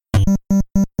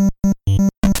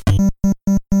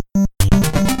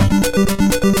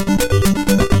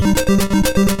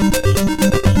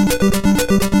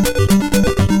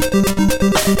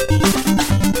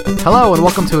and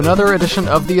welcome to another edition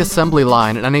of The Assembly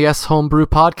Line, an NES homebrew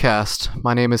podcast.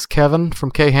 My name is Kevin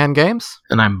from K-Han Games.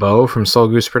 And I'm Bo from Soul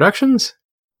Goose Productions.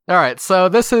 Alright, so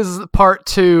this is part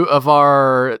 2 of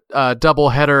our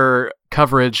double-header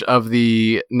coverage of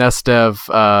the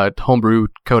nesdev homebrew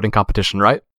coding competition,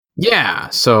 right? Yeah,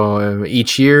 so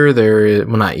each year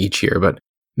not each year, but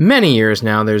many years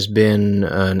now, there's been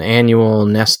an annual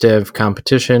nesdev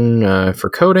competition for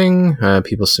coding.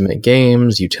 People submit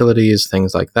games, utilities,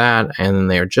 things like that, and then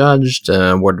they are judged,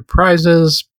 awarded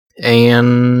prizes.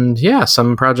 And yeah,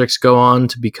 some projects go on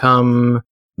to become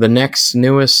the next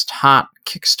newest hot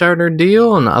Kickstarter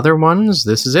deal, and other ones,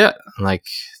 this is it. Like,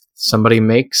 somebody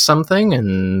makes something,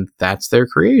 and that's their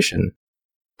creation.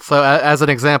 So as an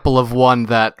example of one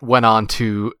that went on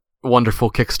to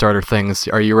wonderful Kickstarter things,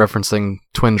 are you referencing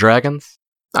Twin Dragons?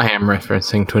 I am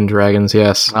referencing Twin Dragons,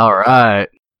 yes. All right.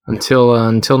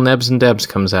 Until Nebs and Debs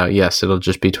comes out, yes, it'll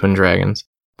just be Twin Dragons.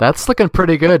 That's looking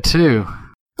pretty good, too.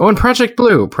 Oh, and Project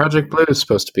Blue. Project Blue is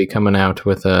supposed to be coming out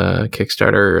with a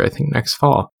Kickstarter, I think, next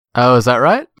fall. Oh, is that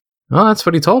right? Well, that's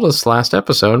what he told us last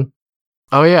episode.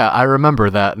 Oh, yeah, I remember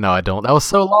that. No, I don't. That was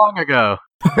so long ago.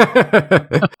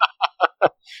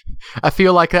 I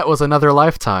feel like that was another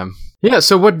lifetime. Yeah,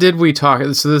 so what did we talk...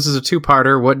 So this is a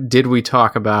two-parter. What did we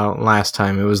talk about last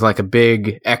time? It was like a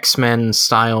big X-Men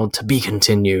style to be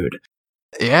continued.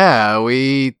 Yeah,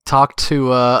 we talked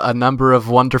to a number of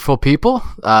wonderful people.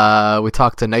 We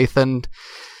talked to Nathan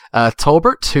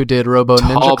Tolbert, who did Robo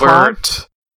Ninja Climb.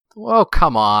 Whoa,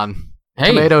 come on.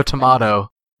 Hey, tomato.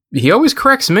 He always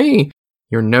corrects me.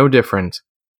 You're no different.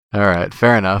 All right,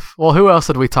 fair enough. Well, who else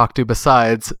did we talk to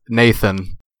besides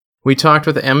Nathan? We talked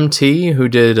with MT, who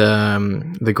did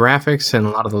the graphics and a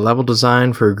lot of the level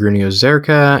design for Grunio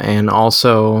Zerka, and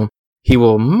also he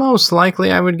will most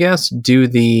likely, I would guess, do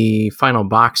the final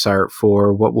box art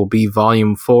for what will be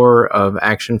Volume 4 of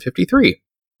Action 53.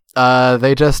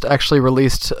 They just actually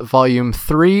released Volume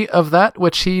 3 of that,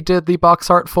 which he did the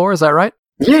box art for, is that right?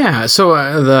 Yeah, so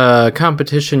the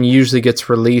competition usually gets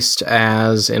released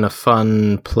as in a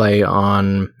fun play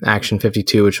on Action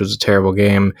 52, which was a terrible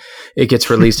game. It gets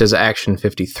released as Action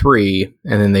 53,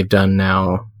 and then they've done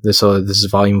now, this is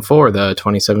Volume 4, the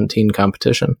 2017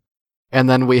 competition. And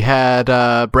then we had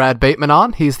Brad Bateman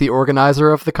on. He's the organizer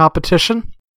of the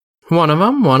competition. One of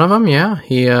them, yeah.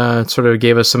 He sort of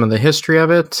gave us some of the history of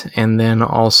it, and then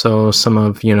also some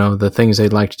of, the things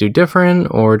they'd like to do different,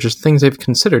 or just things they've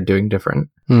considered doing different.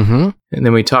 Mm-hmm. And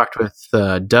then we talked with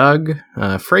Doug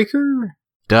Fraker.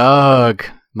 Doug,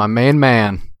 my main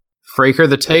man. Fraker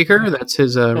the Taker, that's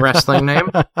his wrestling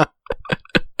name.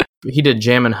 He did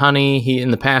Jam and Honey.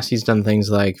 In the past, he's done things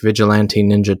like Vigilante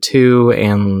Ninja 2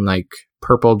 and like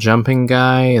Purple Jumping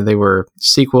Guy. They were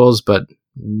sequels, but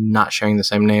not sharing the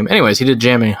same name. Anyways, he did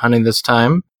Jam and Honey this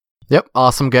time. Yep,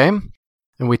 awesome game.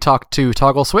 And we talked to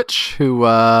Toggle Switch, who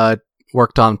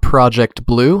worked on Project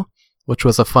Blue, which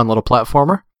was a fun little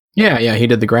platformer. Yeah, he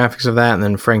did the graphics of that, and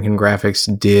then Franken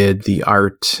Graphics did the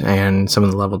art and some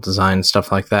of the level design, stuff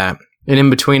like that. And in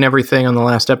between everything on the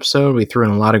last episode, we threw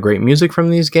in a lot of great music from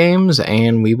these games,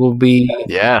 and we will be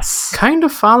kind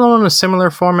of following a similar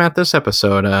format this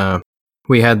episode.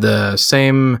 We had the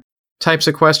same types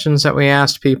of questions that we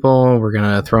asked people. We're going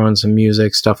to throw in some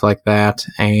music, stuff like that.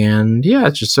 And yeah,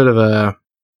 it's just sort of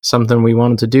something we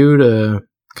wanted to do to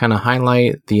kind of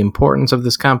highlight the importance of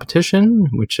this competition,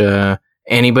 which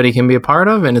anybody can be a part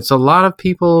of. And it's a lot of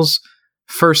people's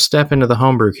first step into the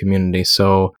homebrew community.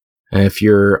 So if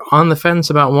you're on the fence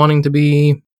about wanting to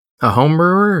be a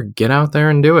homebrewer, get out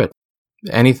there and do it.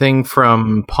 Anything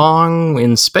from Pong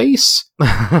in space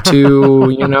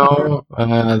to,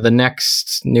 the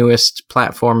next newest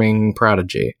platforming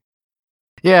prodigy.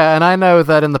 Yeah, and I know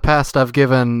that in the past I've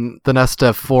given the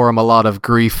nesdev forum a lot of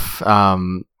grief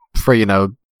for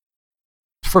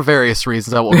various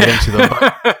reasons. I won't get into them.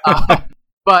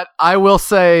 But I will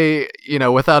say,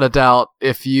 without a doubt,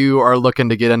 if you are looking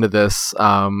to get into this,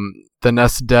 the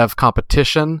nesdev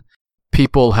competition,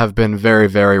 people have been very,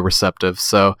 very receptive.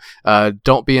 So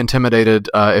don't be intimidated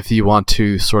if you want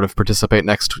to sort of participate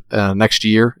next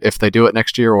year, if they do it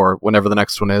next year or whenever the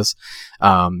next one is,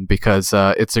 because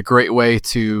it's a great way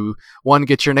to, one,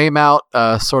 get your name out,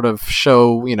 sort of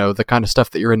show, the kind of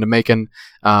stuff that you're into making,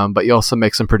 but you also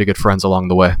make some pretty good friends along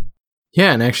the way.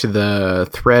 Yeah, and actually the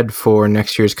thread for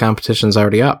next year's competition is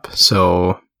already up,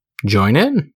 so join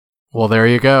in. Well, there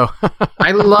you go.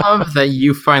 I love that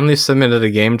you finally submitted a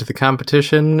game to the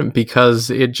competition, because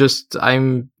it's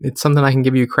something I can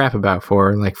give you crap about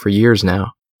for years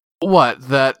now. What,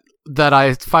 that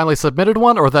I finally submitted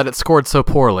one, or that it scored so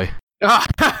poorly? No,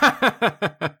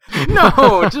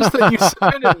 just that you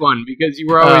submitted one, because you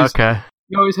were always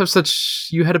You always have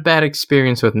you had a bad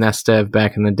experience with nesdev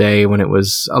back in the day when it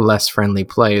was a less friendly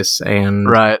place, and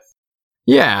Right.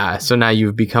 Yeah, so now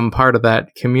you've become part of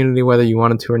that community whether you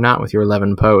wanted to or not with your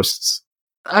 11 posts.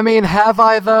 I mean, have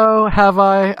I though? Have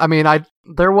I? I mean,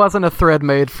 there wasn't a thread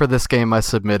made for this game I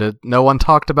submitted. No one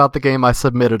talked about the game I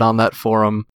submitted on that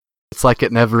forum. It's like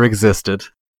it never existed.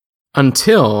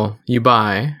 Until you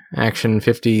buy Action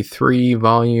 53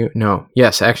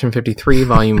 Action 53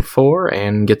 Volume 4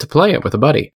 and get to play it with a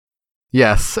buddy.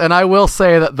 Yes, and I will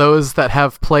say that those that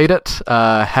have played it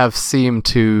have seemed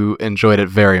to enjoyed it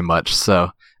very much,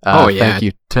 so thank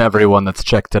you to everyone that's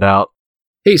checked it out.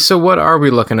 Hey, so what are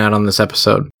we looking at on this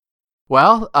episode?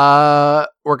 Well,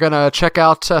 we're going to check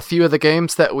out a few of the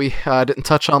games that we didn't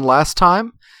touch on last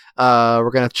time.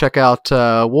 We're going to check out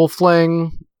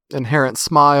Wolfling, Inherent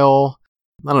Smile.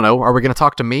 I don't know, are we going to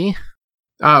talk to me?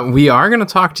 We are going to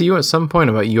talk to you at some point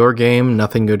about your game,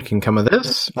 Nothing Good Can Come of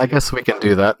This. I guess we can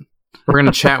do that. We're going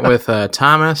to chat with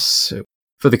Thomas.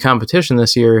 For the competition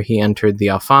this year, he entered the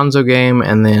Alfonso game,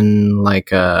 and then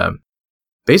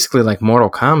basically like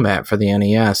Mortal Kombat for the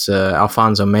NES,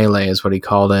 Alfonso Melee is what he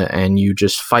called it, and you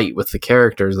just fight with the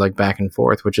characters like back and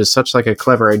forth, which is such like a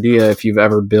clever idea if you've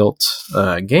ever built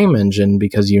a game engine,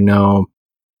 because you know,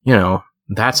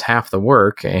 that's half the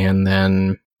work, and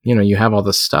then, you have all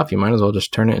this stuff, you might as well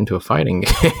just turn it into a fighting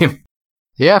game.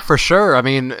 Yeah, for sure. I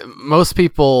mean, most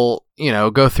people,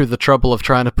 go through the trouble of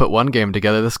trying to put one game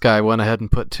together. This guy went ahead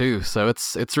and put two, so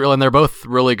it's real, and they're both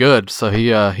really good, so he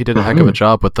did a heck of a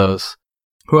job with those.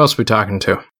 Who else are we talking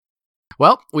to?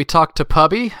 Well, we talked to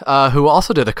Pubby, who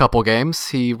also did a couple games.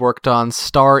 He worked on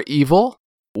Star Evil,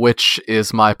 which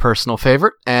is my personal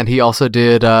favorite, and he also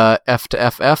did F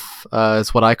to FF,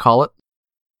 is what I call it.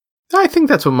 I think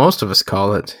that's what most of us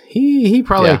call it. He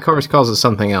probably, of course, calls it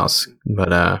something else,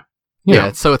 but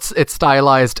so it's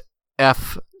stylized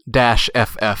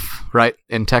F-FF, right,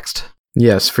 in text?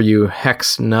 Yes, for you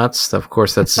hex nuts, of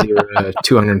course that's 0 to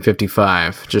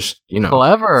 255. Just,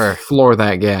 clever. Floor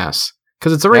that gas.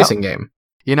 Because it's a racing game.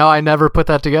 I never put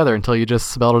that together until you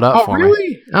just spelled it out for me. Oh,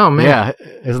 really? Oh, man. Yeah,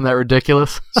 isn't that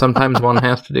ridiculous? Sometimes one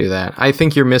has to do that. I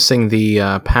think you're missing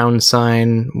the pound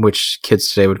sign, which kids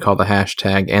today would call the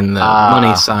hashtag, and the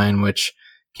money sign, which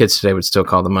kids today would still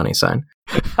call the money sign.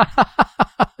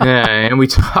 Yeah, and we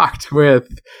talked with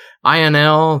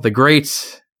INL, the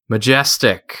great,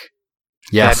 majestic,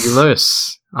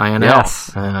 fabulous INL,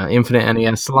 yes. Infinite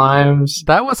NES Lives.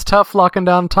 That was tough locking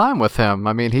down time with him.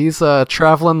 I mean, he's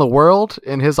traveling the world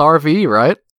in his RV,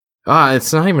 right?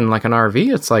 It's not even like an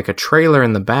RV. It's like a trailer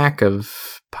in the back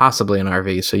of possibly an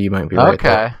RV, so you might be right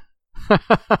there.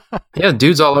 Yeah,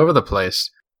 dude's all over the place.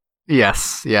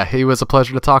 Yes, yeah, he was a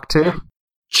pleasure to talk to.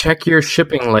 Check your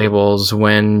shipping labels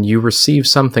when you receive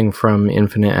something from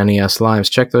Infinite NES Lives.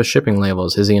 Check those shipping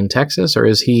labels. Is he in Texas or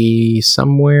is he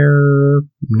somewhere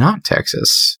not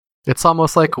Texas? It's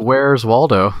almost like Where's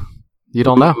Waldo? You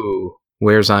don't know.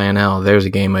 Where's INL? There's a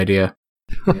game idea.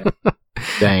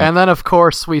 Dang. And then, of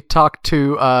course, we talked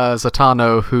to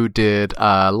Zatanno, who did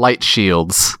Light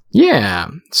Shields. Yeah.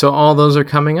 So all those are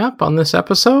coming up on this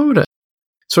episode.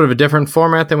 Sort of a different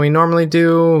format than we normally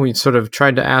do. We sort of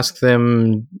tried to ask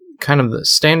them kind of the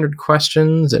standard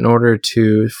questions in order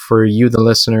for you, the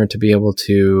listener, to be able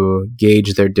to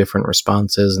gauge their different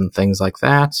responses and things like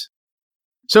that.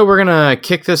 So we're going to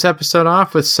kick this episode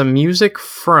off with some music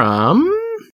from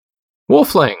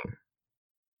Wolfling.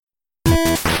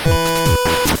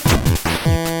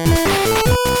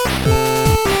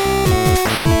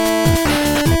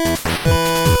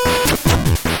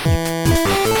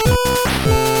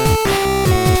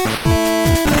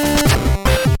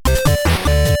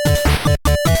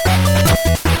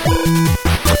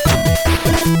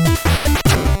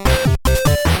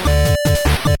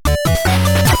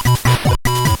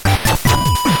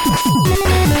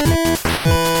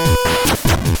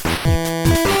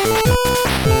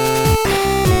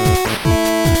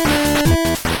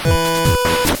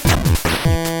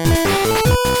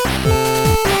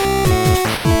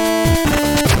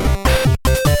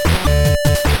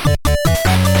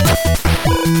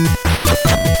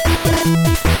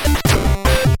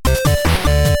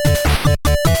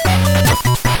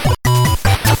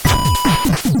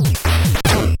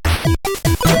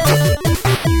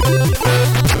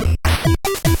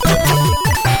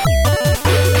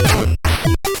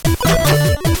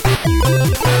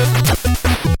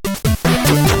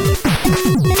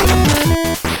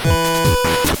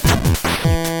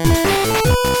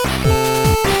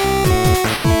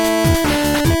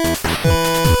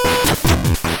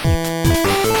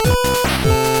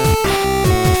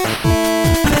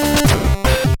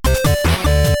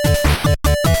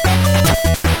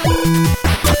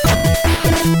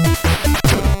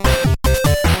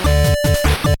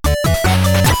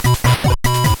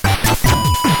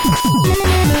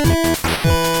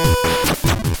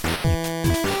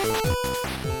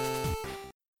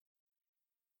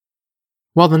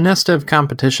 While the nesdev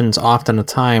competition is often a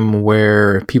time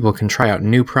where people can try out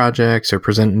new projects or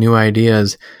present new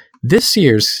ideas, this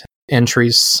year's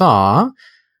entries saw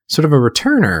sort of a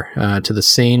returner to the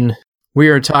scene. We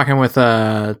are talking with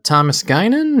Thomas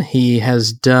Guinan. He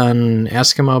has done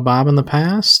Eskimo Bob in the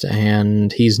past,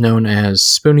 and he's known as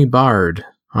Spoony Bard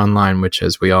online, which,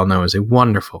 as we all know, is a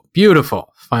wonderful,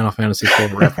 beautiful Final Fantasy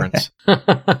IV reference.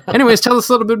 Anyways, tell us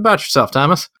a little bit about yourself,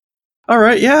 Thomas. All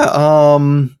right,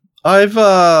 yeah. I've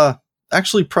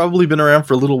actually probably been around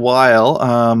for a little while.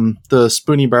 The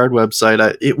Spoony Bard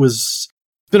website, it was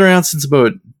been around since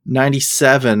about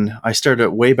 97. I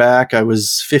started way back. I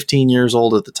was 15 years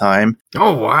old at the time.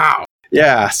 Oh, wow.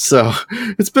 Yeah, so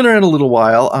it's been around a little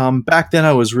while. Back then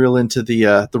I was real into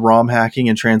the ROM hacking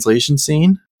and translation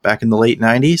scene back in the late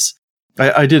 90s.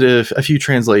 I did a few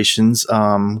translations.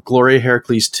 Gloria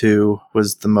Heracles 2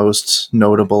 was the most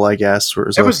notable, I guess.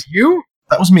 That was you?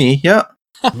 That was me, yeah.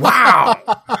 Wow.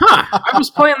 Huh. I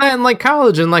was playing that in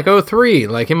college in 03,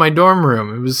 in my dorm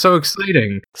room. It was so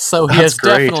exciting. So he has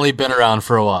definitely been around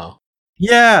for a while.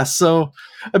 Yeah, so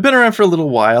I've been around for a little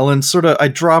while, and I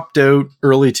dropped out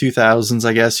early 2000s,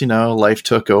 I guess, life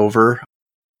took over.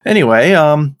 Anyway,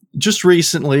 just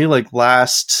recently,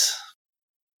 last,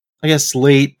 I guess,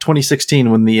 late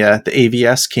 2016 when the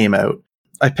AVS came out,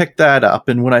 I picked that up,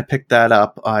 and when I picked that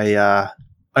up,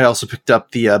 I also picked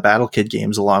up the Battle Kid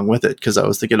games along with it, because I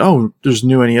was thinking, oh, there's a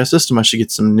new NES system, I should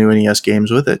get some new NES games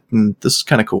with it, and this is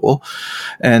kind of cool.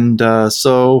 And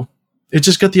so it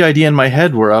just got the idea in my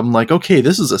head where I'm like, okay,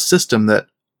 this is a system that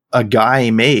a guy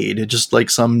made, just like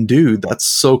some dude. That's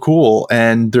so cool.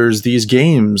 And there's these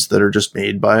games that are just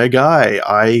made by a guy.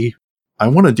 I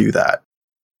want to do that.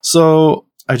 So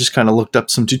I just kind of looked up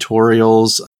some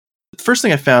tutorials. The first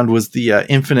thing I found was the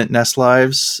Infinite NES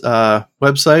Lives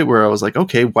website, where I was like,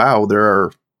 okay, wow, there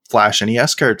are Flash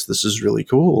NES carts. This is really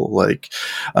cool.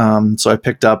 So I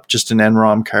picked up just an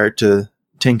NROM cart to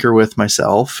tinker with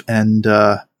myself, and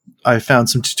I found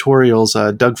some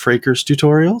tutorials, Doug Fraker's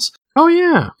tutorials. Oh,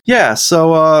 yeah. Yeah,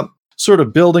 so sort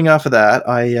of building off of that,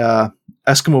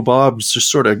 Eskimo Bob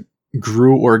just sort of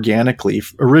grew organically,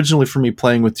 originally for me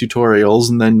playing with tutorials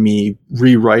and then me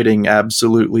rewriting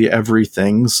absolutely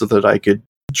everything so that I could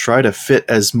try to fit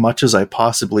as much as I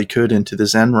possibly could into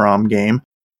this NROM game.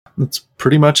 That's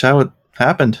pretty much how it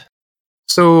happened.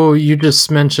 So you just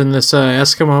mentioned this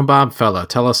Eskimo Bob fella.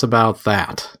 Tell us about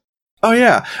that. Oh,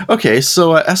 yeah. Okay,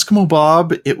 so Eskimo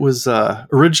Bob, it was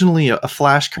originally a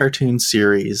Flash cartoon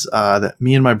series that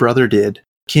me and my brother did.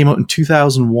 Came out in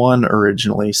 2001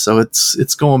 originally, so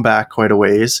it's going back quite a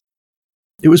ways.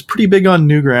 It was pretty big on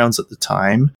Newgrounds at the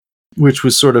time, which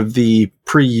was sort of the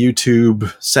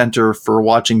pre-YouTube center for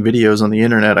watching videos on the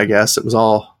internet, I guess. It was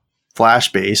all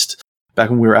Flash-based, back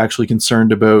when we were actually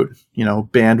concerned about,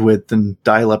 bandwidth and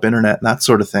dial-up internet and that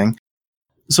sort of thing.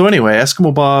 So anyway,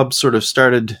 Eskimo Bob sort of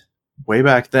started way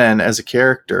back then as a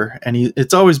character, and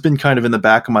it's always been kind of in the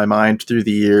back of my mind through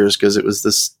the years, because it was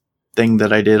this thing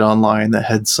that I did online that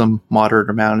had some moderate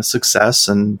amount of success,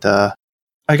 and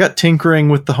I got tinkering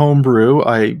with the homebrew.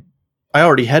 I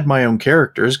already had my own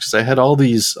characters, because I had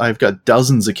I've got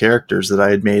dozens of characters that I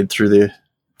had made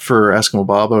for Eskimo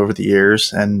Bob over the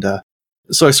years, and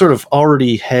so I sort of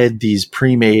already had these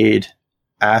pre-made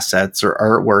assets or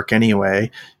artwork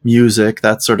anyway, music,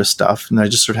 that sort of stuff, and I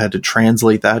just sort of had to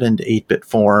translate that into 8-bit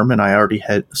form, and I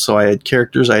had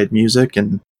characters, I had music,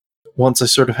 and once I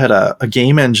sort of had a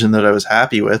game engine that I was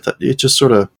happy with, it just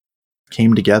sort of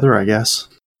came together, I guess.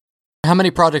 How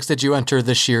many projects did you enter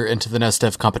this year into the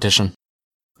nesdev competition?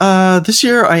 This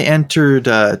year I entered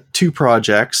 2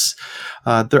 projects.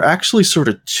 They're actually sort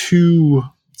of 2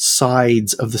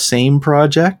 sides of the same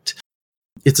project.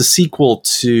 It's a sequel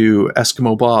to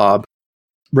Eskimo Bob.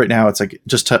 Right now it's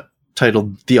just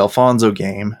titled The Alfonso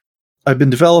Game. I've been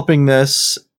developing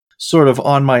this sort of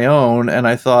on my own, and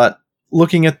I thought,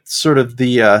 looking at sort of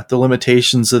the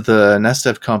limitations of the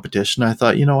nesdev competition, I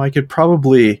thought, I could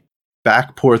probably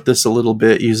backport this a little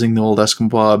bit using the old Eskimo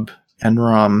Bob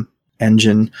NROM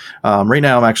engine. Right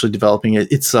now I'm actually developing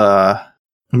it.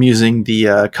 I'm using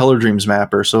the Color Dreams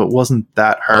mapper, so it wasn't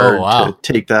that hard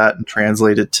to take that and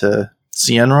translate it to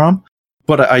CNROM.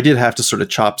 But I did have to sort of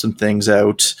chop some things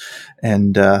out,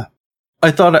 and I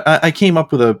thought I came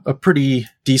up with a pretty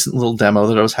decent little demo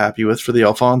that I was happy with for the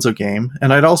Alfonso game.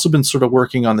 And I'd also been sort of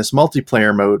working on this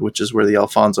multiplayer mode, which is where the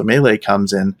Alfonso Melee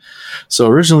comes in. So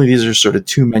originally these are sort of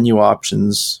 2 menu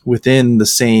options within the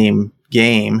same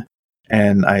game,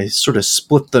 and I sort of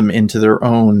split them into their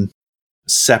own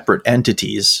separate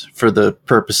entities for the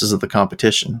purposes of the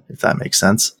competition, if that makes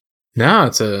sense. No,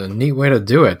 it's a neat way to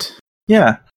do it.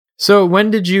 Yeah. So when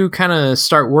did you kind of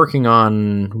start working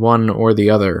on one or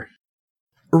the other?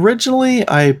 Originally,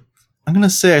 I'm going to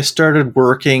say I started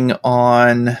working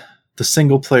on the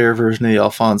single-player version of the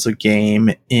Alfonso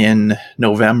game in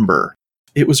November.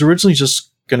 It was originally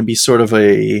just going to be sort of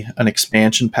an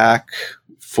expansion pack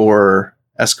for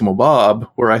Eskimo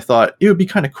Bob, where I thought it would be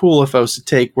kind of cool if I was to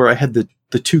take where I had the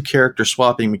two character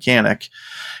swapping mechanic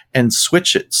and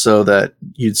switch it so that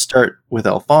you'd start with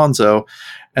Alfonso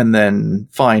and then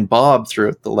find Bob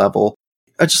throughout the level.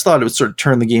 I just thought it would sort of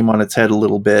turn the game on its head a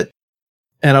little bit.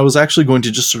 And I was actually going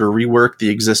to just sort of rework the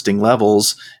existing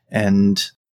levels and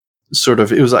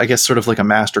it was, I guess, sort of like a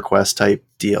Master Quest type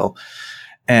deal.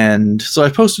 And so I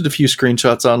posted a few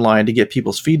screenshots online to get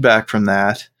people's feedback from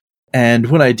that. And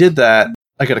when I did that,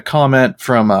 I got a comment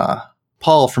from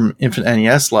Paul from Infinite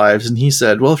NES Lives, and he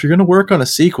said, well, if you're going to work on a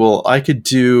sequel, I could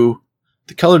do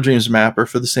the Color Dreams mapper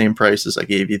for the same price as I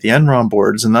gave you the Enron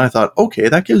boards. And I thought, okay,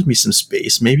 that gives me some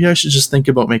space. Maybe I should just think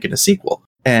about making a sequel.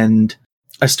 And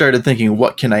I started thinking,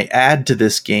 what can I add to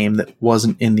this game that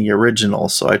wasn't in the original?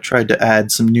 So I tried to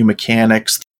add some new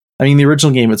mechanics. I mean, the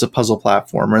original game is a puzzle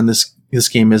platformer, and this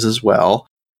game is as well.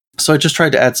 So I just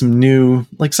tried to add some new,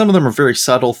 like some of them are very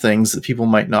subtle things that people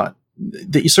might not,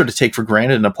 that you sort of take for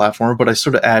granted in a platformer, but I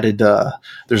sort of added,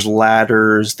 there's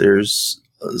ladders, there's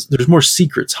more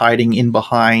secrets hiding in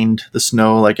behind the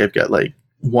snow. Like I've got like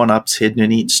 1-ups hidden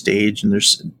in each stage, and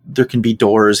there can be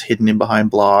doors hidden in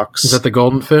behind blocks. Is that the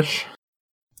golden fish?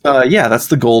 Yeah, that's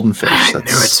the golden fish. I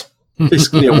That's knew it.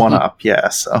 basically a 1-up. Yeah,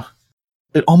 so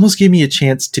it almost gave me a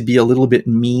chance to be a little bit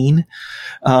mean,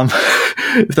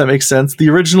 if that makes sense. The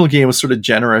original game was sort of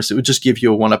generous. It would just give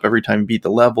you a 1-up every time you beat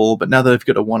the level, but now that I've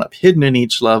got a 1-up hidden in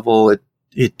each level,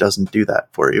 it doesn't do that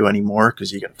for you anymore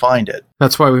because you can find it.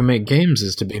 That's why we make games,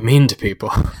 is to be mean to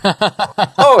people.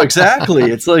 Oh,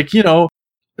 exactly. It's like,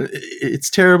 it's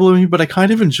terrible of me, but I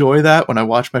kind of enjoy that when I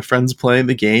watch my friends playing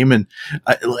the game and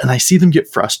I see them get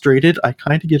frustrated. I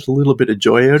kind of get a little bit of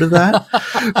joy out of that.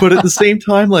 But at the same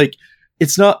time, like,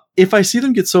 it's not, if I see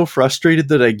them get so frustrated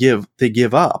that they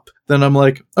give up, then I'm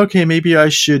like, okay, maybe I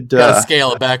should gotta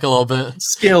scale it back a little bit.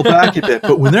 Scale back a bit.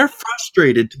 But when they're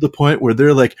frustrated to the point where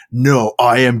they're like, no,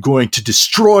 I am going to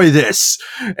destroy this.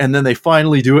 And then they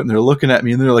finally do it and they're looking at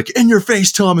me and they're like, in your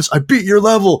face, Thomas, I beat your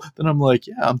level. Then I'm like,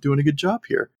 yeah, I'm doing a good job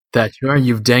here. That you are.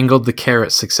 You've dangled the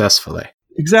carrot successfully.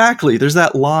 Exactly. There's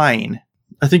that line.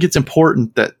 I think it's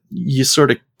important that you sort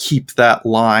of keep that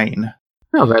line.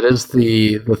 No, that is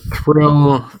the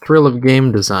thrill of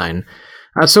game design.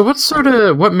 So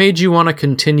what made you want to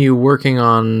continue working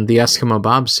on the Eskimo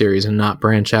Bob series and not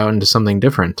branch out into something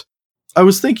different? I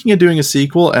was thinking of doing a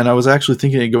sequel, and I was actually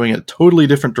thinking of going a totally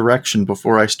different direction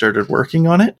before I started working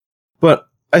on it. But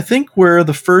I think where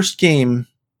the first game,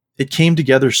 it came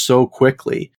together so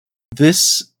quickly.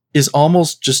 This is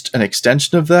almost just an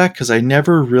extension of that because I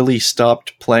never really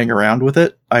stopped playing around with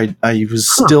it. I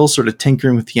was still sort of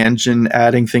tinkering with the engine,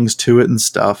 adding things to it and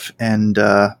stuff. And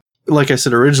like I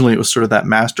said, originally it was sort of that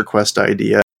Master Quest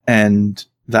idea. And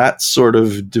that sort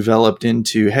of developed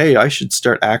into, hey, I should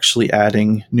start actually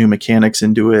adding new mechanics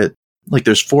into it. Like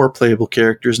there's 4 playable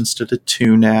characters instead of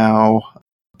 2 now.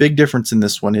 Big difference in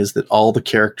this one is that all the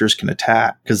characters can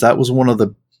attack, because that was one of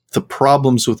the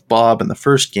problems with Bob in the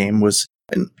first game was,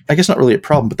 and I guess not really a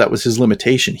problem, but that was his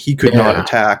limitation. He could not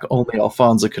attack. Only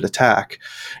Alfonso could attack.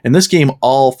 In this game,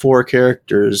 all 4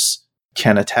 characters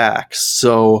can attack.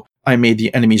 So I made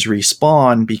the enemies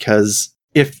respawn, because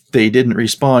if they didn't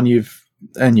respawn,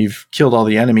 you've killed all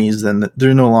the enemies, then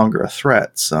they're no longer a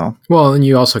threat. So, well, and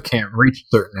you also can't reach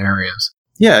certain areas.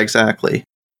 Yeah, exactly.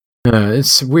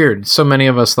 It's weird. So many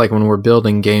of us, like when we're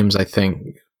building games, I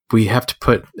think we have to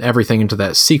put everything into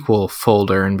that sequel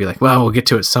folder and be like, well, we'll get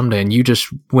to it someday. And you just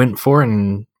went for it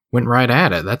and went right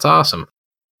at it. That's awesome.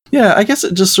 Yeah, I guess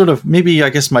it just sort of, maybe I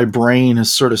guess my brain has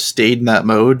sort of stayed in that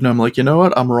mode. And I'm like, you know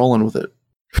what? I'm rolling with it.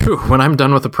 Whew, when I'm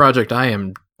done with the project, I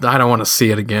don't want to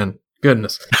see it again.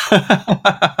 Goodness.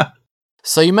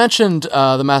 So you mentioned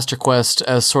the Master Quest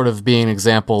as sort of being an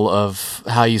example of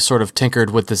how you sort of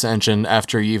tinkered with this engine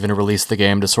after you even released the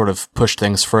game to sort of push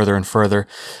things further and further.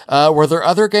 Were there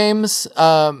other games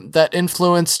that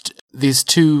influenced these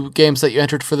 2 games that you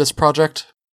entered for this project?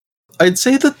 I'd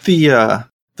say that the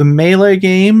Melee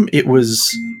game, it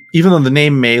was, even though the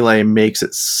name Melee makes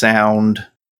it sound,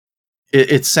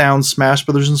 it sounds Smash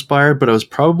Brothers inspired, but I was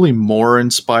probably more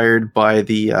inspired by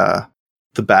the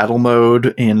battle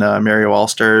mode in Mario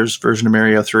All-Stars version of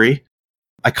Mario 3.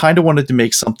 I kind of wanted to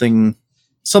make something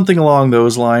along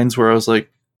those lines where I was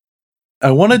like, I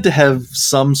wanted to have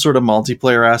some sort of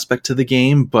multiplayer aspect to the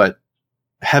game, but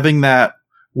having that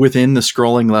within the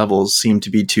scrolling levels seemed to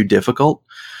be too difficult.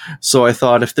 So I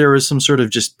thought if there was some sort of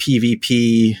just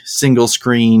PvP single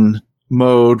screen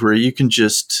mode where you can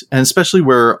just, and especially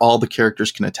where all the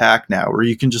characters can attack now, where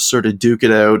you can just sort of duke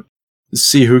it out,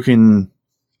 see who can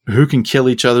kill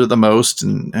each other the most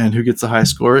and who gets the high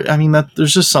score. I mean, that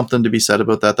there's just something to be said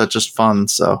about that. That's just fun.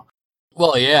 So,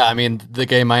 well, yeah, I mean, the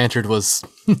game I entered was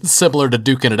similar to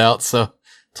duking it out, so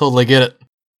totally get it.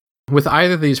 With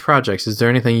either of these projects, is there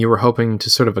anything you were hoping to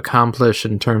sort of accomplish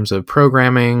in terms of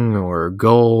programming or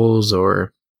goals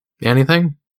or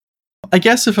anything? I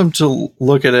guess if I'm to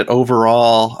look at it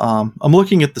overall, I'm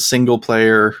looking at the single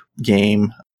player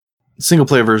game. The single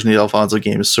player version of the Alfonso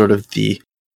game is sort of the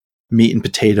meat and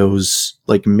potatoes,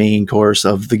 like main course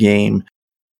of the game,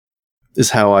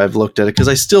 is how I've looked at it. Because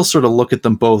I still sort of look at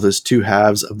them both as two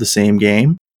halves of the same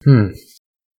game.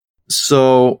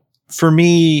 So for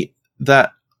me,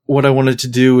 that what I wanted to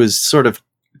do is sort of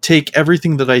take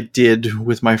everything that I did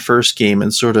with my first game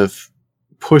and sort of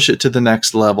push it to the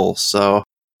next level. So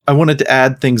I wanted to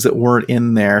add things that weren't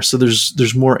in there. So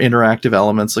there's more interactive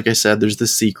elements. Like I said, there's the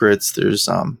secrets, there's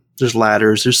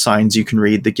ladders, there's signs you can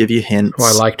read that give you hints. Oh,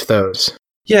 I liked those.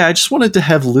 Yeah, I just wanted to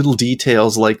have little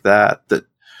details like that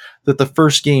the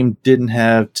first game didn't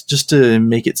have, just to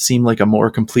make it seem like a more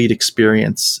complete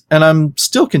experience. And I'm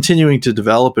still continuing to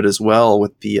develop it as well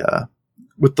with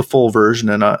the full version,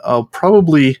 and I'll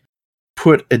probably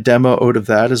put a demo out of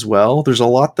that as well. There's a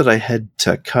lot that I had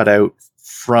to cut out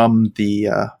from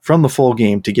the full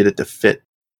game to get it to fit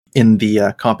in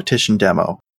the competition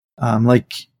demo.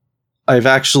 Like I've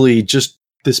actually just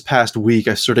this past week,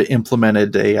 I sort of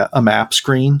implemented a map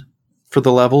screen for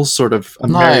the levels, sort of a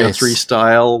Mario 3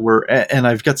 style, and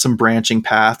I've got some branching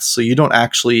paths, so you don't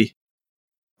actually.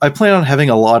 I plan on having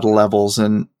a lot of levels,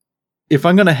 and if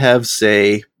I'm going to have,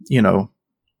 say,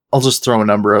 I'll just throw a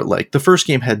number out. Like the first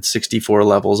game had 64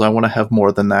 levels. I want to have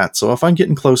more than that. So if I'm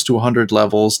getting close to 100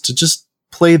 levels, to just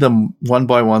play them one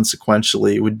by one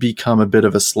sequentially would become a bit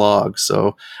of a slog.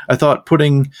 So I thought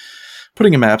putting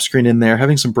a map screen in there,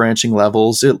 having some branching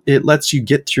levels, it lets you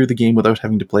get through the game without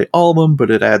having to play all of them,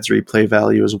 but it adds replay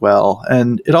value as well.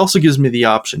 And it also gives me the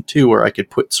option too, where I could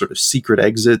put sort of secret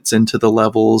exits into the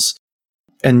levels,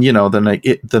 and then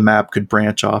the map could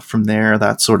branch off from there,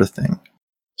 that sort of thing.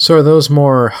 So are those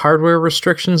more hardware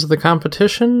restrictions of the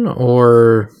competition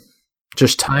or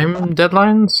just time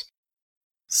deadlines?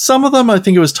 Some of them, I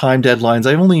think it was time deadlines.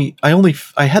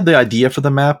 I had the idea for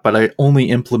the map, but I only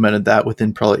implemented that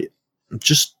within probably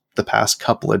just the past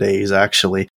couple of days,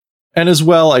 actually. And as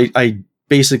well, I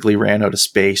basically ran out of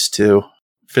space too,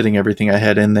 fitting everything I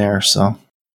had in there. So,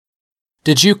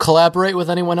 did you collaborate with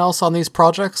anyone else on these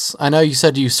projects? I know you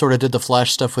said you sort of did the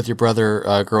Flash stuff with your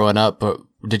brother growing up, but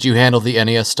did you handle the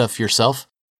NES stuff yourself?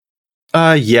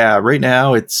 Yeah, right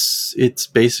now it's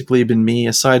basically been me,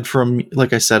 aside from,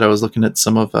 like I said, I was looking at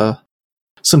some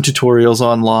tutorials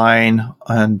online,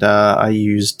 and I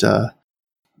used,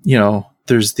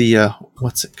 there's the,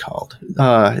 what's it called?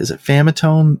 Is it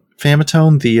Famitone,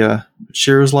 the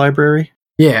Shearer's library?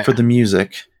 Yeah. For the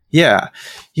music. Yeah.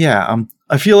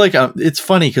 I feel like it's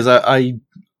funny because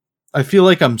I feel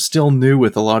like I'm still new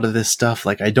with a lot of this stuff.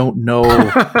 Like I don't know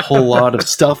a whole lot of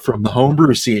stuff from the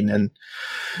homebrew scene, and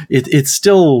it's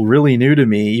still really new to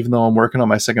me, even though I'm working on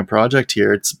my second project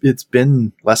here. It's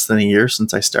been less than a year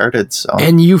since I started. So,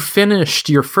 and you finished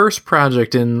your first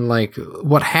project in like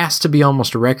what has to be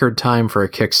almost record time for a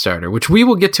Kickstarter, which we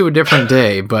will get to a different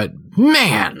day. But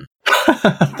man,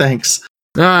 thanks.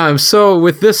 So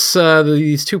with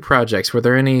these two projects, were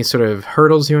there any sort of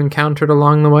hurdles you encountered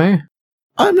along the way?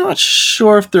 I'm not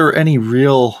sure if there are any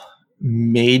real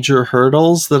major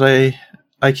hurdles that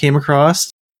I came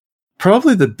across.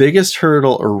 Probably the biggest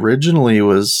hurdle originally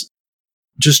was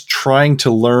just trying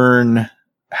to learn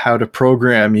how to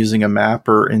program using a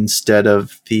mapper instead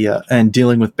of and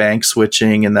dealing with bank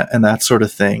switching and that sort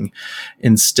of thing,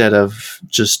 instead of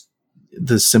just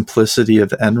the simplicity of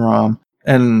NROM.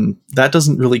 And that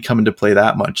doesn't really come into play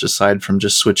that much, aside from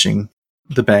just switching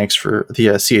the banks for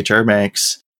the CHR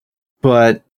banks.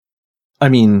 But I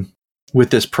mean,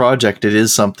 with this project, it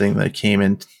is something that came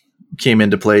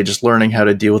into play, just learning how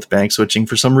to deal with bank switching.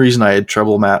 For some reason, I had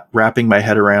trouble wrapping my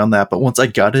head around that. But once I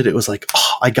got it, it was like,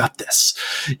 oh, I got this,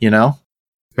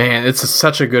 Man, it's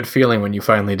such a good feeling when you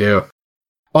finally do.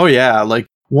 Oh, yeah. Like,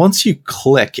 once you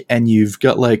click and you've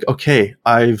got like, okay,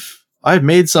 I've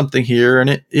made something here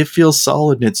and it feels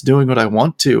solid and it's doing what I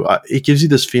want to. It gives you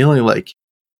this feeling like,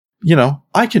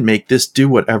 I can make this do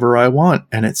whatever I want.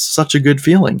 And it's such a good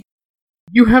feeling.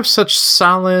 You have such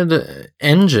solid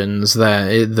engines that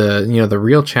the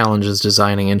real challenge is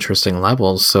designing interesting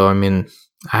levels. So, I mean,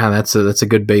 that's a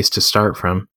good base to start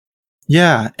from.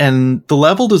 Yeah. And the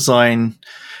level design,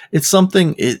 it's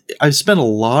something I've spent a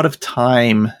lot of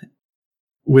time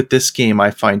with this game.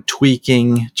 I find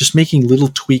tweaking, just making little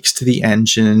tweaks to the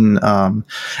engine,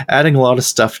 adding a lot of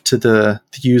stuff to the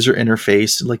user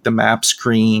interface, like the map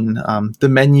screen, the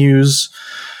menus.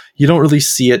 You don't really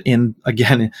see it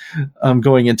again, I'm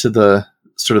going into the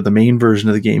sort of the main version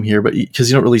of the game here, but because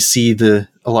you don't really see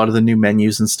a lot of the new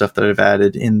menus and stuff that I've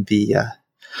added in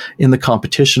the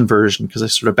competition version, because I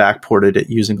sort of backported it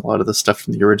using a lot of the stuff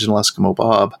from the original Eskimo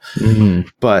Bob. Mm-hmm.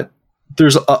 But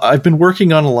I've been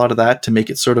working on a lot of that to make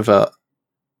it sort of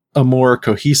a more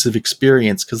cohesive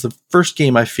experience, because the first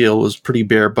game I feel was pretty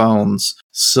bare bones.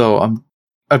 So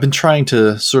I've been trying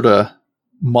to sort of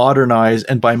modernize,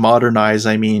 and by modernize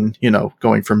I mean,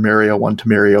 going from Mario 1 to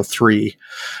Mario 3.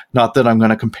 Not that I'm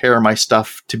going to compare my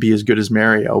stuff to be as good as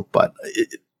Mario, but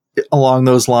along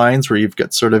those lines, where you've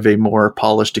got sort of a more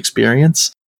polished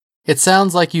experience. It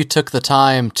sounds like you took the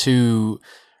time to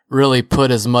really put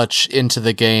as much into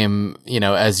the game,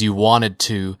 as you wanted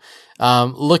to.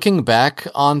 Looking back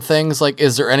on things, like,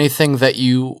 is there anything that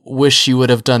you wish you would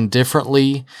have done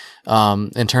differently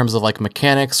in terms of like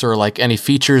mechanics, or like any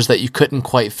features that you couldn't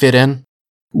quite fit in?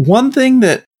 One thing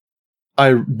that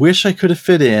I wish I could have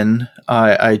fit in,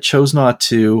 I chose not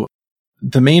to.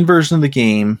 The main version of the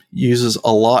game uses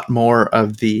a lot more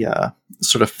of the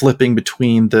sort of flipping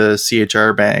between the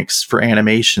CHR banks for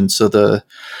animation. So the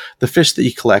fish that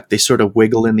you collect, they sort of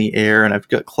wiggle in the air, and I've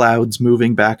got clouds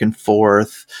moving back and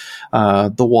forth.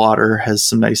 The water has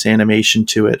some nice animation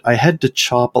to it. I had to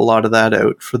chop a lot of that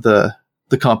out for the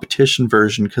competition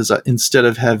version, because instead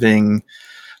of having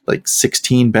like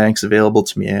 16 banks available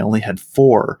to me, I only had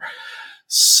 4.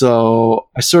 So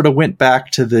I sort of went back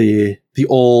to the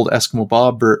old Eskimo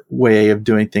Bob way of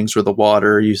doing things, where the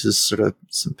water uses sort of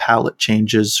some palette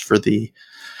changes for the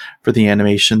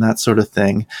animation, that sort of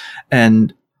thing.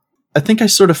 And I think I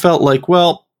sort of felt like,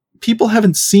 well, people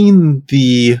haven't seen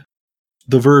the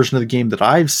version of the game that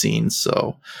I've seen,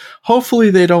 so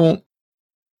hopefully they don't.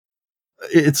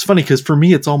 It's funny, because for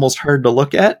me it's almost hard to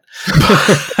look at.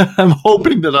 I'm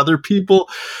hoping that other people,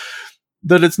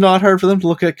 that it's not hard for them to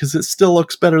look at, because it still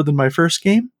looks better than my first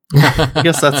game. I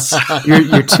guess that's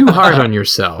you're too hard on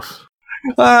yourself.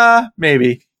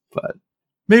 Maybe, but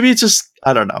maybe it's just,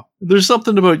 I don't know. There's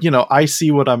something about, I see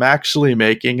what I'm actually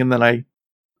making, and then I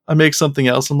make something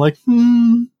else. I'm like,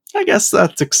 I guess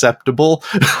that's acceptable.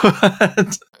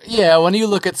 Yeah, when you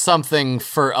look at something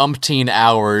for umpteen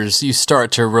hours, you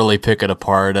start to really pick it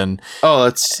apart, and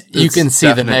you can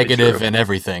see the negative in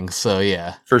everything. So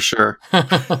yeah, for sure.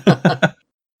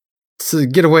 To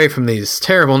get away from these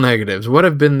terrible negatives, what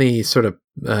have been the sort of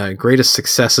greatest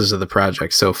successes of the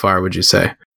project so far, would you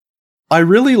say? I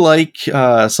really like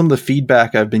some of the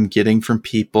feedback I've been getting from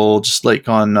people, just like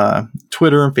on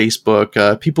Twitter and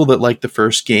Facebook, people that like the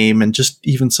first game, and just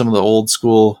even some of the old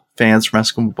school fans from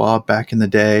Eskimo Bob back in the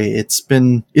day. It's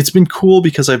been cool,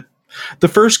 because the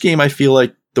first game, I feel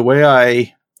like the way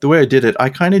I did it, I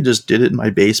kind of just did it in my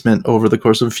basement over the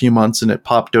course of a few months, and it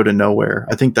popped out of nowhere.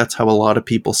 I think that's how a lot of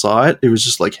people saw it. It was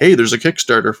just like, hey, there's a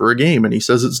Kickstarter for a game, and he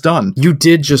says it's done. You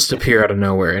did just appear out of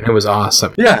nowhere, and it was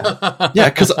awesome. Yeah. Yeah,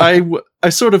 because I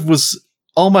sort of was,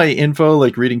 all my info,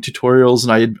 like reading tutorials,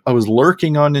 and I was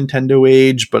lurking on Nintendo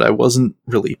Age, but I wasn't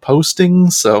really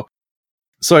posting, so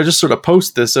I just sort of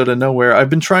post this out of nowhere. I've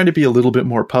been trying to be a little bit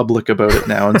more public about it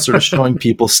now, and sort of showing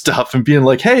people stuff and being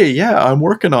like, hey, yeah, I'm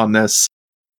working on this.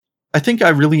 I think I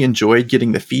really enjoyed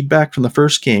getting the feedback from the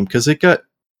first game, because it got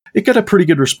a pretty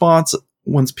good response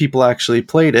once people actually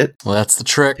played it. Well, that's the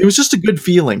trick. It was just a good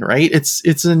feeling, right? It's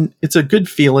a good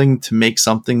feeling to make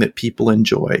something that people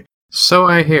enjoy. So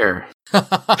I hear.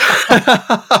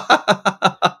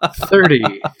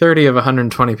 30 of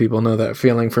 120 people know that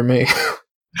feeling for me.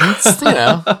 It's, it's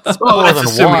well, more that's than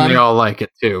assuming one. they all like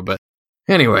it too, but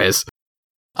anyways.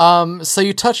 So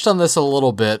you touched on this a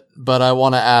little bit, but I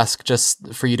want to ask,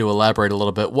 just for you to elaborate a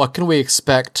little bit, what can we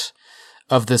expect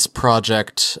of this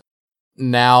project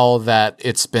now that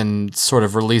it's been sort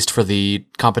of released for the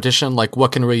competition? Like,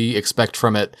 what can we expect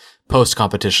from it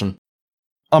post-competition?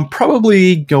 I'm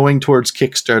probably going towards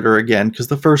Kickstarter again, because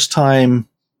the first time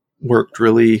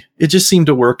it just seemed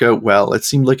to work out well. It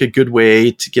seemed like a good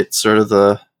way to get sort of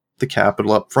the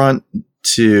capital up front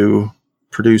to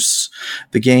produce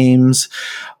the games.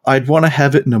 I'd want to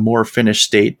have it in a more finished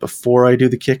state before I do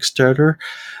the Kickstarter.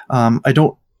 I'm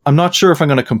not sure if I'm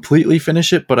going to completely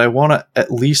finish it, but I want to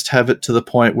at least have it to the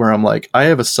point where I'm like, I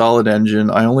have a solid engine.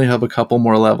 I only have a couple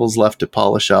more levels left to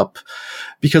polish up,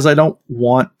 because I don't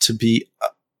want to be,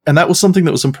 and that was something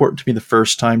that was important to me the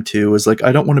first time too, is like,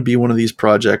 I don't want to be one of these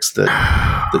projects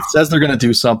that says they're going to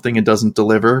do something and doesn't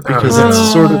deliver, because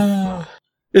it's sort of,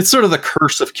 It's sort of the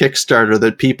curse of Kickstarter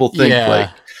that people think like,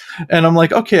 and I'm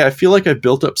like, okay, I feel like I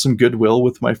built up some goodwill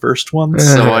with my first one,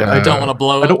 so I don't want to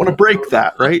blow it. I don't want to break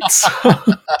that, right?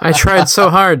 I tried so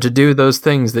hard to do those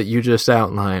things that you just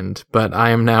outlined, but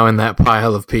I am now in that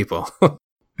pile of people.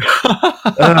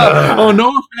 Oh, no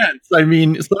offense. I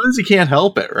mean, sometimes you can't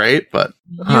help it, right? But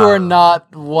you are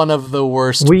not one of the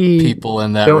worst people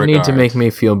in that regard. Don't need to make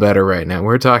me feel better right now.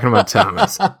 We're talking about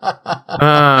Thomas. No,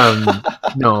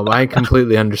 I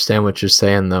completely understand what you're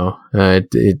saying, though.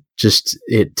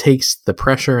 It takes the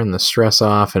pressure and the stress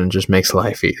off, and it just makes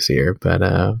life easier. But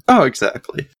oh,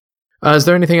 exactly. Is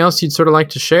there anything else you'd sort of like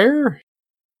to share?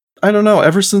 I don't know.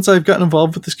 Ever since I've gotten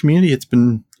involved with this community, I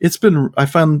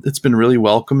found it's been really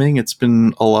welcoming. It's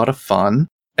been a lot of fun.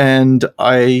 And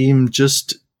I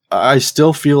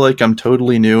still feel like I'm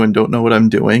totally new and don't know what I'm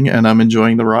doing, and I'm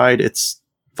enjoying the ride. It's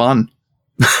fun.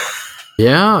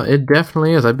 Yeah, it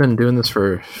definitely is. I've been doing this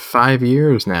for 5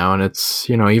 years now, and it's,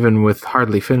 even with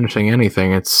hardly finishing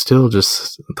anything, it's still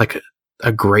just like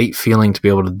a great feeling to be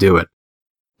able to do it.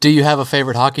 Do you have a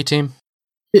favorite hockey team?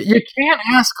 You can't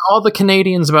ask all the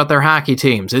Canadians about their hockey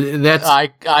teams.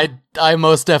 I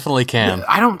most definitely can.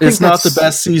 I don't think it's not the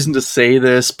best season to say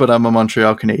this, but I'm a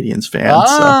Montreal Canadiens fan.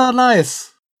 Ah,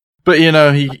 nice. But you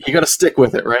got to stick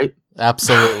with it, right?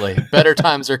 Absolutely. Better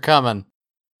times are coming.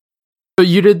 So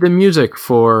you did the music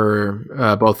for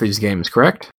both these games,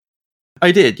 correct?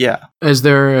 I did, yeah. Is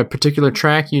there a particular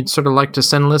track you'd sort of like to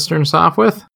send listeners off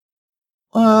with?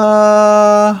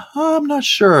 I'm not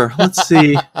sure. Let's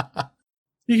see.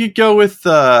 You could go with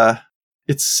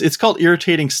it's called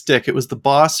Irritating Stick. It was the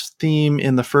boss theme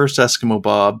in the first Eskimo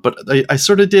Bob, but I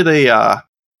sort of did a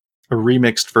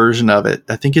remixed version of it.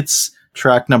 I think it's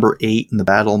track number 8 in the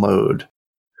battle mode.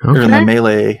 Okay. Or in the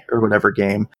melee or whatever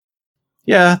game.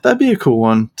 Yeah, that'd be a cool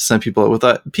one to send people out with.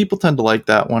 That people tend to like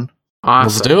that one. Awesome.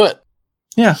 Let's do it.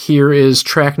 Yeah. Here is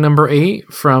track number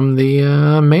 8 from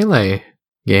the melee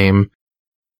game.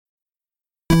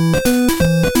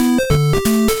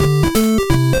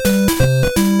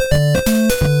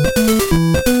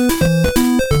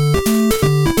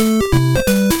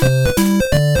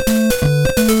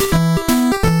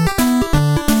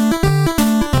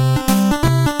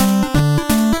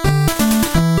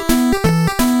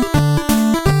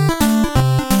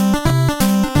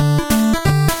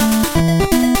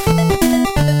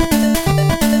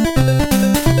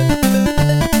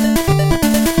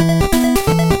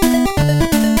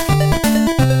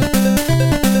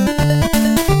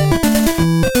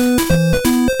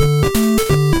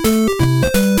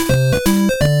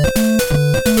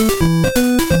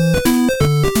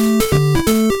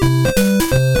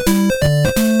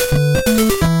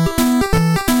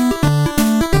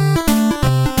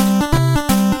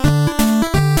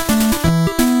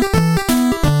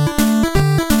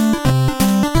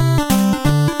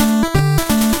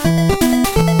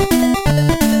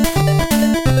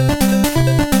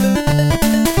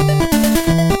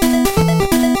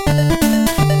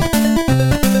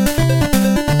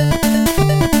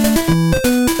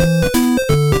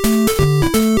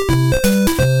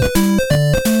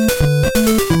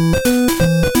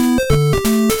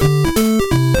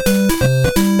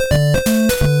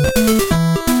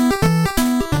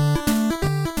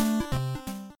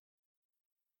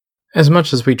 As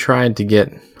much as we tried to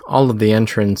get all of the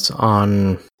entrants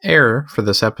on air for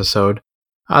this episode,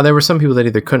 there were some people that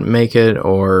either couldn't make it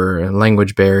or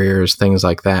language barriers, things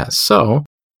like that. So,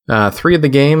 3 of the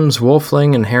games,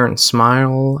 Wolfling, Inherent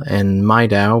Smile, and My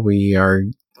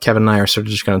DAO, Kevin and I are sort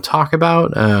of just going to talk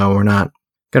about. We're not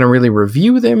going to really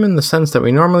review them in the sense that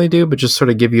we normally do, but just sort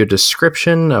of give you a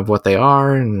description of what they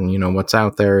are and, what's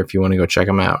out there if you want to go check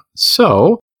them out.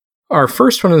 So, our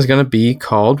first one is going to be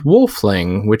called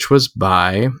Wolfling, which was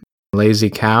by Lazy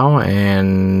Cow,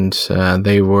 and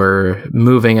they were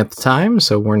moving at the time,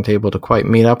 so weren't able to quite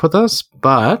meet up with us.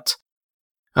 But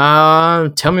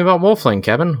tell me about Wolfling,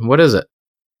 Kevin. What is it?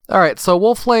 All right, so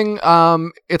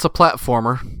Wolfling, it's a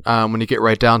platformer when you get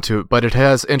right down to it, but it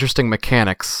has interesting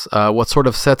mechanics. What sort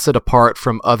of sets it apart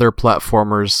from other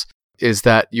platformers is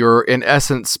that you're, in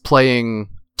essence, playing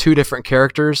 2 different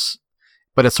characters,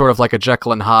 but it's sort of like a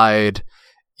Jekyll and Hyde.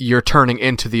 You're turning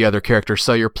into the other character.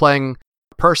 So you're playing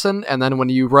a person, and then when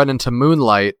you run into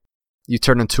Moonlight, you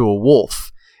turn into a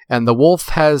wolf. And the wolf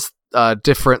has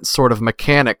different sort of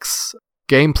mechanics,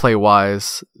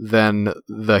 gameplay-wise, than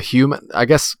the human. I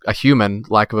guess a human,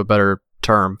 lack of a better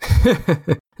term.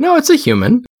 No, it's a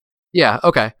human. Yeah,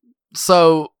 okay.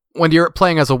 So when you're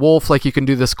playing as a wolf, like, you can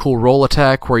do this cool roll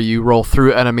attack where you roll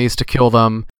through enemies to kill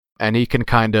them, and he can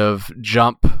kind of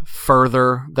jump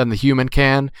further than the human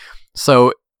can.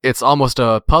 So it's almost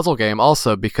a puzzle game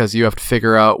also, because you have to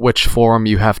figure out which form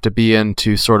you have to be in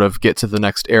to sort of get to the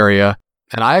next area.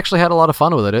 And I actually had a lot of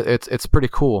fun with it. It's pretty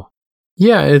cool.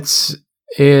 Yeah, it's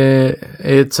a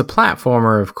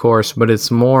platformer, of course, but it's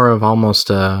more of almost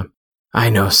a, I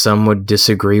know some would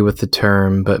disagree with the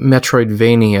term, but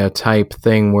Metroidvania type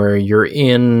thing where you're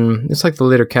in, it's like the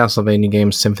later Castlevania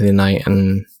games, Symphony of the Night,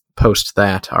 and post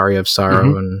that, Aria of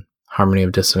Sorrow and Harmony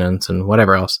of Dissonance and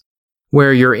whatever else,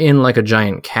 where you're in like a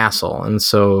giant castle. And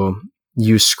so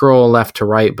you scroll left to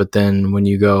right, but then when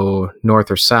you go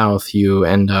north or south, you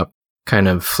end up kind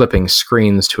of flipping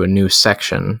screens to a new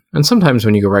section. And sometimes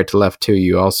when you go right to left too,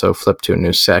 you also flip to a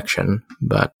new section.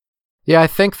 But yeah, I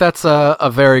think that's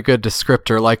a very good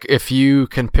descriptor. Like, if you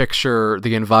can picture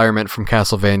the environment from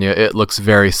Castlevania, it looks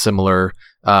very similar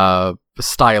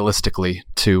stylistically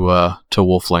to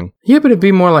Wolfling. Yeah, but it'd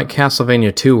be more like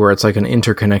Castlevania 2, where it's like an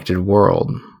interconnected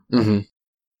world. Mm-hmm.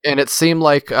 And it seemed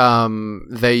like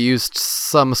they used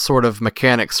some sort of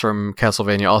mechanics from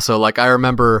Castlevania also. Like, I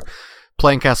remember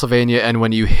playing Castlevania, and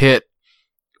when you hit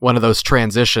one of those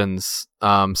transitions,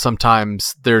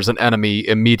 sometimes there's an enemy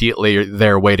immediately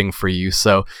there waiting for you.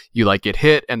 So you like get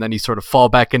hit, and then you sort of fall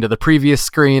back into the previous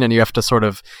screen, and you have to sort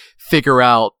of figure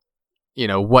out,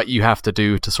 what you have to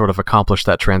do to sort of accomplish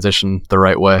that transition the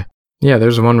right way. Yeah,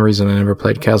 there's one reason I never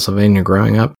played Castlevania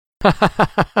growing up.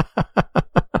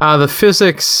 The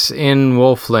physics in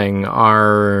Wolfling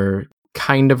are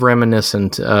kind of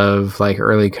reminiscent of like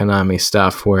early Konami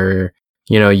stuff where,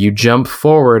 you jump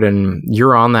forward and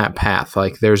you're on that path.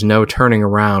 Like, there's no turning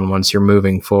around once you're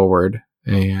moving forward.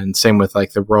 And same with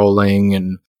like the rolling,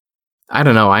 and I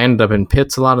don't know, I ended up in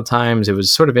pits a lot of times. It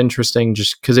was sort of interesting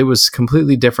just because it was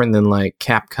completely different than like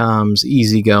Capcom's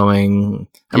easygoing,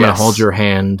 I'm going to hold your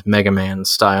hand, Mega Man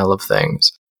style of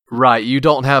things. Right, you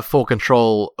don't have full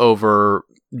control over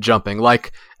jumping.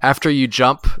 Like, after you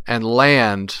jump and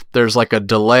land, there's like a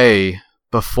delay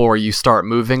before you start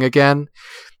moving again.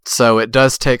 So it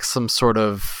does take some sort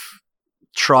of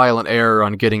trial and error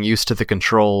on getting used to the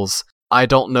controls. I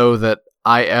don't know that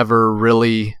I ever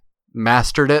really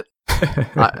mastered it.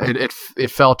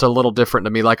 It felt a little different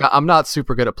to me. Like, I'm not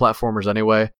super good at platformers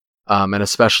anyway, and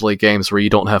especially games where you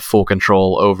don't have full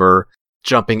control over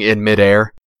jumping in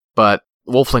midair. But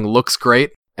Wolfling looks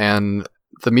great, and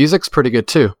the music's pretty good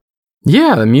too.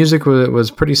 Yeah, the music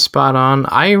was pretty spot on.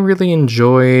 I really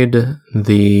enjoyed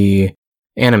the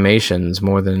animations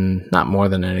not more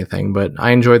than anything, but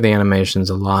I enjoyed the animations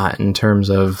a lot in terms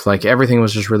of like everything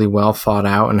was just really well thought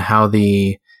out, and how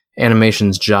the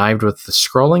animations jived with the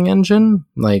scrolling engine.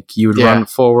 Like, you would run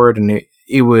forward and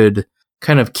it would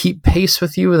kind of keep pace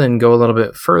with you and then go a little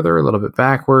bit further, a little bit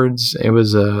backwards. It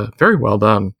was very well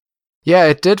done. Yeah,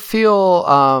 it did feel,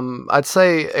 I'd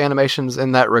say animations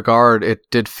in that regard, it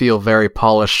did feel very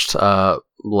polished,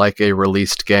 like a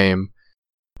released game.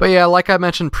 But yeah, like I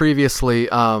mentioned previously,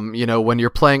 when you're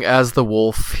playing as the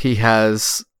wolf, he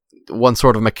has one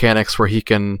sort of mechanics where he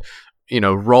can,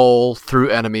 roll through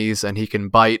enemies and he can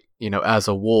bite, as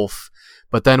a wolf.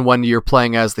 But then when you're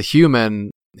playing as the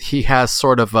human, he has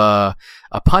sort of a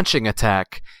punching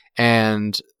attack.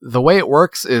 And the way it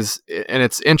works is, and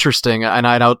it's interesting, and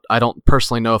I don't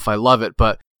personally know if I love it,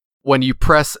 but when you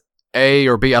press A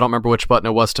or B, I don't remember which button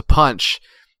it was to punch,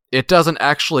 it doesn't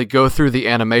actually go through the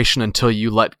animation until you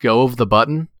let go of the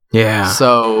button. Yeah.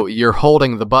 So you're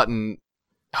holding the button,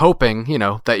 hoping,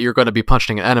 that you're going to be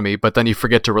punching an enemy, but then you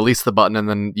forget to release the button and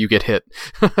then you get hit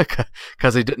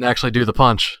because he didn't actually do the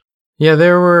punch. Yeah,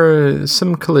 there were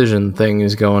some collision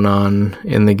things going on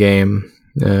in the game.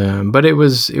 But it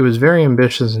was very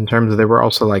ambitious in terms of there were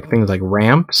also like things like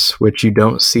ramps, which you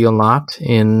don't see a lot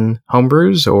in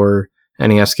homebrews or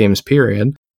NES games,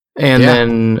 period. And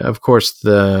then, of course,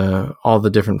 all the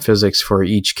different physics for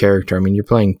each character. I mean, you're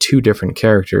playing 2 different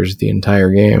characters the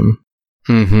entire game.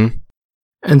 Mm-hmm.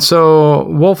 And so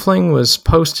Wolfling was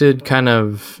posted kind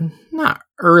of not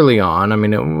early on. I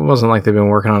mean, it wasn't like they've been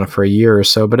working on it for a year or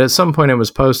so, but at some point it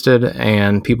was posted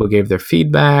and people gave their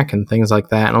feedback and things like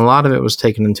that. And a lot of it was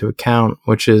taken into account,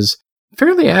 which is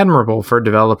fairly admirable for a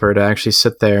developer to actually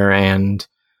sit there and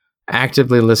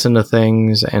actively listen to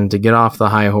things and to get off the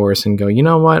high horse and go, you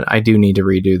know what, I do need to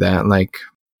redo that. Like,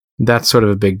 that's sort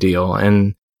of a big deal.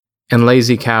 And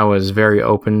Lazy Cow is very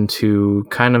open to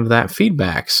kind of that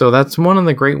feedback. So that's one of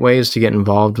the great ways to get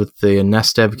involved with the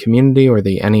nesdev community or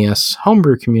the NES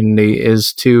homebrew community,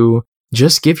 is to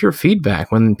just give your feedback.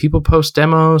 When people post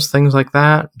demos, things like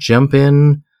that, jump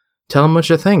in, tell them what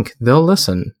you think. They'll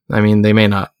listen. I mean, they may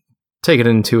not take it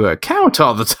into account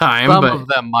all the time. Some but, of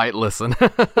them might listen.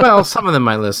 well, some of them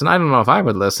might listen. I don't know if I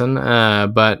would listen,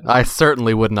 but I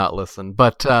certainly would not listen.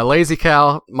 But Lazy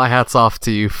Cow, my hat's off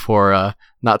to you for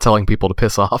not telling people to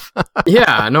piss off.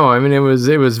 yeah, no, I mean it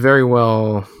was very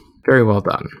well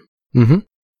done. Mm-hmm.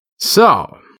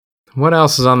 So, what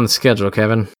else is on the schedule,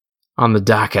 Kevin? On the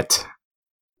docket?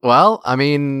 Well, I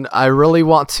mean, I really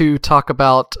want to talk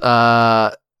about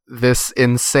this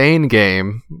insane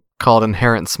game called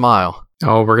Inherent Smile.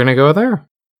 Oh, we're gonna go there?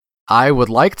 I would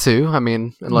like to. I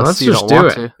mean, unless let's you just don't do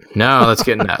want it. to. No, let's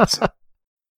get nuts.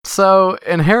 So,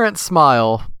 Inherent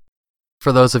Smile,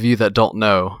 for those of you that don't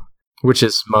know, Which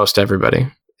is most everybody.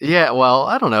 yeah, well,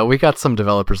 I don't know. We got some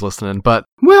developers listening, but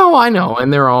Well, I know,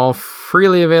 and they're all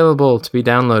freely available to be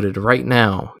downloaded right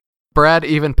now. Brad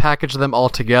even packaged them all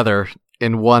together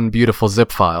in one beautiful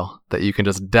zip file that you can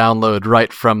just download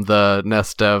right from the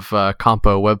nesdev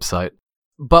compo website.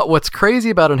 But what's crazy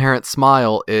about Inherent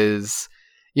Smile is,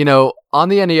 you know, on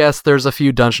the NES, there's a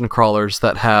few dungeon crawlers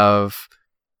that have,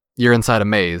 you're inside a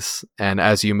maze, and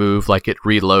as you move, like, it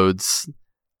reloads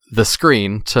the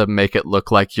screen to make it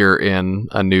look like you're in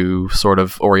a new sort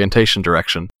of orientation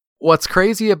direction. What's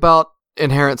crazy about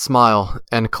Inherent Smile,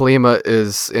 and Kojima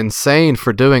is insane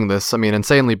for doing this, I mean,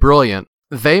 insanely brilliant,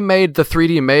 they made the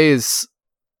 3D maze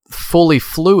fully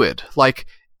fluid. Like,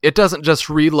 it doesn't just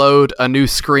reload a new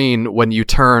screen when you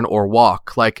turn or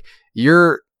walk. Like,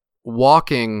 you're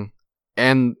walking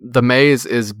and the maze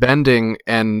is bending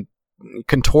and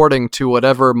contorting to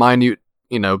whatever minute,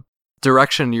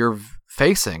 direction you're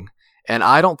facing. And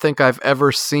I don't think I've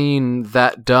ever seen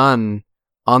that done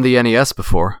on the NES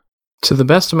before. To the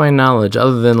best of my knowledge,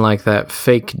 other than like that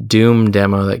fake Doom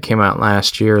demo that came out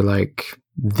last year, like,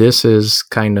 this is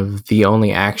kind of the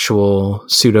only actual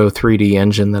pseudo 3D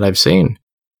engine that I've seen.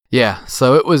 Yeah,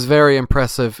 so it was very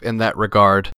impressive in that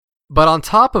regard. But on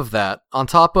top of that, on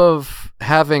top of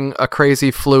having a crazy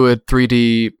fluid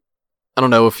 3D, I don't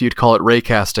know if you'd call it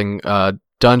raycasting,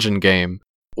 dungeon game,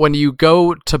 when you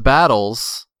go to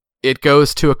battles, it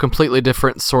goes to a completely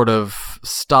different sort of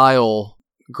style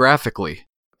graphically.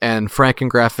 And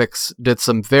Frankengraphics did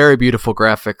some very beautiful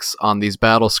graphics on these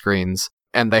battle screens,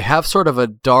 and they have sort of a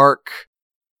dark,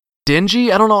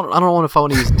 dingy. I don't know if I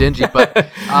want to use dingy, but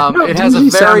No, it has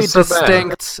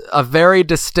a very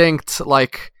distinct,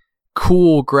 like,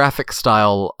 cool graphic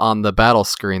style on the battle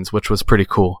screens, which was pretty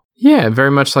cool. Yeah,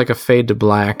 very much like a fade to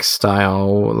black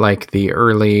style, like the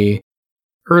early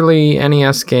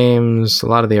NES games, a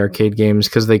lot of the arcade games,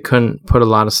 because they couldn't put a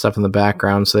lot of stuff in the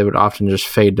background, so they would often just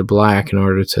fade to black in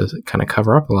order to kind of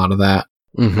cover up a lot of that.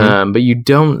 Mm-hmm. But you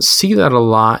don't see that a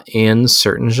lot in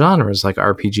certain genres, like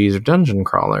RPGs or dungeon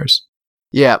crawlers.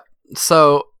 Yeah,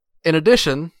 so in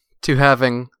addition to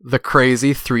having the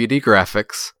crazy 3D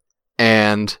graphics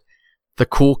and the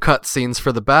cool cutscenes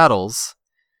for the battles,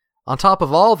 on top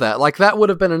of all that, like, that would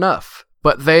have been enough.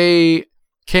 But they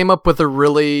came up with a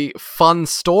really fun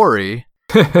story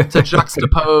to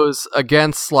juxtapose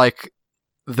against, like,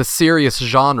 the serious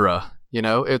genre.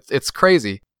 It's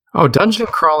crazy. Oh, dungeon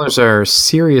crawlers are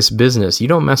serious business. You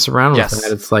don't mess around with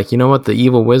that. It's like, you know what? The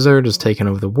evil wizard is taking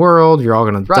over the world. You're all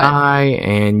going to die,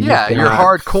 and you're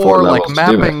hardcore, like,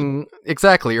 mapping.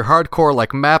 Exactly, you're hardcore,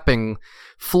 like, mapping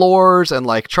floors and,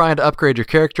 like, trying to upgrade your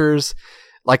characters.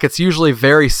 Like, it's usually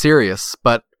very serious,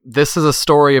 but this is a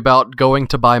story about going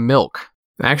to buy milk.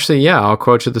 Actually, yeah, I'll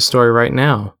quote you the story right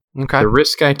now. Okay. The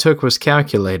risk I took was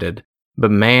calculated,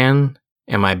 but man,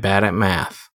 am I bad at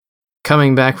math.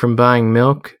 Coming back from buying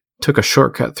milk, took a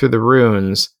shortcut through the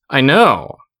ruins. I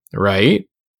know, right?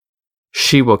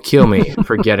 She will kill me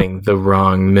for getting the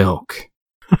wrong milk.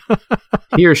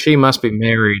 He or she must be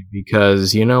married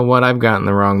because, you know what, I've gotten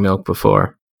the wrong milk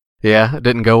before. Yeah, it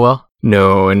didn't go well?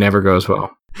 No, it never goes well.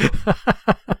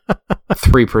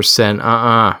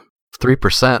 3%,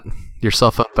 3%? Your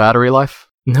cell phone battery life?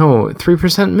 No,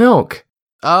 3% milk.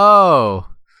 Oh,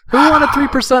 who wanted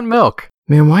 3% milk?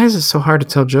 Man, why is it so hard to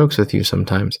tell jokes with you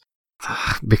sometimes?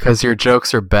 Because your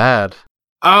jokes are bad.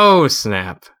 Oh,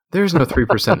 snap. There's no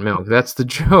 3% milk. That's the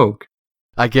joke.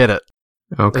 I get it.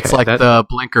 Okay. It's like the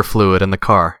blinker fluid in the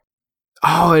car.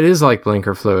 Oh, it is like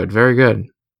blinker fluid. Very good.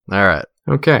 All right.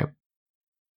 Okay.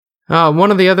 One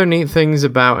of the other neat things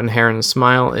about Inherent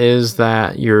Smile is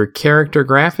that your character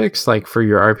graphics, like for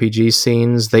your RPG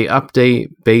scenes, they update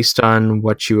based on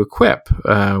what you equip,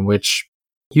 which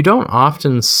you don't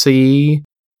often see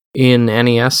in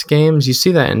NES games. You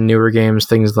see that in newer games,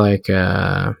 things like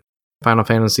Final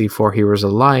Fantasy IV Heroes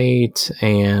of Light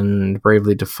and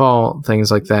Bravely Default,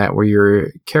 things like that, where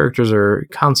your characters are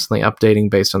constantly updating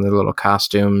based on their little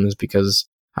costumes, because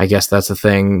I guess that's a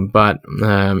thing. But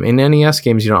in NES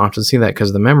games, you don't often see that because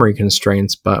of the memory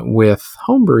constraints. But with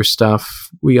homebrew stuff,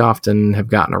 we often have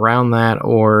gotten around that,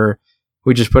 or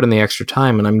we just put in the extra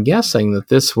time. And I'm guessing that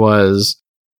this was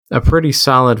a pretty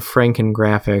solid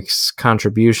Franken-Graphics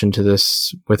contribution to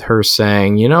this, with her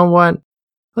saying, you know what?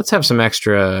 Let's have some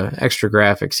extra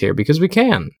graphics here because we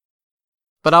can.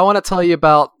 But I want to tell you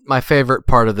about my favorite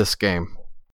part of this game.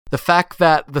 The fact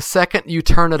that the second you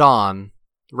turn it on,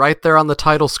 right there on the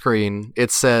title screen,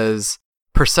 it says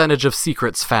percentage of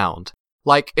secrets found.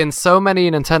 Like in so many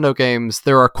Nintendo games,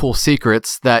 there are cool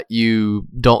secrets that you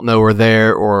don't know are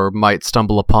there or might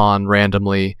stumble upon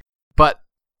randomly. But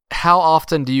how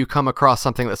often do you come across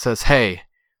something that says, hey,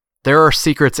 there are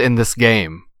secrets in this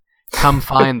game. Come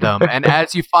find them. And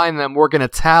as you find them, we're going to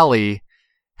tally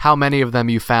how many of them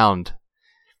you found.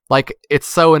 Like, it's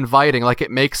so inviting. Like,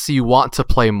 it makes you want to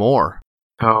play more.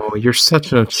 Oh, you're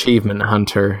such an achievement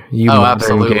hunter, you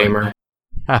modern gamer.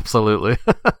 Absolutely.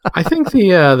 I think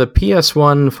the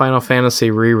PS1 Final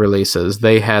Fantasy re-releases,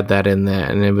 they had that in there,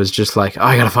 and it was just like, oh,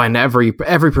 I gotta find every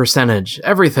percentage,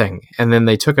 everything. And then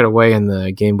they took it away in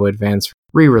the Game Boy Advance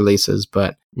re-releases,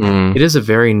 but it is a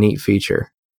very neat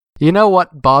feature. You know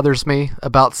what bothers me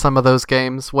about some of those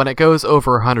games? When it goes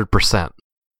over 100%.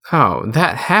 Oh,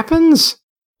 that happens?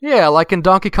 Yeah, like in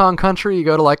Donkey Kong Country, you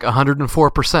go to like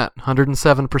 104%,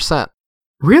 107%.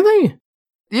 Really?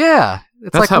 Yeah.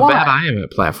 It's That's like, how why? bad I am at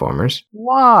platformers.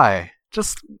 Why?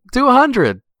 Just do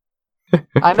 100.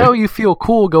 I know you feel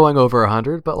cool going over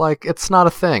 100, but like, it's not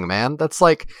a thing, man. That's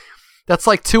like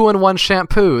 2-in-1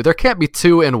 shampoo. There can't be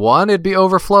 2-in-1. It'd be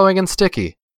overflowing and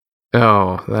sticky.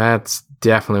 Oh, that's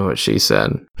definitely what she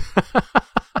said.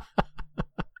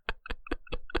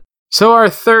 So our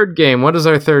third game. What is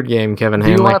our third game, Kevin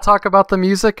Hanley? Do you want to talk about the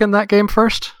music in that game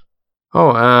first?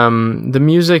 Oh, the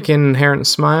music in Inherent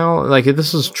Smile, like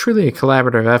this was truly a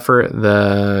collaborative effort.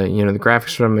 The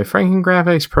graphics were done by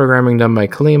Franken-Graphics, programming done by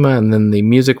Kalima, and then the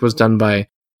music was done by,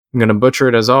 I'm going to butcher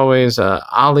it as always,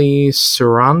 Ali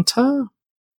Suranta,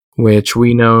 which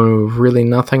we know really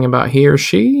nothing about he or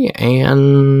she,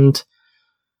 and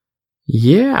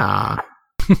yeah.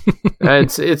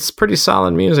 It's pretty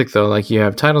solid music though. Like you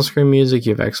have title screen music,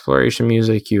 you have exploration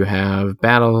music, you have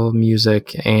battle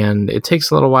music, and it takes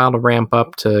a little while to ramp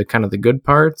up to kind of the good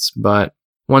parts, but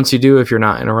once you do, if you're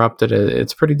not interrupted,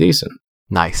 it's pretty decent.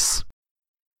 Nice.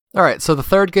 All right, so the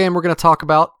third game we're going to talk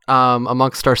about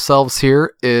amongst ourselves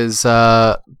here is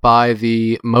by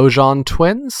the Mojang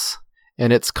twins,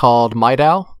 and it's called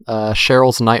Maidao,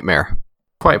 Cheryl's Nightmare.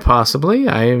 Quite possibly.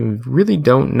 I really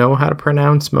don't know how to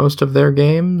pronounce most of their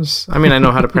games. I mean, I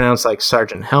know how to pronounce like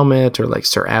Sergeant Helmet or like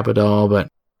Sir Abadal, but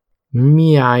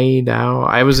Maidao.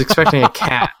 I was expecting a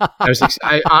cat.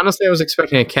 I honestly was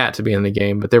expecting a cat to be in the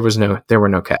game, but there were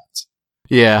no cats.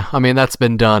 Yeah, I mean that's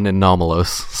been done in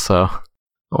Nomalos, so.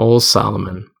 Old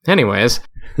Solomon. Anyways,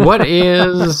 what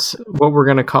is what we're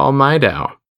gonna call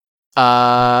Maidao?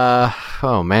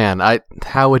 Oh man,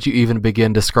 how would you even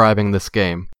begin describing this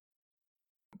game?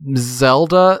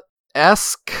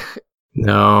 Zelda-esque?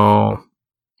 No.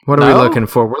 What are we looking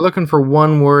for? We're looking for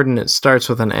one word and it starts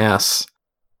with an S.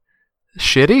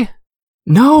 Shitty?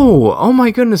 No! Oh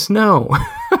my goodness, no.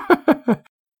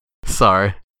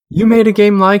 Sorry. You made a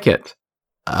game like it.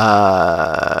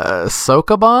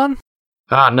 Sokoban?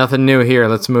 Ah, nothing new here.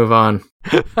 Let's move on.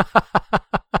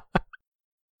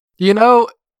 You know,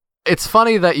 it's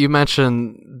funny that you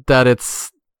mentioned that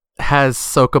has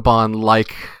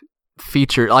Sokoban-like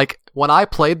feature. Like, when I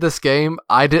played this game,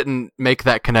 I didn't make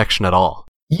that connection at all.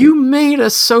 You made a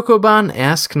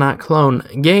Sokoban-esque, not clone,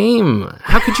 game.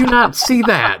 How could you not see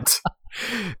that?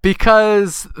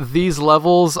 Because these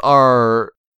levels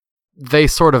they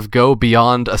sort of go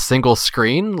beyond a single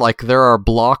screen. Like, there are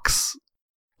blocks.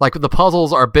 Like, the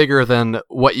puzzles are bigger than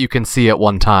what you can see at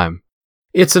one time.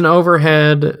 It's an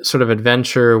overhead sort of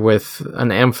adventure with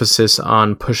an emphasis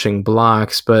on pushing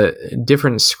blocks, but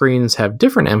different screens have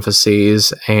different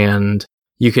emphases, and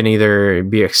you can either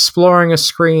be exploring a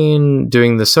screen,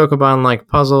 doing the Sokoban-like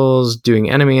puzzles, doing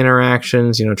enemy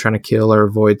interactions, trying to kill or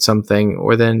avoid something,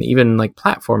 or then even like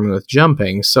platforming with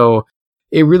jumping. So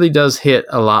it really does hit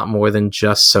a lot more than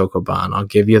just Sokoban, I'll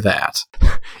give you that.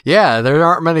 Yeah, there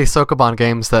aren't many Sokoban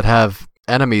games that have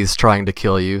enemies trying to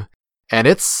kill you, and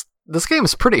this game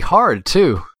is pretty hard,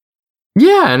 too.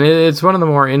 Yeah, and it's one of the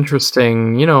more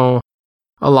interesting, a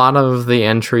lot of the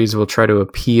entries will try to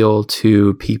appeal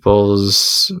to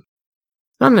people's,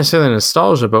 not necessarily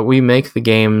nostalgia, but we make the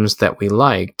games that we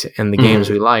liked, and the games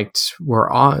we liked were,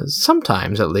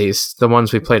 sometimes at least, the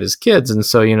ones we played as kids, and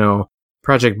so,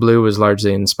 Project Blue was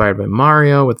largely inspired by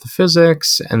Mario with the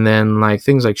physics, and then like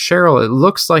things like Cheryl, it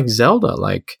looks like Zelda.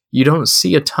 Like you don't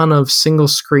see a ton of single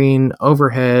screen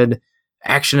overhead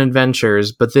action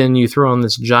adventures, but then you throw on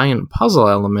this giant puzzle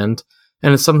element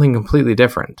and it's something completely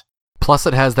different. Plus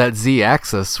it has that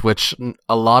Z-axis, which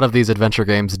a lot of these adventure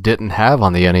games didn't have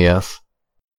on the NES.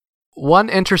 One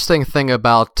interesting thing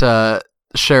about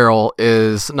Cheryl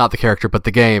is, not the character, but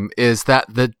the game, is that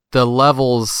the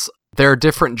levels, there are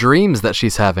different dreams that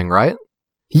she's having, right?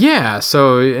 Yeah,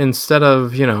 so instead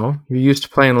of, you're used to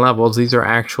playing levels, these are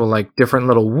actual, like, different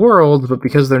little worlds, but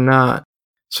because they're not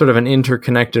sort of an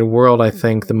interconnected world, I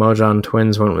think the Mojang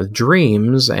twins went with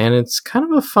dreams, and it's kind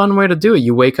of a fun way to do it.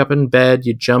 You wake up in bed,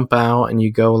 you jump out, and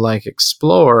you go, like,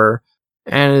 explore,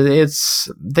 and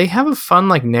they have a fun,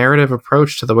 like, narrative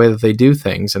approach to the way that they do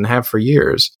things, and have for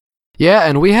years. Yeah,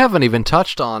 and we haven't even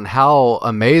touched on how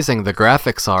amazing the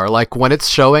graphics are. Like, when it's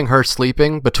showing her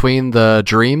sleeping between the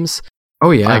dreams,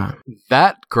 oh yeah, like,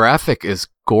 that graphic is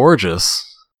gorgeous.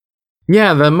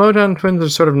 Yeah, the Mojang twins are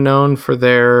sort of known for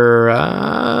their,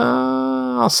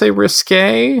 I'll say,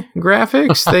 risque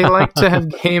graphics. They like to have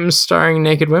games starring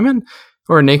naked women,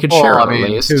 or naked Cheryl, I mean, at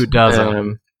least. who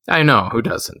doesn't? I know, who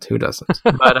doesn't?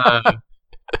 But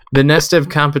the nesdev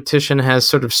competition has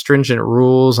sort of stringent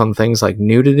rules on things like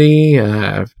nudity,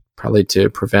 probably to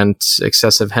prevent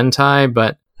excessive hentai,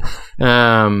 but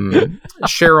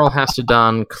Cheryl has to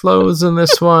don clothes in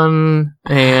this one,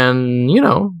 and,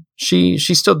 she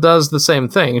still does the same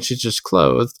thing. She's just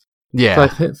clothed. Yeah. So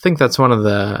I think that's one of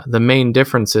the main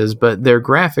differences, but their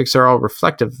graphics are all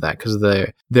reflective of that, because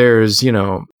there's,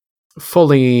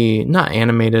 fully not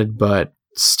animated, but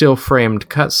still framed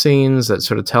cutscenes that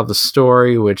sort of tell the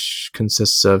story, which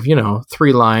consists of,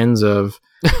 3 lines of...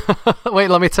 Wait,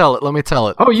 let me tell it.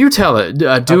 Oh, you tell it.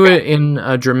 Do it in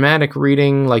a dramatic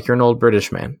reading like you're an old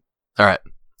British man. All right.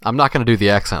 I'm not going to do the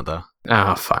accent, though.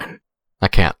 Ah, fine. I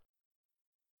can't.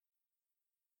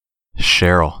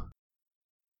 Cheryl,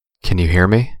 can you hear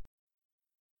me?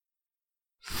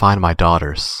 Find my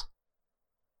daughters,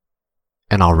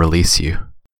 and I'll release you.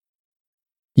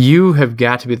 You have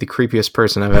got to be the creepiest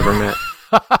person I've ever met.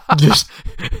 Just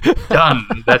done.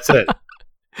 That's it.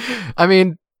 I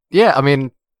mean,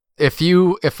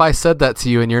 if I said that to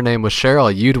you and your name was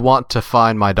Cheryl, you'd want to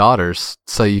find my daughters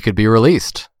so you could be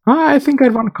released. I think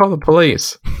I'd want to call the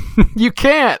police. You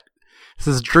can't.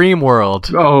 This is Dream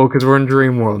World. Oh, because we're in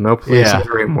Dream World. No police in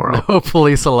Dream World. No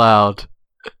police allowed.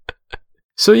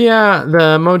 So yeah,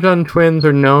 the Mojang twins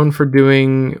are known for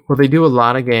they do a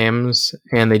lot of games,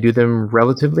 and they do them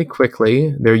relatively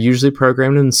quickly. They're usually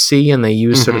programmed in C, and they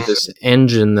use sort of this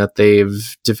engine that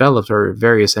they've developed, or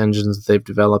various engines that they've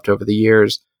developed over the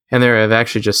years. And they have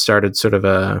actually just started sort of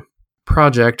a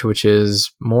project, which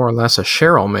is more or less a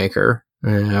Cheryl maker,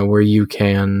 where you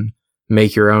can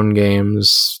make your own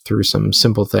games through some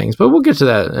simple things. But we'll get to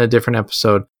that in a different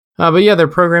episode. But yeah, they're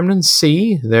programmed in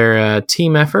C. They're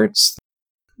team efforts.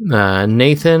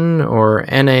 Nathan, or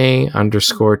NA_TH_AN.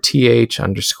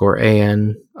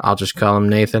 I'll just call him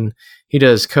Nathan. He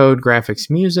does code, graphics,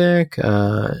 music.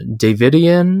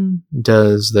 Davidian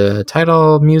does the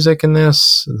title music in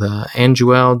this. The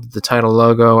Anguel did the title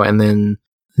logo, and then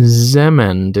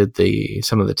Zeman did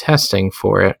some of the testing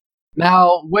for it.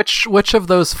 Now, which of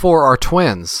those 4 are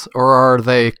twins, or are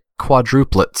they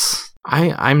quadruplets?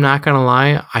 I'm not gonna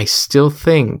lie. I still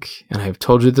think, and I've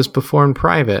told you this before in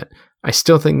private, I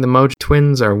still think the Mojang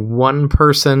twins are one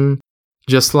person.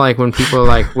 Just like when people are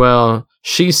like, well,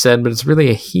 she said, but it's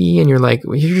really a he, and you're like,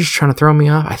 well, you're just trying to throw me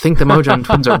off. I think the Mojang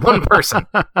twins are one person.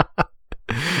 All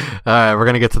right, we're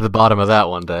going to get to the bottom of that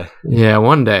one day. Yeah,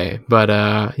 one day. But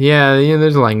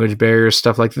there's language barriers,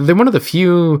 stuff like that. They're one of the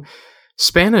few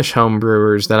Spanish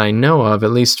homebrewers that I know of, at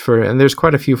least and there's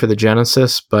quite a few for the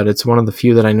Genesis, but it's one of the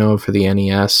few that I know of for the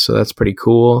NES, so that's pretty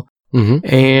cool. Mm-hmm.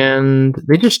 And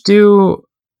they just do...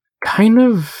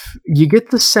 you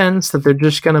get the sense that they're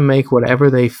just going to make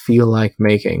whatever they feel like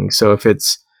making. So if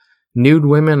it's nude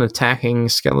women attacking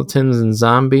skeletons and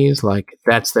zombies, like,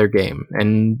 that's their game.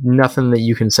 And nothing that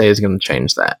you can say is going to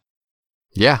change that.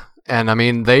 Yeah. And I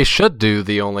mean, they should do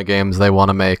the only games they want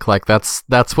to make. Like, that's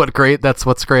what's great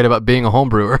about being a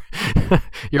homebrewer.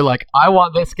 You're like, I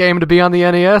want this game to be on the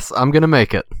NES. I'm going to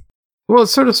make it. Well,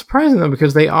 it's sort of surprising, though,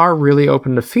 because they are really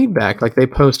open to feedback. Like, they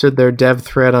posted their dev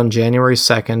thread on January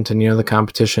 2nd, and, the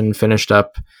competition finished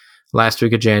up last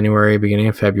week of January, beginning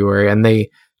of February, and they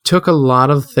took a lot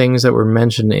of things that were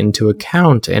mentioned into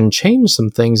account and changed some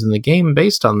things in the game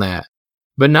based on that.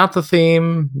 But not the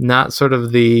theme, not sort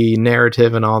of the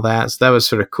narrative and all that. So that was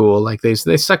sort of cool. Like, they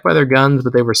stuck by their guns,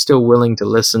 but they were still willing to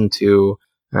listen to,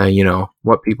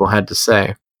 what people had to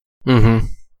say. Mm-hmm.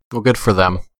 Well, good for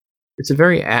them. It's a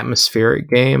very atmospheric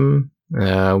game,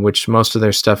 which most of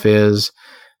their stuff is.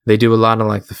 They do a lot of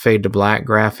like the fade to black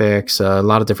graphics, a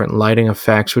lot of different lighting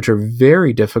effects, which are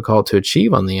very difficult to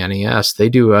achieve on the NES. They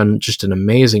do just an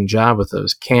amazing job with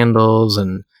those candles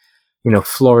and,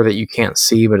 floor that you can't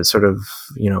see, but it sort of,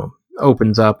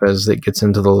 opens up as it gets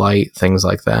into the light, things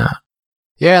like that.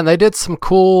 Yeah, and they did some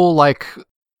cool, like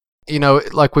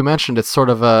we mentioned, it's sort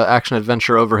of a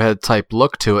action-adventure overhead type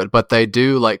look to it, but they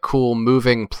do like cool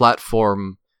moving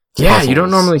platform puzzles. You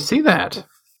don't normally see that.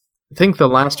 I think the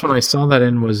last one I saw that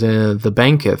in was The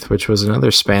Banquet, which was another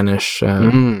Spanish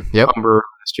number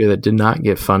last year that did not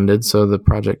get funded, so the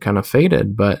project kind of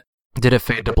faded. But did it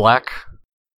fade to black?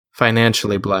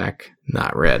 Financially black,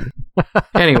 not red.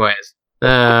 Anyways,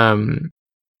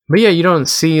 but yeah, you don't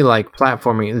see like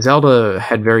platforming. Zelda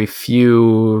had very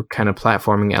few kind of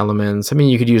platforming elements. I mean,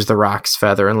 you could use the Rock's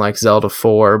Feather in like Zelda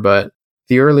 4, but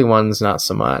the early ones not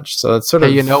so much. So it's sort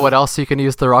of. You know what else you can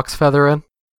use the Rock's Feather in?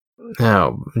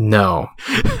 No.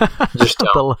 Just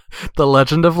don't. The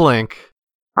Legend of Link.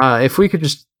 If we could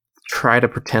just try to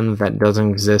pretend that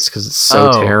doesn't exist because it's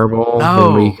so terrible,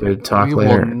 then we could talk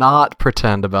later. We will not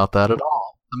pretend about that at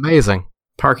all. Amazing.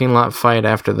 Parking lot fight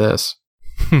after this.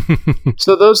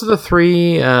 So those are the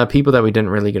three people that we didn't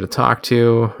really get to talk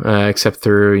to, except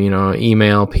through,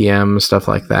 email, PM, stuff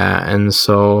like that. And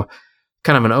so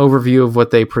kind of an overview of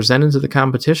what they presented to the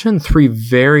competition. 3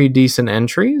 very decent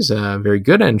entries, very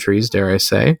good entries, dare I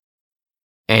say.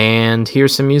 And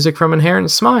here's some music from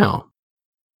Inherent Smile.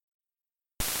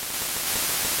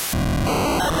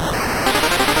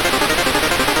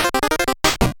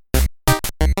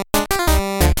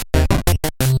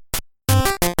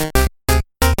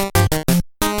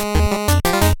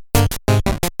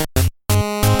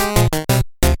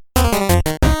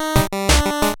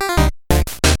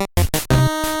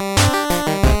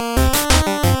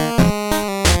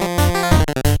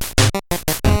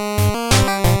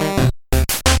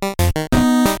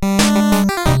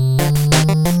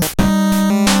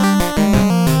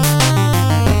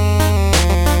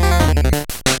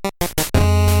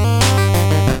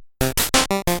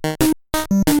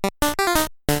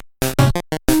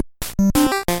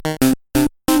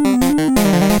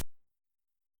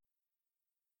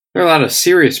 There are a lot of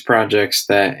serious projects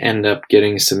that end up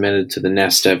getting submitted to the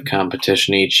nesdev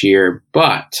competition each year,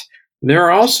 but there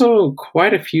are also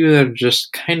quite a few that are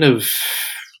just kind of,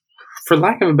 for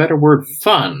lack of a better word,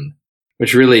 fun,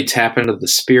 which really tap into the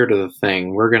spirit of the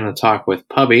thing. We're going to talk with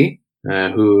Pubby,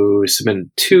 who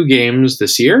submitted 2 games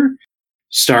this year,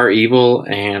 Star Evil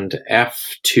and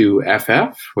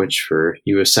F2FF, which for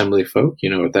you assembly folk, you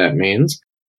know what that means.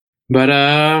 But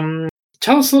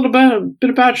tell us a little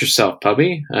bit about yourself,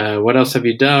 Pubby. What else have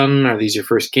you done? Are these your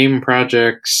first game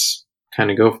projects? Kind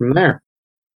of go from there.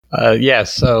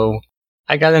 So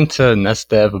I got into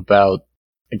nesdev about,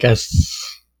 I guess,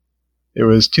 it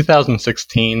was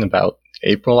 2016, about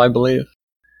April, I believe.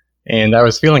 And I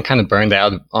was feeling kind of burned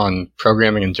out on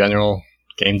programming in general,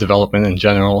 game development in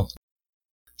general.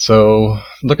 So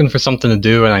looking for something to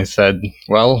do, and I said,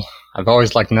 well, I've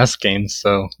always liked NES games,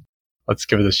 so let's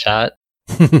give it a shot.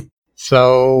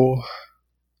 So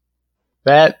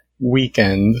that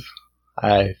weekend,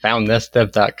 I found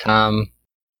nesdev.com,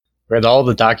 read all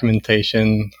the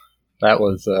documentation. That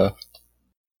was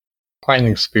quite an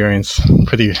experience.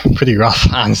 Pretty rough,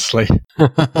 honestly.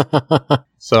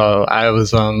 So I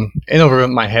was in over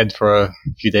my head for a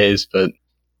few days, but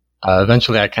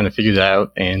eventually I kind of figured it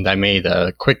out, and I made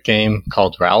a quick game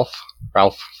called Ralph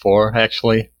 4,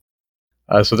 actually.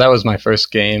 So that was my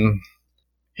first game.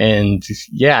 And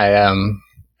yeah, I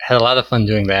had a lot of fun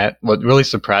doing that. What really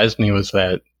surprised me was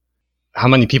that how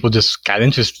many people just got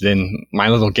interested in my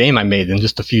little game I made in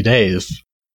just a few days.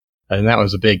 And that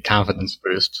was a big confidence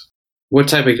boost. What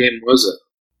type of game was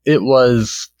it? It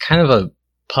was kind of a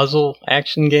puzzle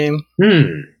action game.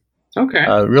 Okay.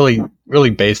 Really,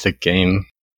 really basic game.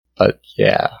 But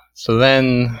yeah. So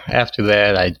then after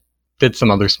that, I did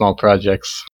some other small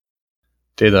projects.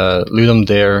 Did a Ludum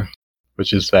Dare,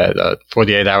 which is that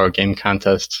 48-hour game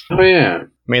contest. Oh, yeah.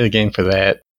 Made a game for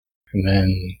that. And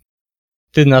then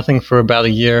did nothing for about a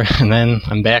year. And then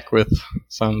I'm back with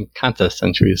some contest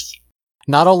entries.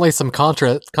 Not only some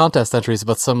contest entries,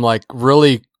 but some like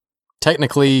really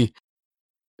technically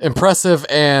impressive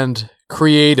and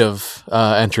creative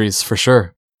entries for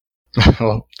sure.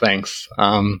 Well, thanks.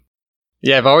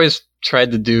 Yeah, I've always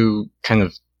tried to do kind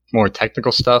of more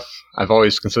technical stuff. I've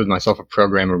always considered myself a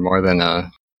programmer more than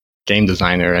a game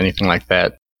designer or anything like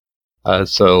that.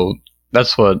 So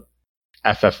that's what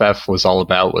FFF was all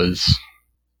about, was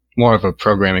more of a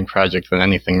programming project than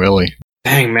anything, really.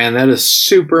 Dang, man, that is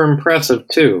super impressive,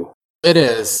 too. It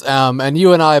is. And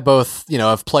you and I both,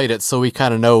 have played it, so we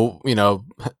kind of know,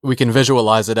 we can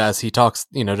visualize it as he talks,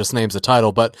 just names the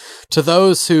title. But to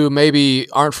those who maybe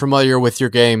aren't familiar with your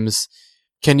games,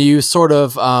 can you sort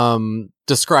of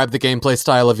describe the gameplay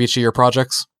style of each of your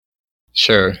projects?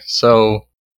 Sure. So,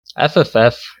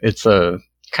 FFF, it's a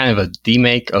kind of a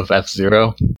demake of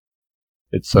F-Zero.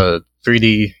 It's a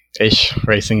 3D-ish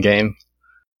racing game.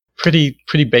 Pretty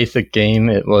basic game.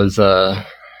 It was, I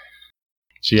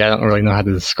don't really know how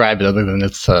to describe it other than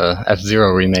it's a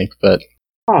F-Zero remake, but...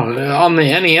 Oh, on the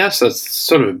NES, that's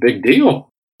sort of a big deal.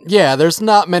 Yeah, there's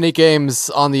not many games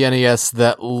on the NES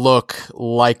that look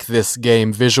like this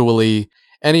game visually.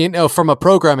 And, from a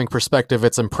programming perspective,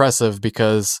 it's impressive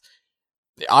because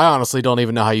I honestly don't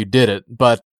even know how you did it,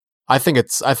 but I think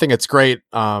it's great.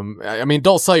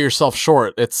 Don't sell yourself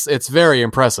short. It's very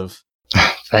impressive.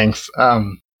 Thanks.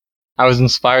 I was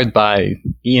inspired by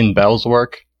Ian Bell's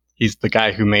work. He's the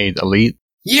guy who made Elite.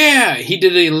 Yeah, he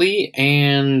did Elite,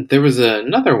 and there was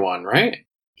another one, right?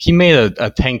 He made a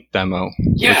tank demo.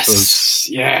 Yes, which was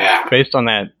yeah. based on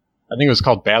that, I think it was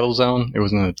called Battlezone. It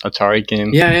was an Atari game.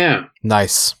 Yeah.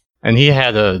 Nice. And he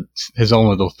had his own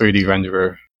little 3D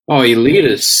renderer. Oh, Elite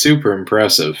is super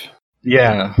impressive.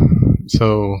 Yeah,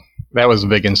 so that was a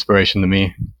big inspiration to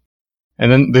me.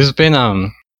 And then there's been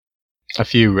a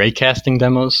few raycasting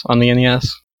demos on the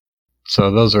NES,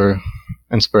 so those are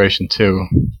inspiration too.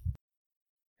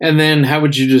 And then how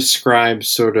would you describe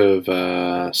sort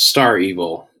of Star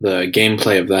Evil, the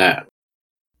gameplay of that?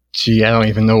 Gee, I don't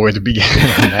even know where to begin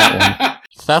on that one.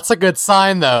 That's a good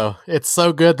sign, though. It's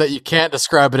so good that you can't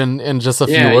describe it in just a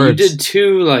few words. Yeah, you did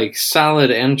two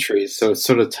solid entries, so it's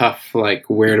sort of tough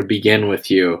where to begin with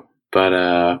you.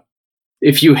 But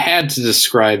if you had to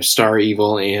describe Star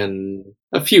Evil in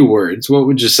a few words, what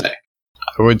would you say?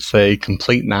 I would say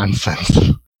complete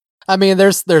nonsense. I mean,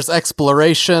 there's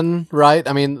exploration, right?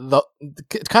 I mean,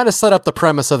 kind of set up the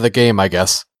premise of the game, I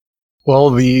guess.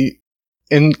 Well,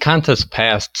 in contests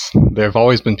past, there have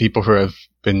always been people who have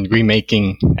been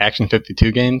remaking Action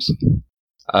 52 games.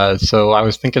 So I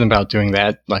was thinking about doing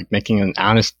that, making an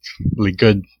honestly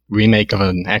good remake of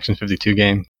an Action 52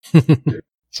 game.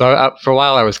 So for a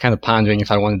while I was kind of pondering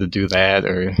if I wanted to do that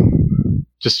or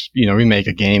just, remake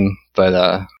a game.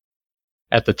 But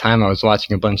at the time I was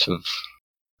watching a bunch of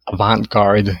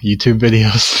avant-garde YouTube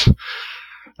videos.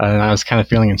 And I was kind of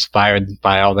feeling inspired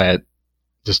by all that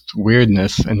just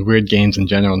weirdness and weird games in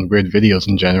general and weird videos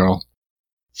in general.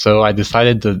 So I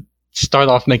decided to start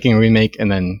off making a remake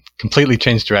and then completely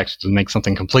change directions and make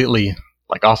something completely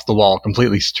off the wall,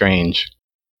 completely strange.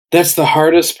 That's the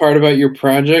hardest part about your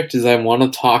project is I want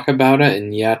to talk about it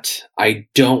and yet I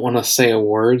don't want to say a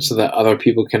word so that other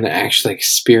people can actually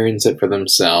experience it for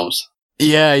themselves.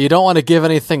 Yeah, you don't want to give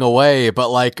anything away,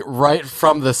 but right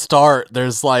from the start,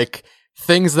 there's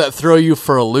things that throw you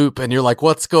for a loop and you're like,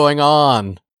 what's going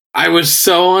on? I was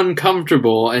so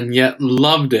uncomfortable and yet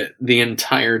loved it the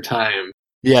entire time.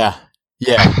 Yeah,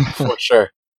 for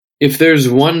sure. If there's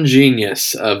one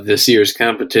genius of this year's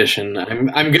competition,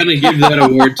 I'm going to give that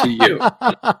award to you.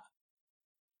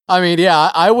 I mean,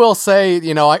 yeah, I will say,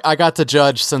 I got to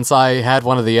judge since I had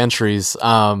one of the entries.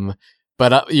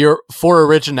 But for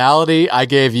originality, I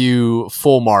gave you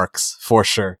full marks for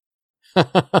sure. All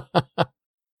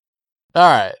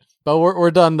right, but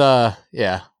we're done.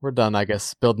 We're done. I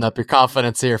guess building up your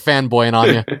confidence here, fanboying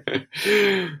on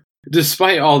you.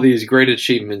 Despite all these great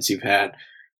achievements you've had,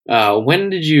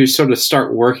 when did you sort of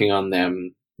start working on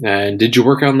them? And did you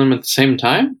work on them at the same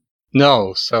time?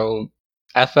 No. So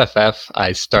FFF,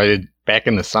 I started back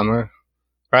in the summer,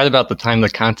 right about the time the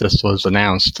contest was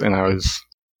announced, and I was,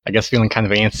 I guess, feeling kind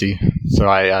of antsy. So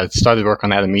I started work on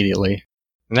that immediately.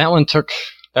 And that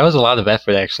was a lot of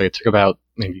effort, actually. It took about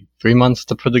maybe 3 months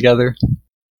to put together.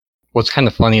 What's kind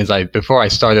of funny is before I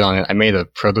started on it, I made a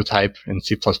prototype in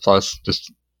C++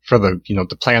 just for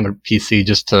to play on the PC,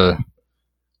 just to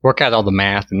work out all the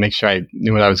math and make sure I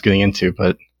knew what I was getting into.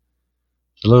 But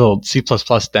the little C++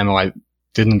 demo I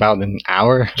did in about an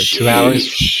hour or 2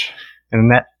 hours.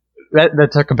 And that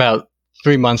took about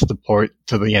 3 months to port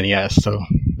to the NES. So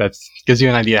that gives you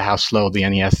an idea how slow the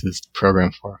NES is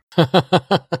programmed for.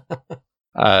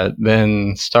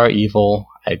 Then Star Evil,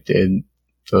 I did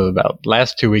for about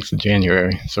last 2 weeks of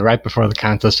January. So right before the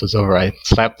contest was over, I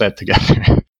slapped that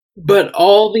together. But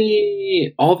all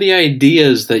the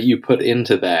ideas that you put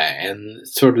into that, and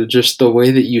sort of just the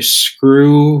way that you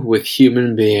screw with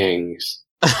human beings.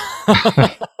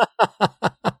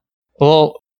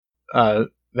 Well,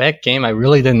 that game I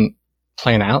really didn't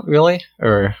plan out, really,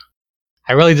 or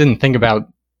I really didn't think about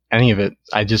any of it.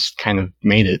 I just kind of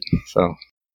made it. So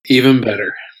Even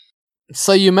better.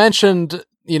 So you mentioned,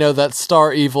 that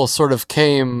Star Evil sort of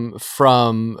came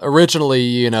from originally,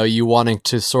 you wanting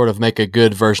to sort of make a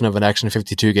good version of an Action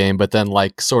 52 game, but then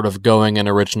like sort of going an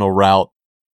original route.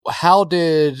 How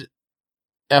did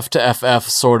F to FF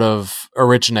sort of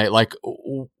originate? Like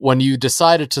when you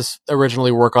decided to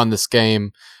originally work on this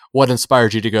game, what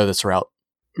inspired you to go this route?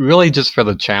 Really just for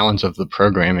the challenge of the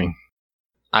programming.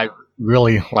 I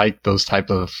really like that type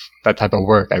of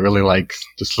work. I really like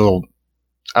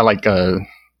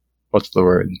what's the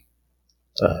word?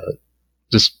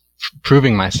 Just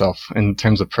proving myself in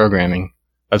terms of programming.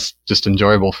 That's just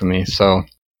enjoyable for me. So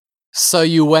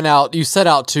you set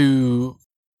out to,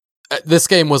 this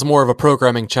game was more of a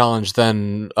programming challenge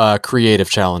than a creative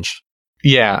challenge.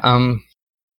 Yeah, I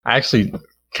actually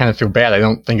kind of feel bad. I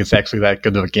don't think it's actually that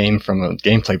good of a game from a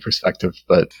gameplay perspective,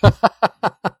 but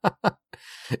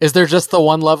is there just the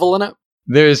one level in it?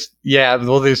 There's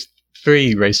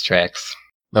 3 racetracks.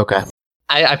 Okay.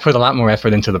 I put a lot more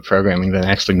effort into the programming than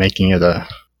actually making it a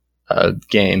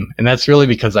game. And that's really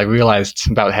because I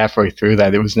realized about halfway through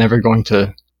that it was never going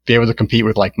to be able to compete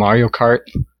with like Mario Kart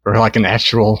or like an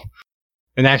actual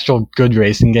good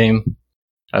racing game.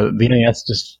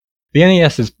 The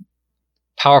NES is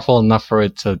powerful enough for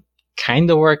it to kind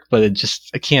of work, but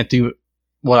it can't do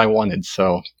what I wanted.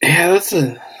 So yeah, that's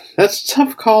a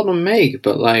tough call to make.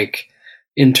 But like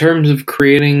in terms of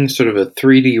creating sort of a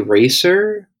 3D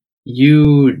racer,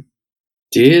 you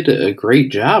did a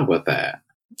great job with that.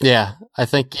 Yeah, I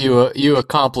think you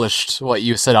accomplished what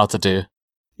you set out to do.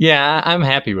 Yeah, I'm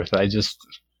happy with it.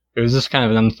 It was just kind of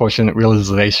an unfortunate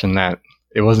realization that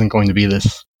it wasn't going to be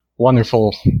this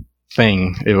wonderful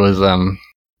thing. It was,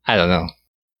 I don't know.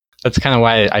 That's kind of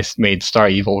why I made Star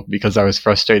Evil, because I was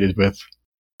frustrated with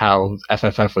how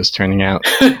FFF was turning out.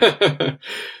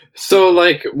 So,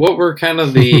 like, what were kind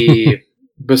of the,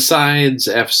 besides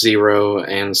F-Zero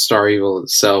and Star Evil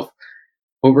itself,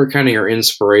 what were kind of your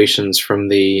inspirations from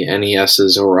the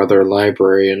NES's or other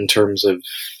library in terms of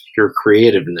your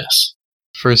creativeness?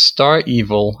 For Star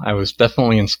Evil, I was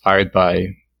definitely inspired by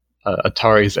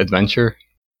Atari's Adventure.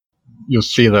 You'll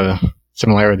see the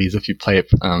similarities if you play it.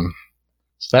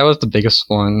 So that was the biggest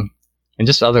one. And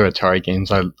just other Atari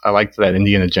games. I liked that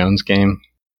Indiana Jones game.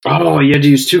 Oh, you had to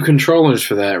use 2 controllers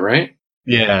for that, right?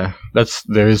 Yeah,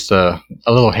 there's a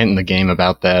little hint in the game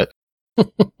about that.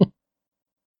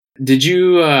 Did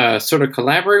you sort of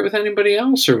collaborate with anybody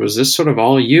else, or was this sort of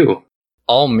all you?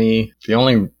 All me. The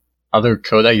only other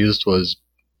code I used was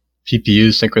PPU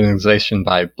synchronization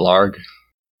by Blarg.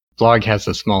 Blarg has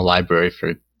a small library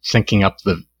for syncing up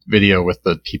the video with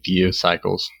the PPU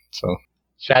cycles. So,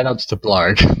 shoutouts to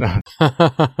Blarg.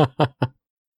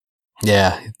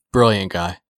 Yeah, brilliant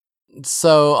guy.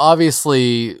 So,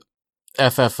 obviously,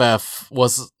 FFF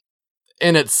was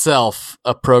in itself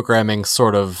a programming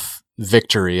sort of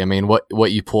victory. I mean,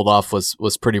 what you pulled off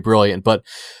was pretty brilliant. But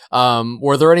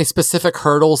were there any specific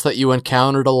hurdles that you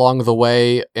encountered along the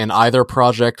way in either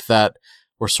project that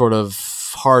were sort of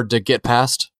hard to get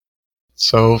past?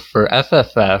 So for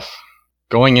FFF,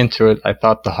 going into it, I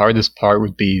thought the hardest part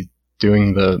would be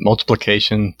doing the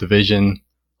multiplication, division,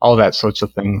 all that sorts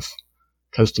of things.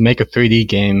 Because to make a 3D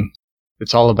game,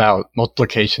 it's all about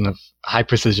multiplication of high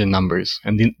precision numbers.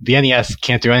 And the NES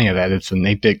can't do any of that. It's an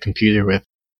 8-bit computer with,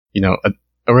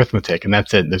 arithmetic, and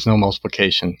that's it. There's no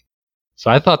multiplication.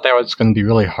 So I thought that was going to be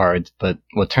really hard, but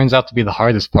what turns out to be the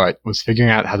hardest part was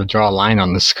figuring out how to draw a line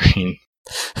on the screen.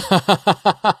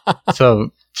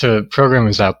 So to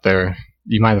programmers out there,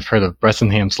 you might have heard of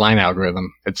Bressingham's line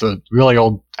algorithm. It's a really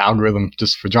old algorithm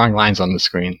just for drawing lines on the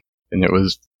screen. And it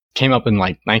came up in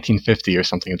like 1950 or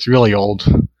something. It's really old,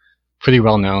 pretty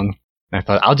well known. And I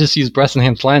thought, I'll just use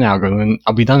Bressingham's line algorithm and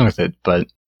I'll be done with it. But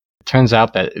it turns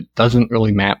out that it doesn't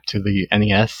really map to the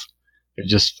NES. There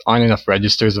just aren't enough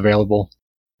registers available.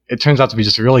 It turns out to be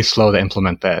just really slow to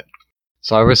implement that.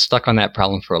 So I was stuck on that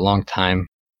problem for a long time.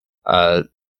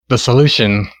 The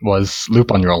solution was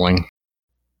loop unrolling.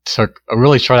 Took a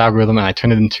really short algorithm and I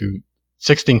turned it into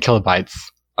 16 kilobytes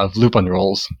of loop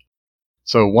unrolls.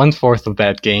 So 1/4 of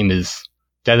that game is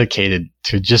dedicated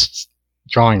to just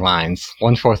drawing lines.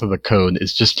 1/4 of the code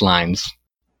is just lines.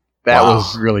 That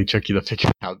was really tricky to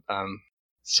figure out.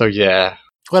 So yeah.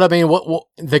 But I mean, what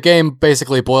the game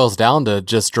basically boils down to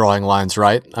just drawing lines,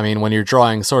 right? I mean, when you're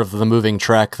drawing sort of the moving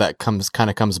track that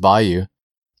comes by you.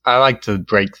 I like to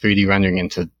break 3D rendering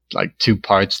into like 2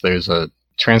 parts. There's a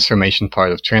transformation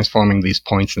part of transforming these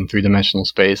points in 3-dimensional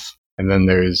space, and then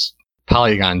there's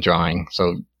polygon drawing,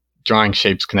 so drawing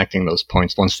shapes connecting those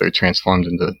points once they're transformed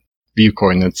into view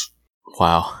coordinates.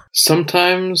 Wow.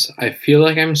 Sometimes I feel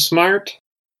like I'm smart,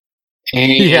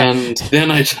 And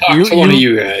then I talked to one of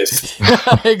you guys.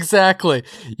 Exactly.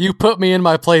 You put me in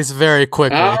my place very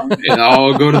quickly.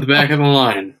 I'll go to the back of the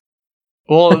line.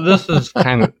 Well, this is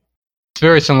it's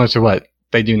very similar to what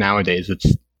they do nowadays.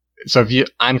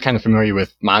 I'm kind of familiar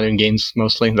with modern games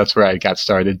mostly. That's where I got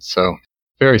started, so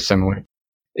very similar.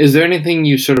 Is there anything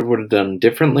you sort of would have done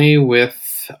differently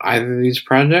with either of these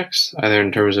projects, either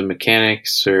in terms of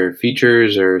mechanics or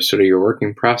features or sort of your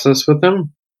working process with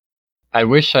them? I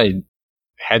wish I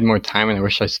had more time, and I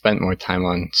wish I spent more time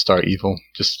on Star Evil,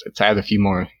 just to add a few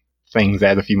more things,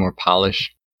 add a few more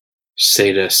polish.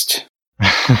 Sadist.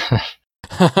 For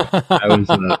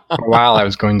a while I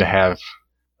was going to have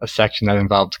a section that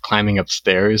involved climbing up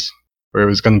stairs, where it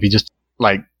was going to be just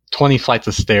like 20 flights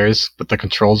of stairs, but the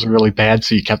controls were really bad,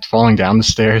 so you kept falling down the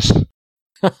stairs.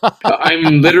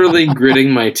 I'm literally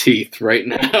gritting my teeth right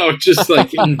now, just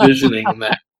like envisioning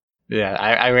that. Yeah,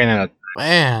 I ran out of time.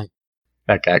 Man,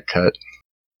 That got cut.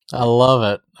 I love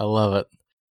it. I love it.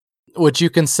 Would you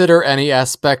consider any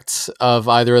aspects of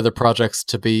either of the projects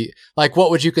to be, like, what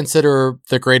would you consider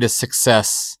the greatest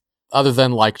success, other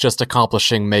than, like, just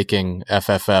accomplishing making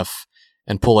FFF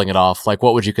and pulling it off? Like,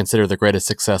 what would you consider the greatest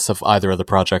success of either of the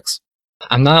projects?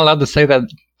 I'm not allowed to say that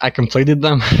I completed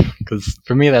them, because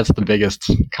for me that's the biggest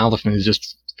accomplishment, is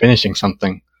just finishing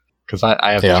something. Because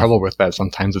I have trouble with that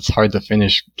sometimes. It's hard to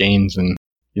finish games and,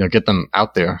 get them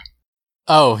out there.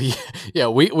 Oh, yeah,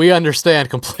 we understand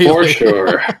completely. For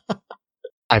sure.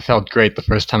 I felt great the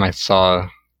first time I saw,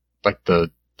 like,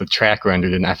 the track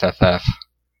rendered in FFF,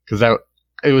 because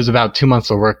it was about 2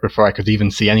 months of work before I could even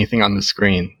see anything on the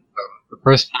screen. So the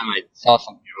first time I saw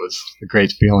something, it was a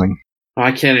great feeling.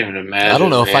 I can't even imagine. I don't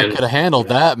know if I could have handled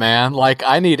that, man. Like,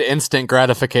 I need instant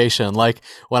gratification. Like,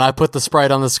 when I put the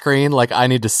sprite on the screen, like, I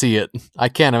need to see it. I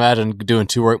can't imagine doing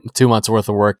 2 months worth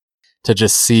of work to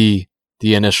just see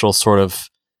the initial sort of,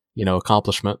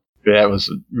 accomplishment. Yeah, it was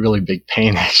a really big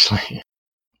pain, actually.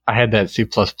 I had that C++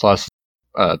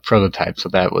 prototype, so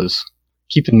that was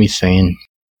keeping me sane.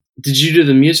 Did you do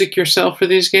the music yourself for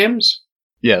these games?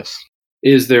 Yes.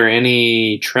 Is there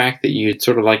any track that you'd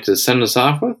sort of like to send us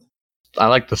off with? I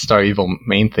like the Star Evil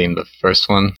main theme, the first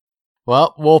one.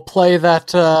 Well, we'll play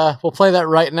that. We'll play that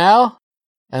right now,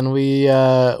 and we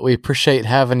appreciate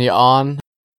having you on.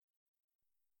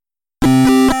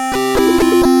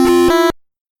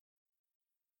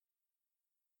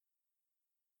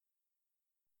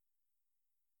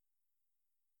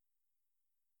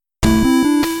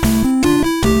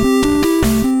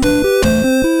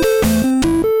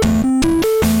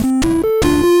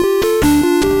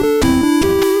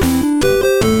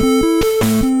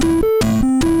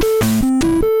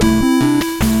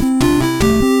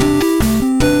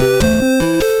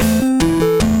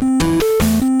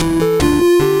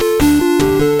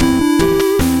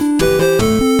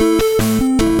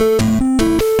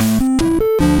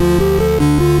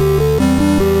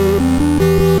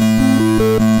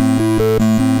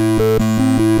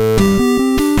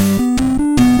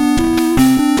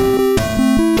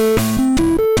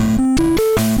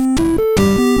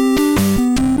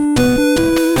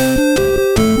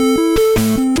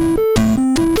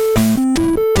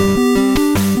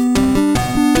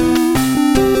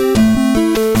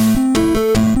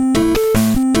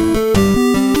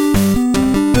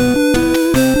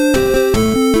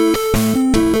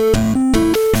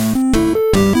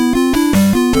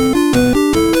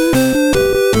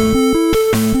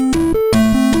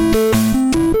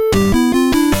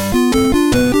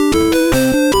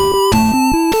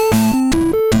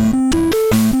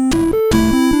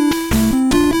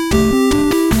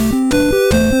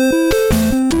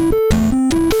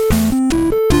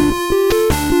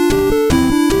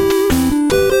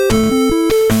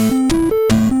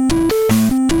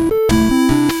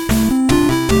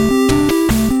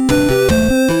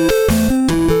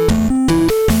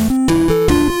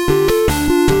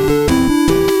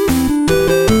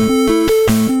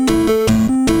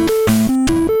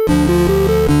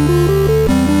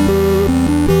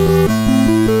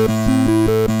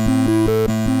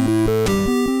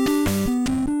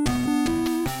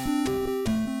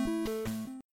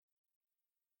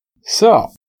 So,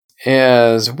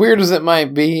 as weird as it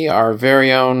might be, our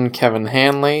very own Kevin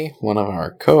Hanley, one of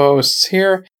our co-hosts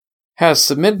here, has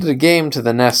submitted a game to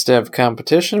the nesdev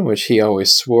competition, which he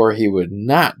always swore he would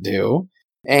not do.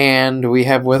 And we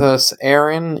have with us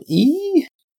Aaron E.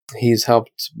 He's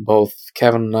helped both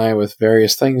Kevin and I with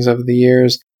various things over the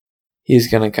years.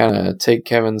 He's going to kind of take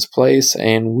Kevin's place,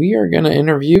 and we are going to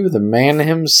interview the man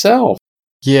himself.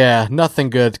 Yeah,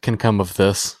 nothing good can come of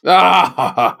this.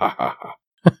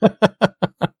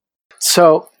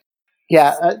 So,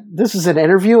 Yeah, this is an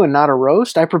interview and not a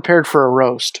roast. I prepared for a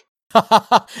roast.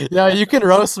 Yeah, you can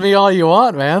roast me all you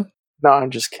want, man. No,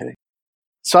 I'm just kidding.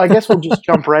 So I guess we'll just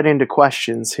jump right into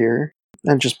questions here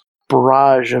and just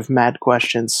barrage of mad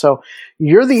questions. So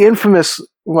you're the infamous,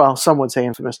 well, some would say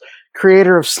infamous,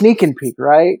 creator of Sneak and Peek,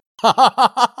 right?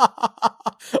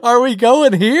 Are we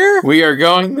going here? We are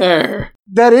going there.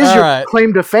 That is All your right.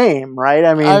 claim to fame, right?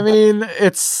 I mean,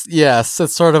 it's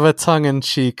sort of a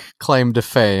tongue-in-cheek claim to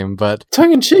fame, but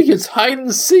Tongue-in-cheek, it's hide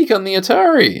and seek on the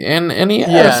Atari and NES.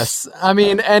 yes, I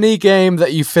mean, any game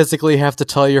that you physically have to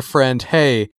tell your friend,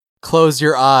 hey, close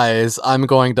your eyes, I'm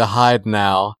going to hide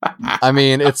now. I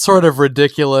mean, it's sort of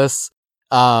ridiculous.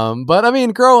 But I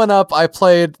mean, growing up, I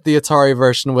played the Atari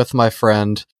version with my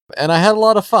friend, and I had a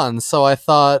lot of fun, so I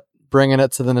thought bringing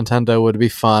it to the Nintendo would be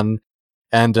fun.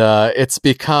 And it's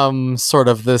become sort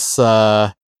of this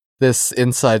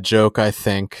inside joke, I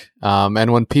think.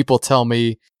 And when people tell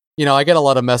me, I get a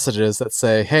lot of messages that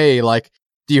say, hey, like,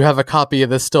 do you have a copy of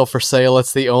this still for sale?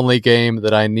 It's the only game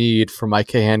that I need for my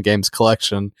K-Hand Games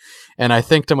collection. And I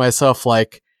think to myself,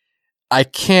 like, I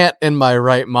can't in my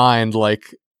right mind,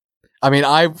 like, I mean,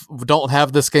 I don't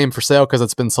have this game for sale because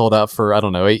it's been sold out for,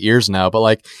 8 years now. But,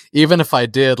 like, even if I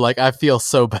did, like, I feel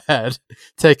so bad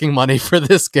taking money for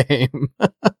this game.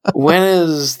 When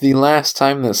is the last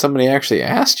time that somebody actually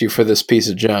asked you for this piece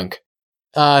of junk?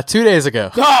 2 days ago.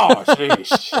 Oh,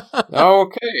 jeez.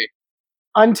 Okay.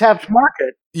 untapped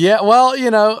market. Yeah, well,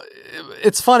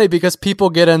 it's funny because people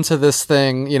get into this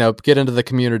thing, get into the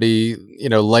community,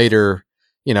 later,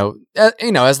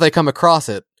 as they come across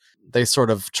it. They sort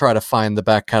of try to find the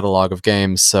back catalog of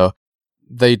games, so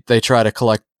they try to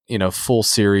collect, full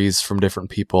series from different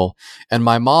people. And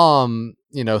my mom,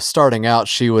 starting out,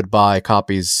 she would buy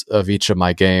copies of each of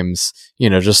my games,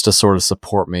 just to sort of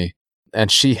support me.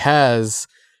 And she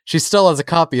still has a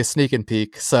copy of Sneak and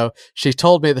Peek, so she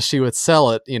told me that she would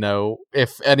sell it,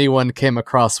 if anyone came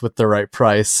across with the right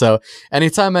price. So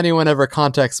anytime anyone ever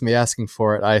contacts me asking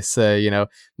for it, I say,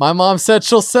 my mom said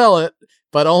she'll sell it,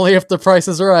 but only if the price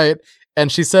is right. And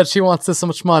she said she wants this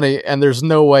much money, and there's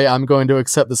no way I'm going to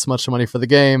accept this much money for the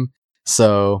game.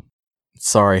 So,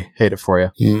 sorry, hate it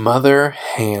for you. Mother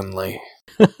Hanley.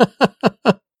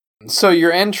 So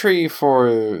your entry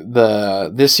for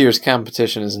this year's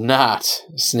competition is not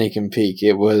Sneak and Peek.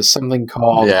 It was something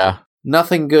called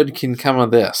Nothing Good Can Come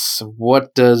of This.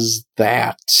 What does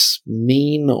that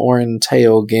mean or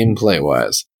entail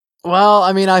gameplay-wise? Well,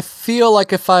 I mean, I feel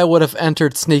like if I would have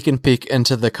entered Sneak and Peek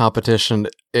into the competition,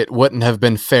 it wouldn't have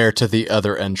been fair to the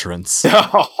other entrants.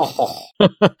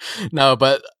 No,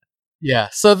 but yeah.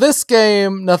 So this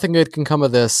game, Nothing Good Can Come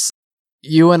of This.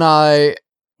 You and I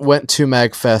went to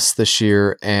MagFest this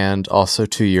year and also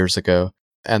 2 years ago.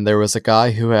 And there was a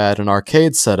guy who had an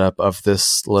arcade setup of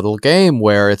this little game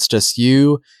where it's just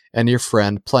you and your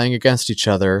friend playing against each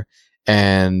other.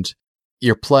 And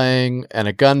you're playing and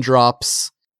a gun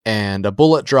drops and a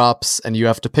bullet drops, and you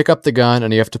have to pick up the gun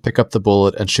and you have to pick up the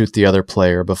bullet and shoot the other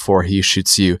player before he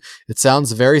shoots you. It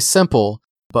sounds very simple,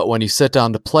 but when you sit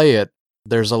down to play it,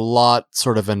 there's a lot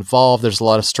sort of involved. There's a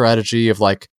lot of strategy of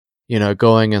like,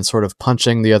 going and sort of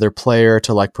punching the other player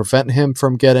to like prevent him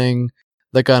from getting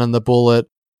the gun and the bullet.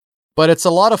 But it's a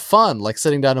lot of fun, like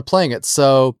sitting down and playing it.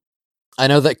 So I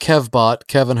know that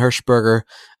Kevin Hirschberger,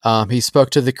 he spoke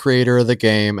to the creator of the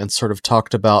game and sort of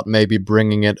talked about maybe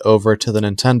bringing it over to the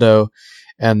Nintendo,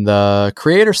 and the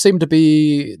creator seemed to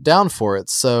be down for it.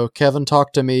 So Kevin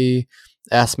talked to me,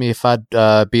 asked me if I'd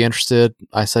be interested.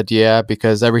 I said yeah,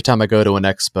 because every time I go to an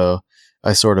expo,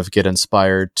 I sort of get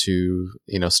inspired to,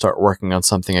 start working on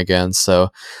something again. So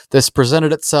this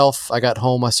presented itself. I got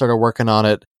home, I started working on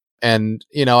it, and,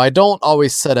 I don't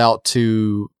always set out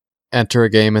to enter a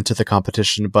game into the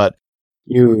competition, but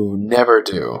you never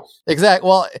do. Exactly.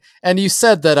 Well, and you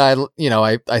said that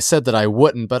I said that I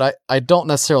wouldn't, but I don't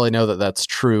necessarily know that that's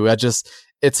true.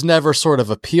 It's never sort of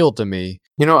appealed to me.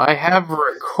 I have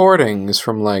recordings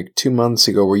from like 2 months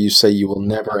ago where you say you will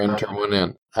never enter one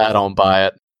in. I don't buy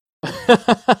it.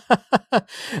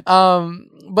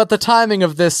 But the timing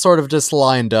of this sort of just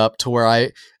lined up to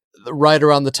where right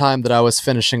around the time that I was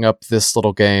finishing up this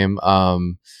little game,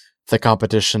 the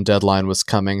competition deadline was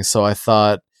coming. So I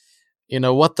thought,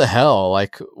 what the hell?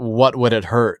 Like, what would it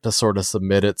hurt to sort of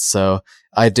submit it? So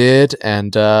I did.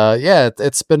 And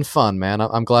it's been fun, man.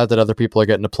 I'm glad that other people are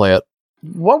getting to play it.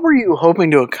 What were you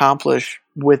hoping to accomplish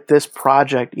with this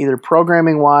project, either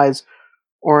programming-wise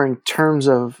or in terms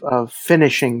of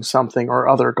finishing something or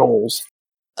other goals?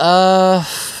 Well,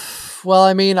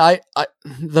 I mean, I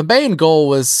the main goal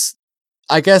was,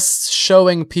 I guess,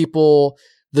 showing people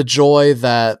the joy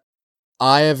that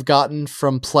I have gotten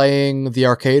from playing the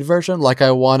arcade version. Like,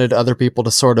 I wanted other people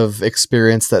to sort of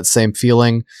experience that same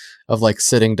feeling of like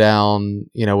sitting down,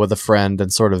 with a friend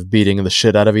and sort of beating the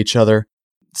shit out of each other.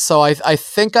 So I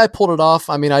think I pulled it off.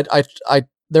 I mean, I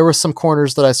there were some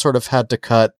corners that I sort of had to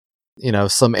cut,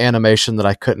 some animation that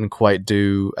I couldn't quite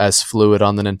do as fluid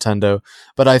on the Nintendo.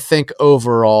 But I think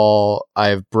overall,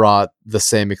 I've brought the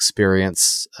same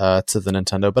experience to the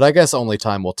Nintendo. But I guess only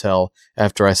time will tell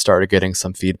after I started getting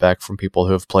some feedback from people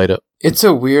who have played it. It's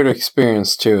a weird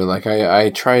experience, too. Like,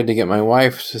 I tried to get my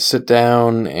wife to sit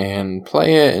down and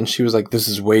play it, and she was like, this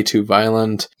is way too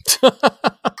violent.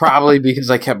 Probably because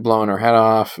I kept blowing her head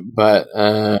off, but...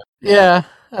 yeah,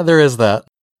 there is that.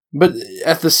 But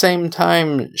at the same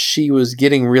time, she was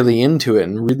getting really into it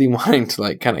and really wanting to,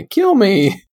 like, kind of kill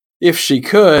me if she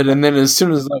could. And then as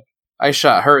soon as, like, I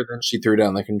shot her, then she threw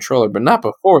down the controller, but not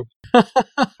before.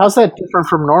 How's that different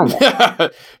from normal?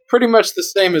 Pretty much the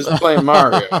same as playing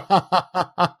Mario.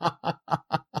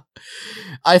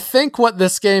 I think what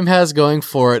this game has going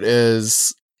for it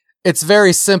is it's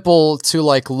very simple to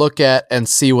like look at and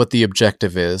see what the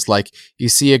objective is. Like, you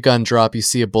see a gun drop, you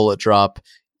see a bullet drop,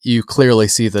 you clearly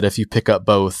see that if you pick up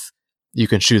both, you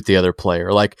can shoot the other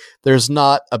player. Like, there's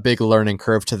not a big learning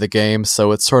curve to the game,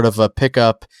 so it's sort of a pick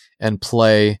up and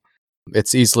play.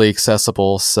 It's easily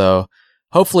accessible, so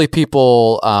hopefully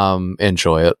people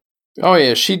enjoy it. Oh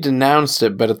yeah, she denounced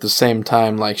it, but at the same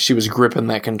time, like, she was gripping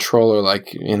that controller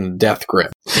like in a death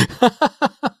grip.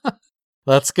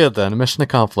 That's good then. Mission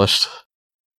accomplished.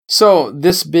 So,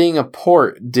 this being a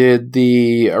port, did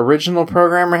the original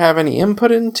programmer have any input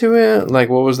into it? Like,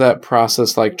 what was that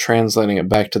process like translating it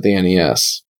back to the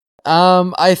NES?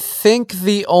 I think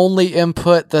the only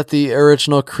input that the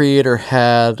original creator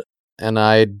had, and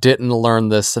I didn't learn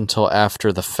this until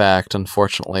after the fact,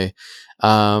 unfortunately,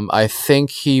 I think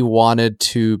he wanted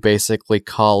to basically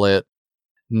call it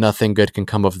Nothing Good Can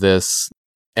Come of This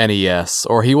NES,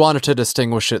 or he wanted to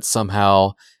distinguish it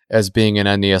somehow as being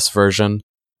an NES version.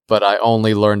 But I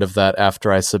only learned of that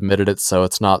after I submitted it, so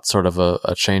it's not sort of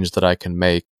a change that I can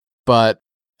make. But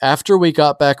after we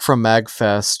got back from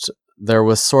MagFest, there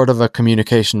was sort of a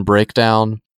communication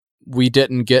breakdown. We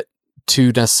didn't get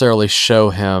to necessarily show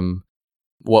him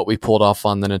what we pulled off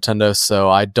on the Nintendo, so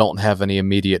I don't have any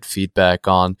immediate feedback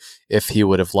on if he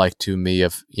would have liked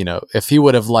if he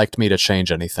would have liked me to change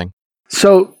anything.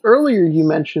 So earlier you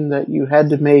mentioned that you had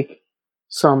to make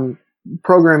some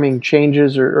programming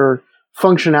changes or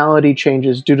functionality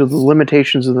changes due to the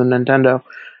limitations of the Nintendo.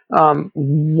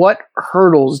 What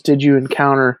hurdles did you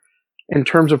encounter in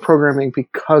terms of programming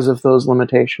because of those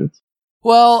limitations?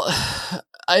 Well,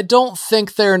 I don't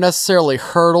think they're necessarily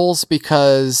hurdles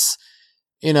because,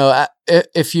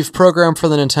 if you've programmed for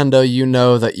the Nintendo, you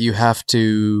know that you have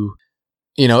to,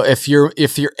 if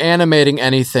you're animating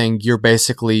anything, you're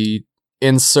basically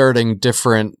inserting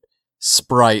different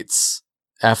sprites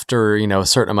after, a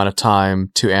certain amount of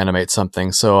time to animate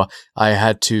something. So I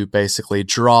had to basically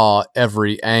draw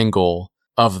every angle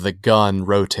of the gun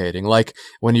rotating. Like,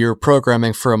 when you're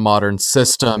programming for a modern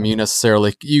system,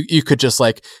 you could just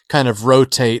like kind of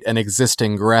rotate an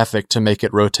existing graphic to make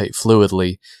it rotate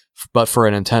fluidly. But for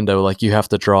a Nintendo, like, you have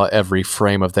to draw every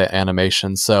frame of that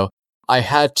animation. So I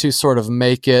had to sort of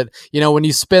make it, when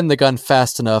you spin the gun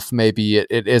fast enough, maybe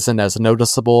it isn't as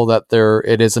noticeable that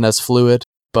it isn't as fluid.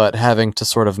 But having to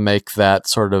sort of make that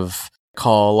sort of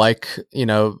call, like,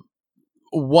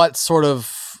 what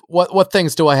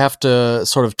things do I have to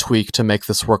sort of tweak to make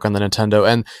this work on the Nintendo?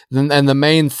 And the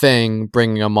main thing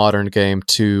bringing a modern game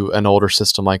to an older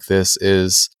system like this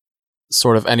is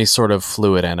sort of any sort of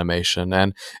fluid animation.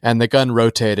 And the gun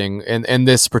rotating in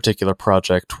this particular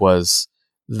project was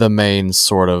the main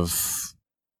sort of,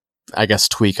 I guess,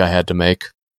 tweak I had to make.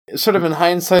 Sort of in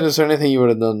hindsight, is there anything you would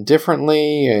have done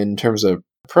differently in terms of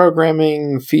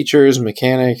programming, features,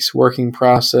 mechanics, working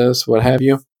process, what have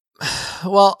you?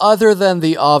 Well, other than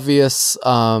the obvious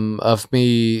of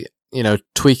me,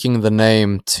 tweaking the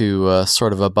name to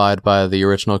sort of abide by the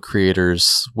original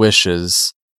creator's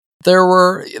wishes, there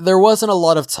wasn't a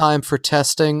lot of time for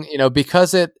testing,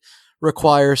 because it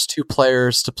requires two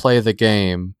players to play the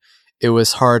game. It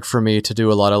was hard for me to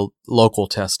do a lot of local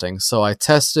testing. So I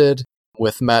tested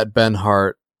with Matt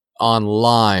Benhart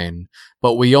online,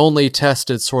 but we only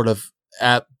tested sort of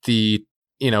at the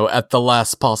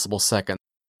last possible second.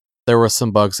 There were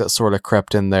some bugs that sort of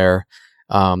crept in there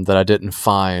that I didn't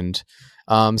find.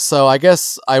 So I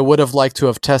guess I would have liked to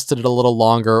have tested it a little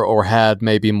longer or had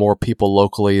maybe more people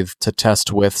locally to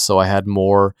test with, so I had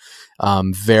more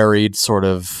varied sort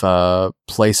of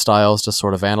play styles to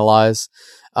sort of analyze.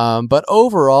 But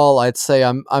overall, I'd say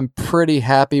I'm pretty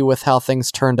happy with how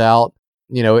things turned out.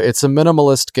 it's a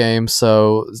minimalist game,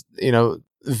 so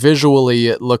visually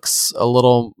it looks a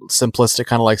little simplistic,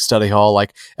 kind of like Study Hall.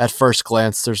 Like at first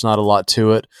glance, there's not a lot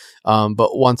to it,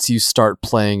 but once you start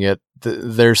playing it,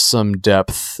 there's some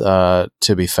depth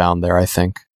to be found there, I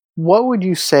think. What would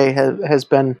you say has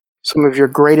been some of your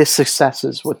greatest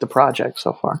successes with the project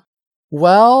so far?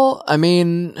 Well, I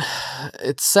mean,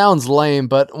 it sounds lame,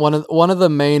 but one of the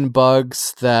main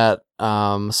bugs that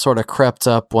sort of crept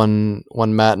up when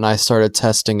Matt and I started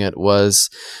testing it was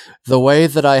the way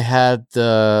that I had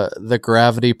the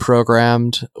gravity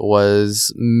programmed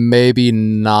was maybe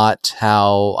not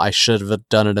how I should have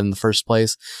done it in the first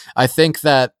place. I think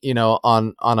that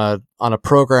on a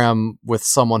program with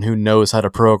someone who knows how to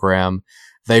program,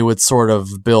 they would sort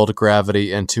of build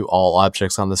gravity into all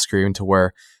objects on the screen to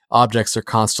where objects are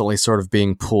constantly sort of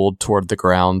being pulled toward the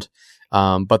ground.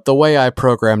 But the way I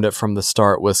programmed it from the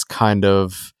start was kind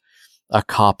of a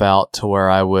cop-out to where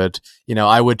I would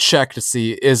check to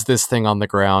see, is this thing on the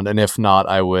ground? And if not,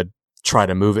 I would try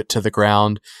to move it to the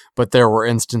ground. But there were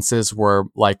instances where,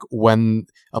 like, when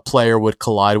a player would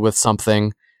collide with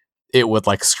something, it would,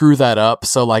 like, screw that up.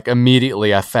 So, like,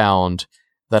 immediately I found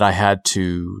that I had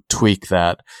to tweak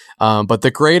that. But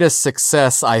the greatest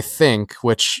success, I think,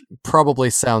 which probably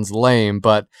sounds lame,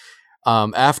 but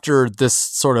after this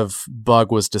sort of bug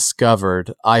was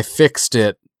discovered, I fixed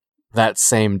it that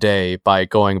same day by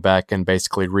going back and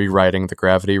basically rewriting the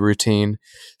gravity routine.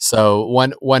 So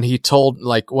when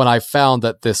I found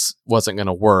that this wasn't going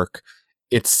to work,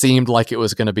 it seemed like it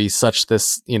was going to be such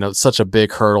a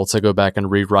big hurdle to go back and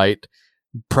rewrite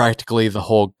practically the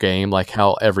whole game, like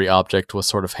how every object was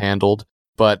sort of handled.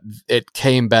 But it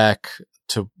came back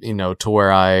to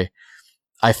where I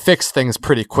fixed things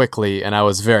pretty quickly, and I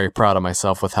was very proud of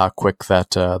myself with how quick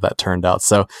that turned out.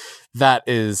 So that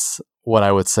is what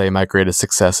I would say my greatest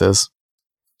success is.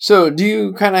 So do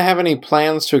you kind of have any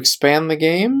plans to expand the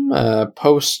game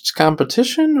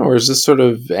post-competition, or is this sort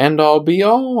of end-all,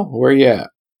 be-all? Where are you at?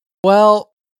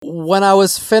 Well, when I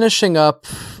was finishing up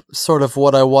sort of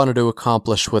what I wanted to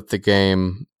accomplish with the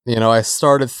game, I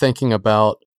started thinking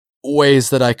about ways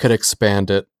that I could expand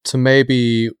it to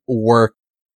maybe work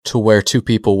to where two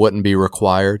people wouldn't be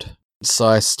required. So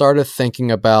I started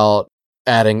thinking about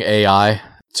adding AI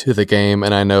to the game,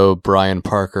 and I know Brian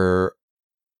Parker,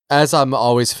 as I'm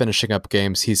always finishing up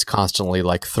games, he's constantly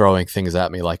like throwing things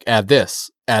at me like, add this,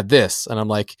 and I'm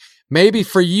like, maybe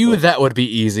for you that would be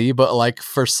easy, but like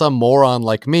for some moron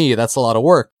like me, that's a lot of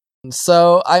work.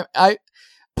 So I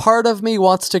part of me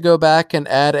wants to go back and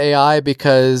add AI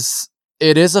because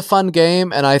it is a fun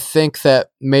game, and I think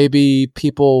that maybe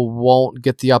people won't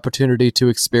get the opportunity to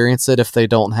experience it if they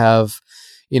don't have,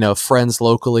 friends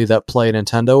locally that play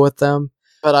Nintendo with them.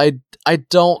 But I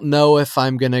don't know if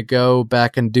I'm going to go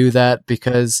back and do that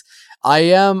because I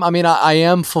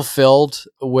am fulfilled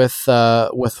with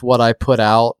what I put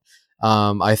out.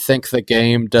 I think the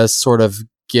game does sort of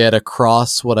get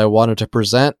across what I wanted to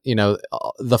present.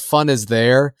 The fun is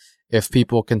there if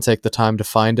people can take the time to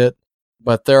find it.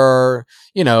 But there are,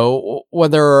 when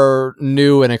there are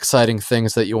new and exciting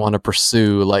things that you want to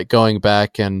pursue, like going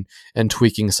back and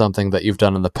tweaking something that you've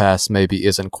done in the past maybe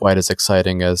isn't quite as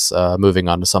exciting as moving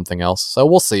on to something else. So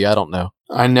we'll see. I don't know.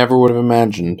 I never would have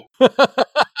imagined.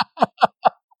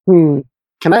 Can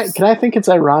I think it's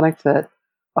ironic that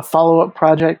a follow-up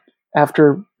project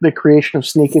after the creation of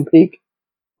Sneak and Peek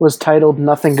was titled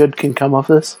Nothing Good Can Come of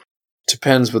This?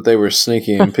 Depends what they were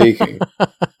sneaking and peeking.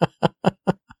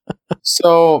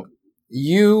 So,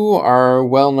 you are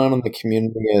well known in the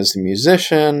community as a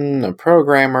musician, a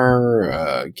programmer,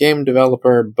 a game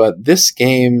developer, but this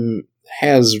game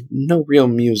has no real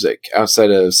music outside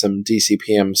of some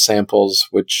DCPM samples,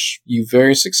 which you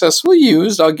very successfully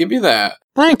used. I'll give you that.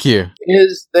 Thank you.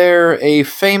 Is there a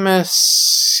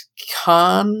famous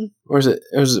Khan, or is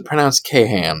it pronounced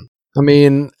Kahan? I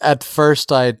mean, at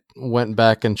first I went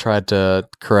back and tried to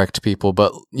correct people,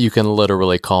 but you can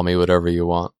literally call me whatever you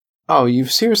want. Oh,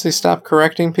 you've seriously stopped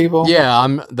correcting people?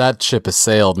 Yeah, that ship has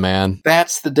sailed, man.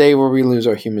 That's the day where we lose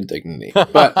our human dignity.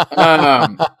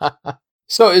 But,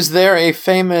 so is there a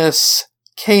famous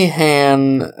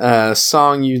Kahan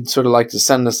song you'd sort of like to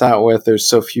send us out with? There's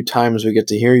so few times we get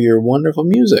to hear your wonderful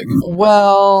music.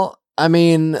 Well, I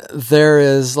mean, there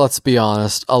is, let's be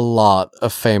honest, a lot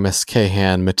of famous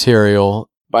Kahan material.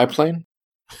 Biplane?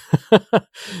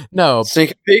 No. Sneak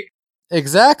and Peek?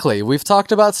 Exactly. We've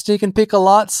talked about Sneak and Peek a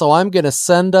lot, so I'm going to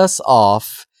send us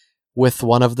off with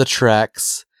one of the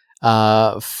tracks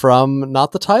from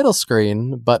not the title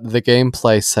screen, but the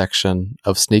gameplay section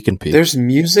of Sneak and Peek. There's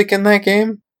music in that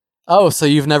game? Oh, so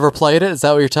you've never played it? Is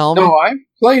that what you're telling me? No, I've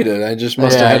played it. I just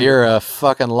must have. You're a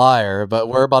fucking liar. But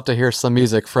we're about to hear some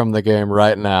music from the game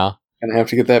right now. Gonna have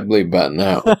to get that bleep button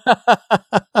out.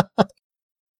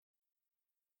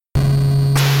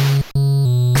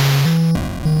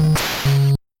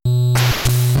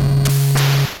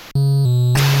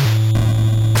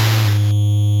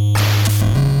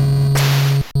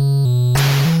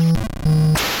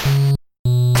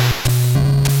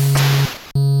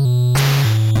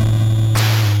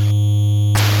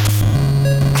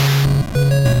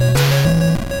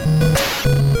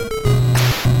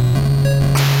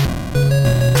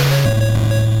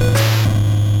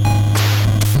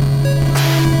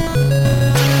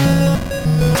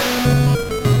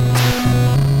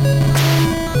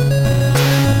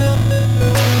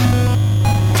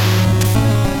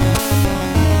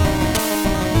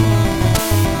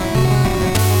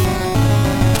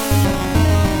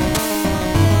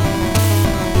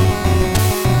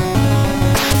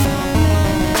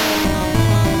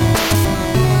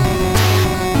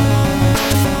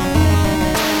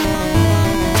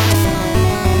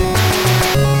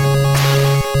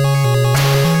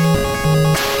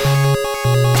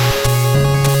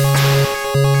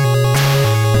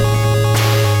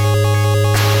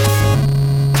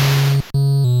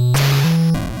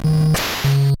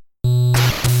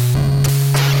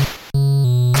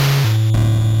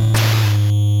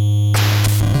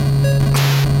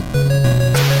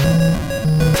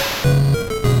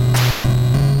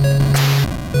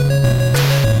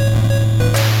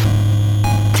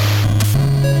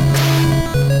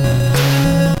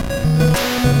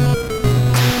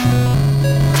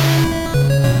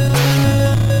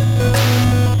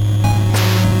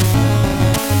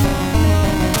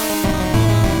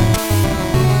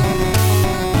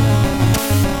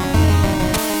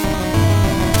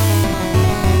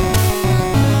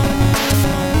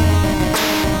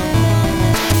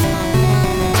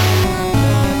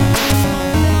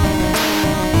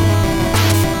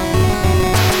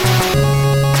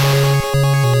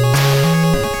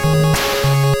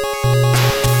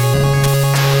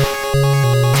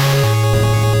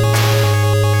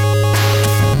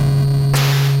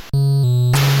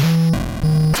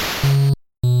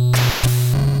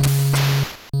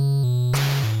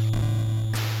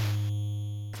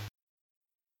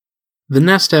 The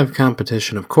nesdev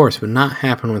competition, of course, would not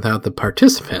happen without the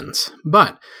participants,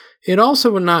 but it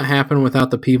also would not happen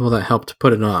without the people that helped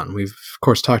put it on. We've, of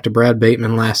course, talked to Brad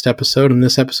Bateman last episode. In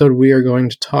this episode, we are going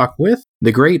to talk with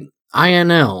the great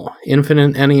INL,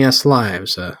 Infinite NES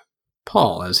Lives,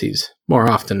 Paul, as he's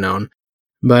more often known.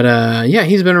 But,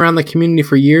 he's been around the community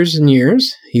for years and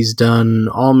years. He's done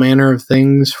all manner of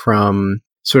things, from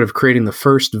sort of creating the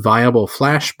first viable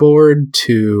flashboard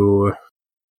to...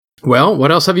 Well,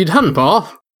 what else have you done, Paul?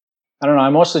 I don't know. I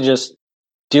mostly just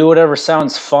do whatever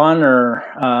sounds fun or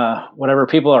whatever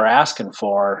people are asking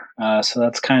for. So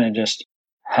that's kind of just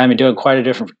had me doing quite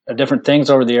a different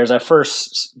things over the years. I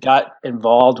first got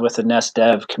involved with the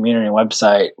nesdev community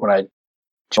website when I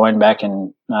joined back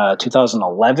in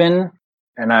 2011,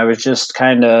 and I was just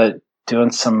kind of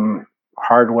doing some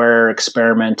hardware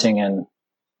experimenting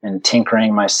and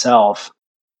tinkering myself.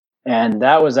 And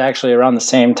that was actually around the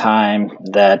same time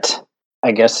that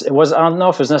I guess it was, I don't know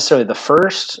if it was necessarily the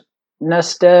first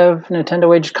nesdev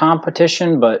Nintendo Age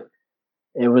competition, but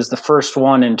it was the first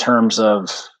one in terms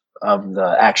of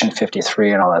the Action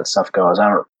 53 and all that stuff goes. I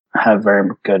don't have very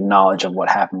good knowledge of what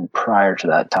happened prior to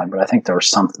that time, but I think there was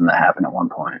something that happened at one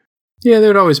point. Yeah, there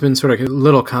had always been sort of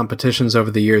little competitions over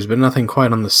the years, but nothing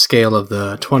quite on the scale of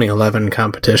the 2011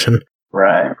 competition.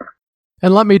 Right.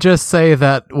 And let me just say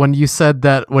that when you said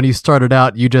that when you started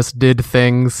out, you just did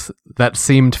things that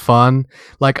seemed fun,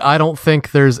 like, I don't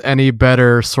think there's any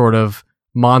better sort of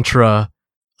mantra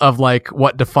of, like,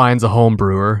 what defines a home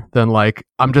brewer than, like,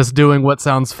 I'm just doing what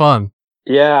sounds fun.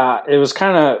 Yeah, it was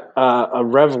kind of a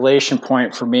revelation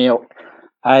point for me.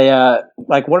 I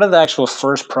like one of the actual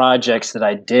first projects that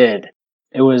I did.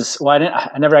 It was, well,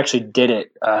 I never actually did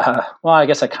it. Well, I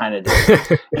guess I kind of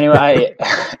did. Anyway,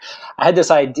 I had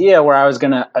this idea where I was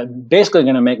basically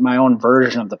gonna make my own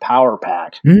version of the Power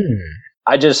Pack.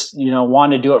 I just,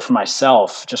 wanted to do it for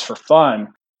myself, just for fun.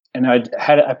 And I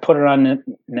put it on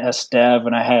nesdev,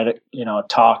 and I had it,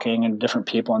 talking and different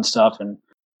people and stuff. And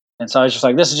so I was just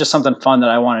like, this is just something fun that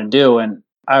I want to do. And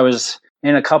I was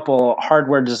in a couple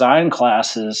hardware design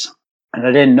classes, and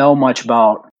I didn't know much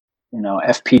about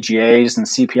FPGAs and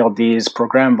CPLDs,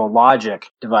 programmable logic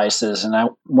devices. And I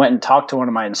went and talked to one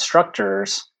of my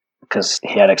instructors because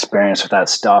he had experience with that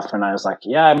stuff. And I was like,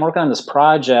 yeah, I'm working on this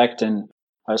project. And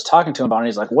I was talking to him about it. And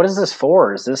he's like, what is this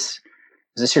for? Is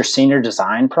this your senior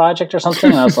design project or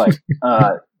something? And I was like,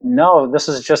 no, this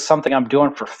is just something I'm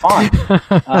doing for fun.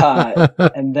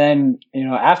 And then,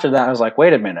 after that, I was like,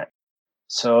 wait a minute.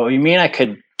 So you mean I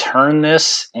could turn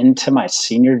this into my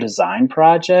senior design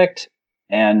project?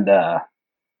 And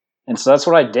so that's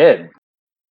what I did.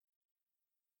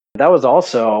 That was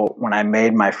also when I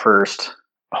made my first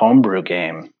homebrew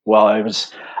game. Well,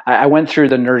 I went through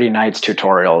the Nerdy Nights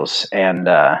tutorials, and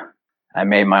I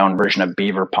made my own version of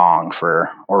Beaver Pong for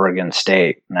Oregon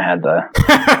State, and I had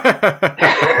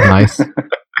Nice.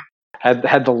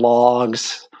 had the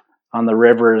logs on the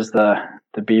rivers, the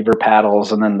beaver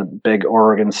paddles, and then the big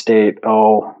Oregon State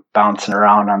bouncing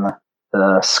around on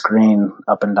the screen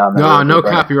up and down the river. No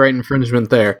copyright infringement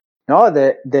there. No,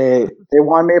 they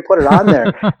wanted me to put it on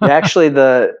there. Actually,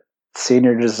 the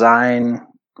senior design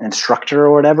instructor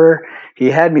or whatever, he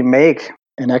had me make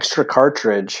an extra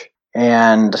cartridge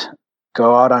and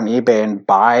go out on eBay and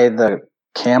buy the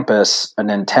campus a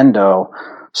Nintendo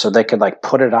so they could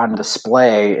put it on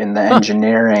display in the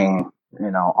engineering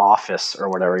office or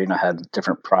whatever, had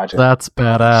different projects. That's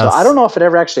badass. So I don't know if it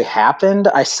ever actually happened.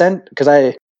 Because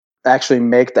I actually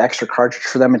make the extra cartridge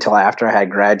for them until after I had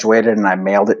graduated, and I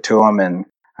mailed it to him, and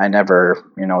I never,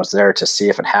 was there to see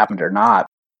if it happened or not.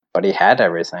 But he had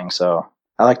everything, so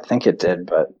I like to think it did,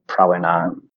 but probably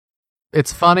not.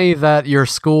 It's funny that your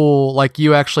school,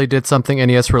 you actually did something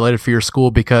NES related for your school,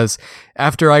 because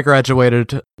after I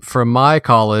graduated from my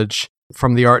college,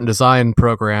 from the art and design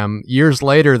program, years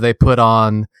later, they put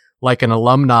on an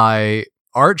alumni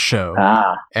art show,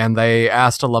 and they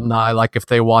asked alumni if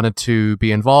they wanted to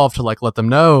be involved to let them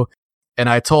know. And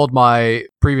I told my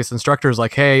previous instructors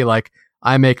hey,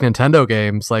 I make Nintendo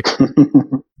games,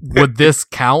 would this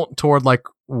count toward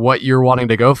what you're wanting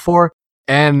to go for?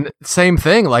 And same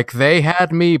thing, they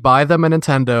had me buy them a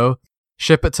Nintendo,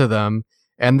 ship it to them,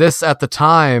 and this at the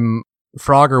time,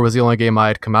 Frogger was the only game I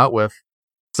had come out with.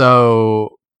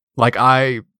 So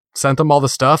I sent them all the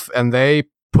stuff, and they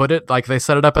put it they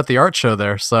set it up at the art show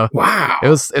there. So wow,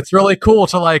 it's really cool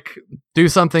to do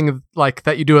something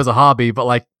that you do as a hobby,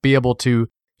 but be able to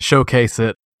showcase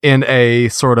it in a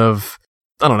sort of,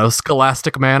 I don't know,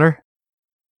 scholastic manner.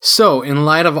 So, in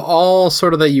light of all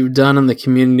sort of that you've done in the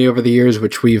community over the years,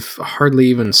 which we've hardly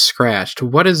even scratched,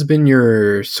 what has been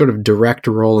your sort of direct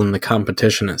role in the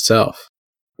competition itself?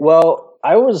 Well,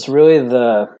 I was really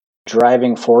the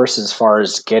driving force as far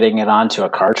as getting it onto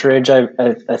a cartridge. I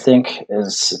think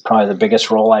is probably the biggest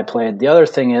role I played. The other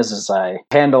thing is I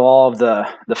handle all of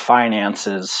the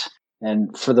finances,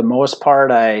 and for the most part,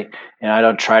 I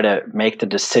don't try to make the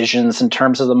decisions in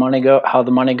terms of how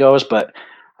the money goes, but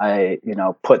I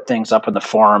put things up in the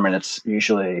forum, and it's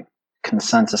usually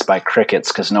consensus by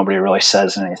crickets because nobody really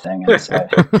says anything. And it's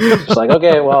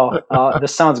okay, well,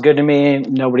 this sounds good to me.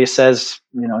 Nobody says,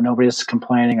 nobody's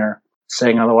complaining or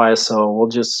saying otherwise, so we'll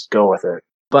just go with it.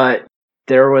 But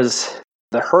there was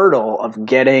the hurdle of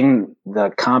getting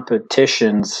the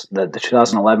competitions, the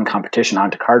 2011 competition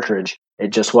onto cartridge. It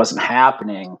just wasn't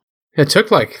happening. It took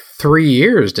 3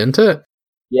 years, didn't it?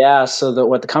 Yeah, so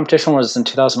what the competition was in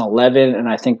 2011, and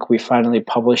I think we finally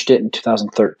published it in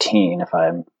 2013, if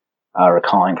I'm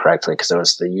recalling correctly, because it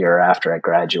was the year after I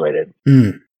graduated.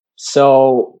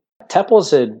 So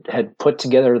Teppels had put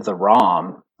together the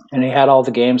ROM, and he had all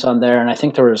the games on there, and I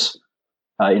think there was,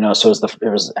 so it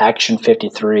was Action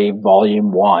 53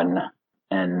 Volume 1,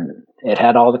 and it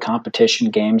had all the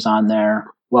competition games on there.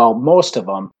 Well, most of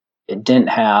them. It didn't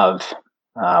have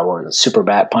Super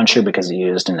Bat Puncher because he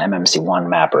used an MMC1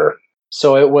 mapper.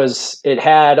 So it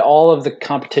had all of the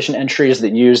competition entries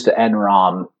that used the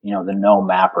NROM, the no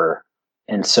mapper.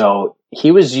 And so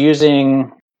he was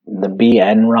using the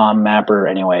BNROM mapper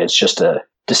anyway. It's just a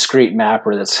discrete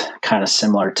mapper that's kind of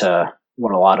similar to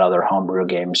what a lot of other homebrew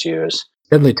games use.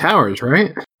 Deadly Towers,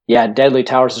 right? Yeah, Deadly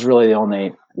Towers is really the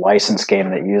only licensed game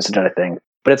that used it, I think.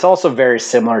 But it's also very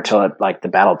similar to the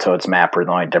Battletoads mapper.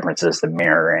 The only difference is the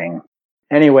mirroring.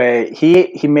 Anyway,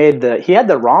 he had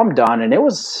the ROM done, and it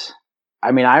was, I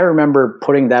remember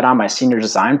putting that on my senior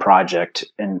design project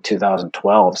in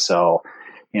 2012. So,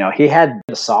 he had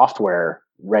the software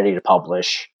ready to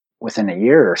publish within a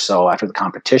year or so after the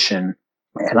competition.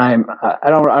 And I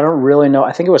don't really know.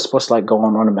 I think it was supposed to go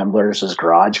on one of Membler's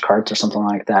garage carts or something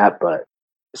like that. But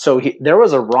so there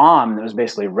was a ROM that was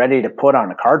basically ready to put on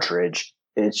a cartridge.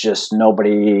 It's just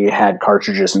nobody had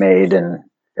cartridges made, and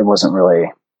it wasn't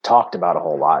really talked about a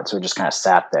whole lot. So it just kind of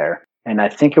sat there. And I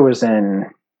think it was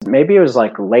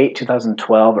late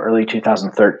 2012, early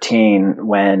 2013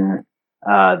 when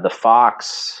the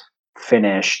Fox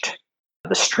finished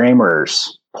the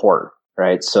Streamers port,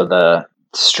 right? So the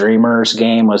Streamers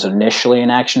game was initially an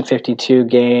Action 52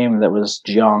 game that was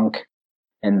junk.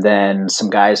 And then some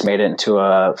guys made it into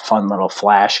a fun little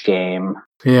Flash game.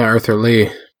 Yeah, Arthur Lee.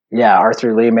 Yeah,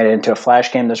 Arthur Lee made it into a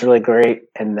Flash game that's really great.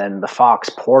 And then the Fox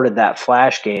ported that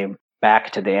Flash game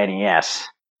back to the NES.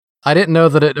 I didn't know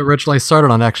that it originally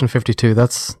started on Action 52.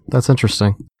 That's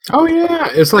interesting. Oh yeah,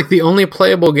 it's like the only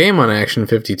playable game on Action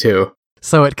 52.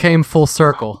 So it came full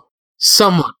circle.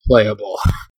 Somewhat playable.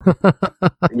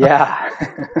 Yeah.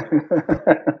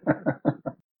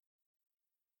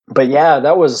 But yeah,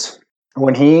 that was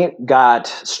when he got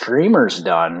streamers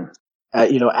done.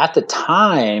 At the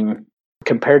time,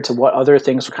 compared to what other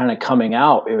things were kind of coming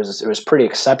out, it was pretty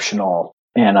exceptional.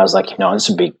 And I was like, this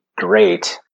would be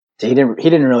great. He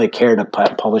didn't really care to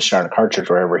publish it on a cartridge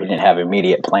or whatever. He didn't have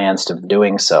immediate plans to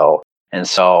doing so. And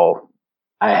so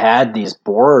I had these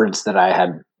boards that I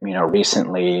had,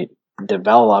 recently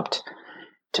developed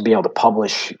to be able to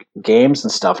publish games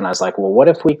and stuff. And I was like, well, what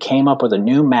if we came up with a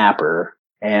new mapper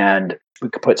and we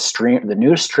could put the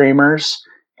new streamers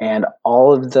and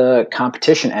all of the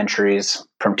competition entries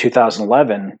from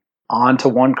 2011 onto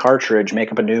one cartridge,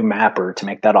 make up a new mapper to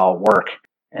make that all work.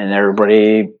 And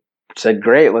everybody said,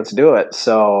 great, let's do it.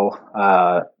 So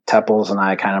Teppels and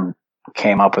I kind of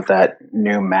came up with that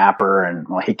new mapper, and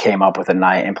he came up with it and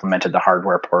I implemented the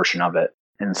hardware portion of it.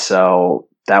 And so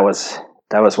that was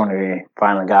when we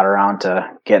finally got around to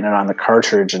getting it on the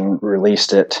cartridge and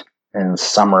released it in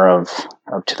summer of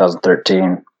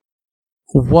 2013.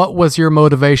 What was your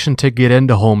motivation to get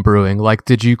into homebrewing? Like,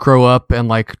 did you grow up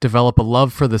and develop a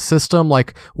love for the system?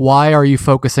 Like, why are you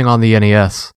focusing on the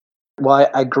NES? Well,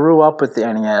 I grew up with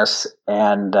the NES,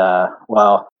 and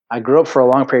I grew up for a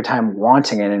long period of time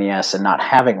wanting an NES and not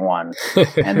having one,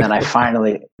 and then I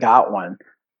finally got one.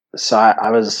 So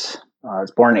I was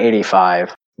born in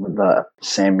 '85, the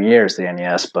same year as the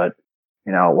NES, but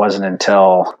it wasn't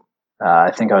until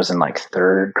I think I was in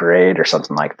third grade or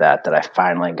something like that I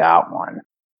finally got one.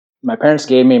 My parents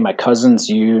gave me my cousin's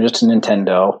used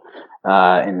Nintendo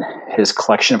in his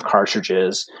collection of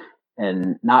cartridges,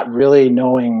 and not really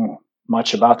knowing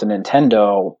much about the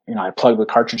Nintendo, I plug the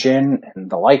cartridge in and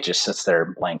the light just sits there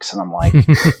and blinks, and I'm like,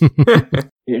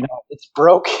 it's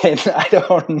broken. I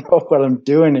don't know what I'm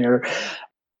doing here.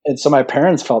 And so my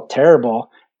parents felt terrible,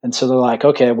 and so they're like,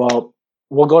 okay, well,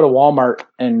 we'll go to Walmart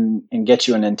and get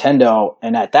you a Nintendo.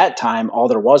 And at that time, all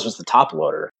there was the top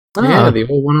loader. Yeah, the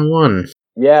old 101.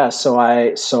 Yeah, so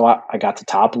I got the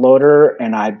top loader,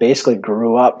 and I basically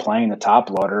grew up playing the top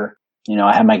loader.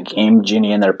 I had my Game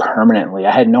Genie in there permanently.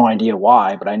 I had no idea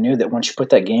why, but I knew that once you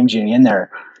put that Game Genie in there,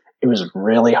 it was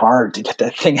really hard to get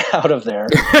that thing out of there.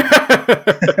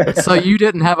 So you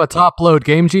didn't have a top load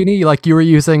Game Genie? You were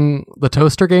using the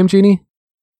toaster Game Genie?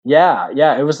 Yeah,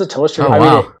 it was the toaster. Oh, I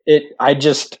wow. mean, I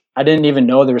didn't even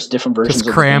know there was different versions. Just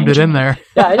of crammed the it in there.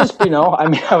 Yeah, I just,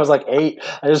 I was 8.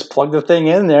 I just plugged the thing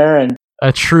in there, and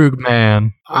a true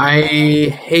man. I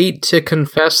hate to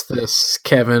confess this,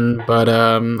 Kevin, but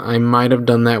I might have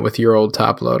done that with your old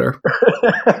top loader.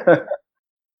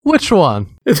 Which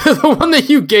one? The one that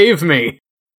you gave me.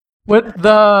 With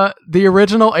the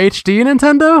original HD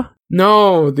Nintendo?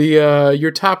 No, the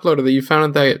your top loader that you found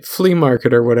at that flea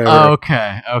market or whatever. Oh,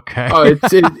 okay. Oh,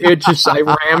 it just I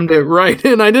rammed it right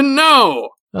in. I didn't know.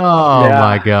 Oh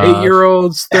my god.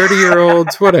 8-year-olds,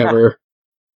 30-year-olds, whatever.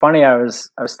 Funny, I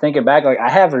was thinking back, I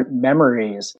have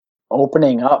memories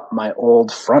opening up my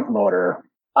old front loader.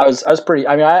 I was pretty,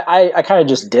 I kind of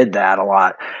just did that a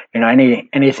lot.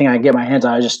 Anything I get my hands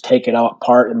on, I just take it out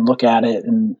apart and look at it,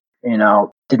 and,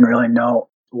 didn't really know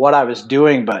what I was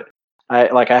doing, but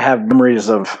I have memories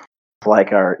of we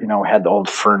had the old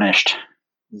furnished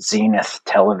Zenith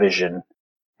television,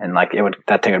 and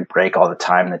that thing would break all the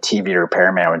time. The TV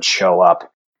repairman would show up.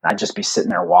 I'd just be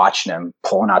sitting there watching him,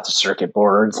 pulling out the circuit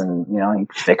boards, and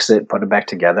he'd fix it, put it back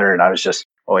together, and I was just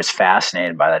always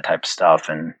fascinated by that type of stuff.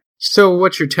 And so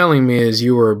what you're telling me is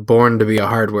you were born to be a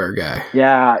hardware guy.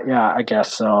 Yeah, I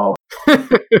guess so.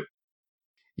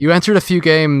 You entered a few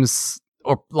games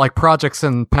or projects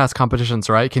in past competitions,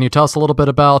 right? Can you tell us a little bit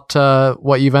about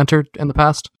what you've entered in the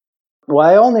past? Well,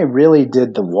 I only really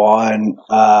did the one,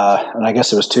 and I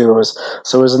guess it was two. It was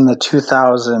in the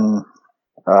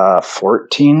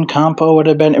 2014 compo would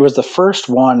have been. It was the first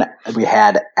one we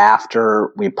had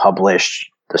after we published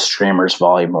the Streamers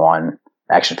Volume 1,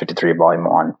 Action 53 Volume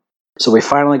 1. So we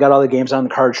finally got all the games on the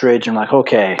cartridge, and I'm like,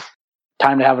 okay,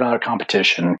 time to have another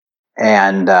competition.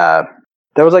 And that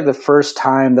was the first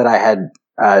time that I had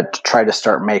tried to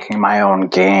start making my own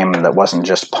game that wasn't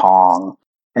just Pong.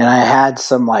 And I had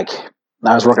some I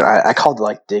was working, I called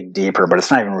it Dig Deeper, but it's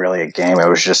not even really a game. It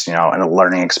was just, a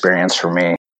learning experience for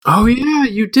me. Oh yeah,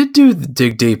 you did do the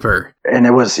Dig Deeper. And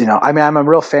it was, I'm a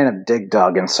real fan of Dig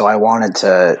Dug, and so I wanted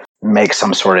to make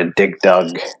some sort of dig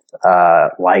dug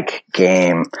like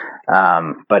game.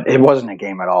 But it wasn't a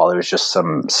game at all. It was just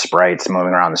some sprites moving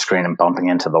around the screen and bumping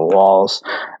into the walls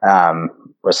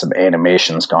with some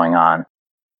animations going on.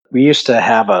 We used to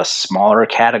have a smaller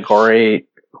category.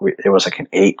 It was like an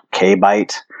 8K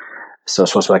byte. So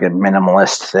it's supposed to be like a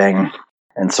minimalist thing.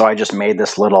 And so I just made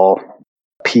this little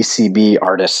PCB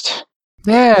artist.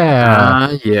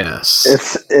 Yeah. Yes.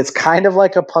 It's kind of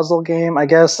like a puzzle game, I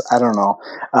guess. I don't know.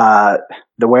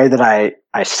 The way that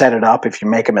I set it up, if you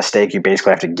make a mistake, you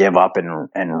basically have to give up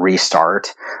and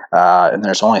restart. And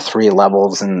there's only 3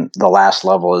 levels, and the last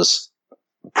level is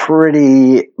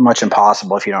pretty much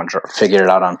impossible if you don't figure it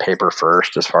out on paper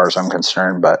first, as far as I'm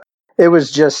concerned. But it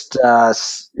was just,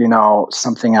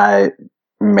 something I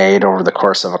made over the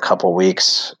course of a couple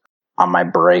weeks on my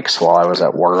breaks while I was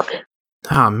at work.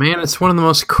 Oh man, it's one of the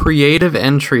most creative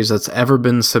entries that's ever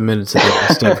been submitted to the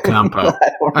nesdev compo.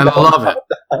 I love it.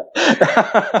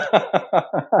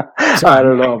 So I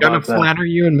don't know. I'm gonna flatter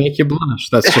you and make you blush.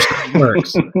 That's just how it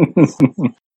works.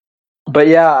 But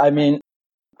yeah, I mean,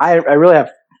 I really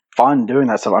have fun doing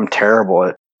that stuff. I'm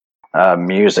terrible at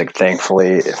music,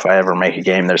 thankfully. If I ever make a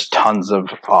game, there's tons of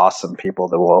awesome people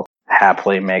that will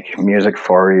happily make music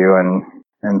for you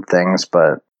and things,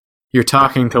 but you're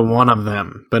talking to one of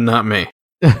them, but not me.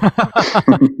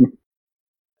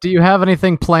 Do you have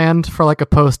anything planned for like a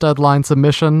post-deadline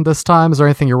submission this time? Is there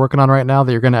anything you're working on right now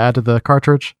that you're going to add to the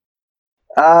cartridge?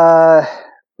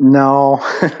 No.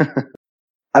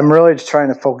 I'm really just trying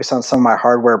to focus on some of my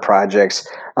hardware projects.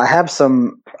 I have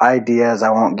some ideas I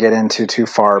won't get into too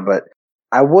far, but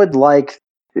I would like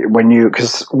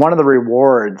because one of the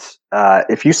rewards,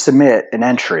 if you submit an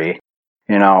entry,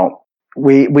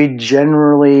 we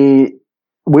generally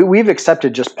we've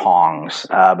accepted just Pongs,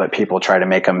 but people try to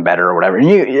make them better or whatever.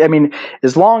 And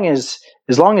as long as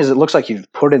it looks like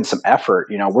you've put in some effort,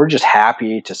 we're just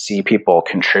happy to see people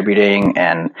contributing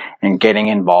and getting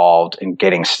involved and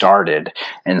getting started.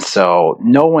 And so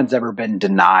no one's ever been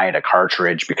denied a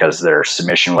cartridge because their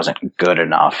submission wasn't good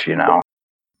enough,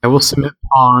 I will submit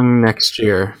Pong next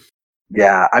year.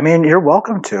 Yeah, you're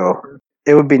welcome to.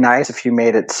 It would be nice if you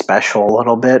made it special a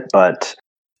little bit, but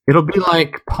it'll be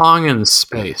like Pong in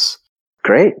space.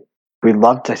 Great. We'd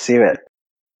love to see it.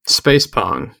 Space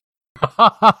Pong.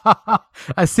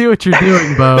 I see what you're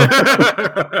doing, Bo.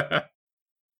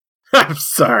 I'm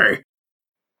sorry.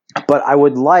 But I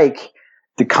would like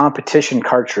the competition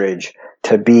cartridge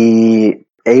to be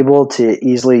able to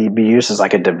easily be used as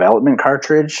like a development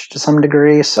cartridge to some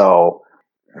degree. So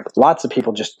lots of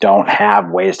people just don't have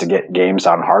ways to get games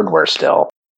on hardware still.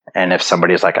 And if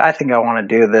somebody's like, I think I want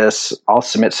to do this, I'll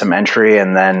submit some entry,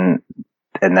 and then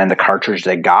the cartridge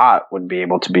they got would be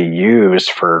able to be used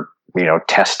for,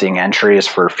 testing entries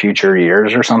for future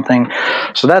years or something.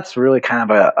 So that's really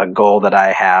kind of a goal that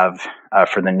I have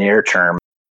for the near term.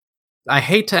 I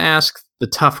hate to ask the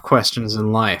tough questions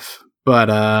in life, but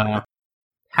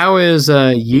how is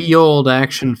Ye Olde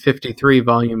Action 53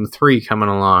 Volume 3 coming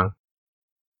along?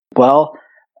 Well,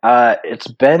 it's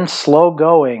been slow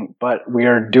going, but we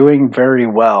are doing very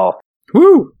well.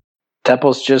 Woo!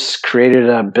 Teppel's just created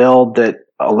a build that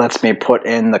lets me put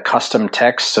in the custom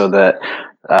text so that,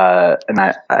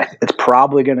 it's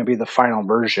probably going to be the final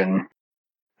version.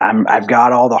 I've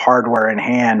got all the hardware in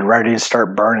hand, ready to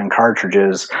start burning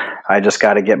cartridges. I just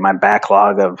got to get my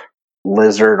backlog of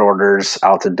Lizard orders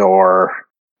out the door,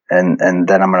 and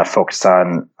then I'm going to focus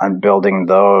on building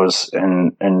those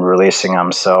and releasing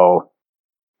them. So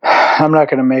I'm not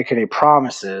going to make any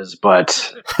promises,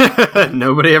 but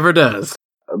nobody ever does.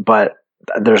 But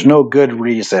there's no good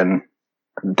reason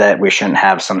that we shouldn't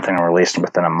have something released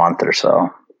within a month or so.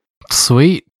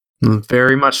 Sweet. I'm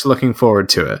very much looking forward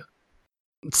to it.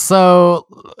 So,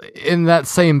 in that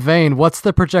same vein, what's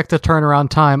the projected turnaround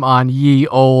time on Ye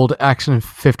Olde Action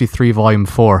 53 Volume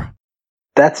 4?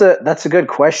 That's a good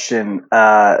question.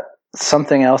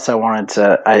 Something else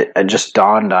I just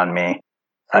dawned on me.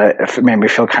 It made me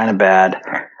feel kind of bad.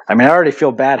 I already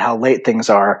feel bad how late things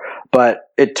are, but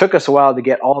it took us a while to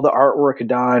get all the artwork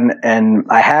done, and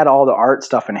I had all the art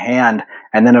stuff in hand,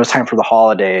 and then it was time for the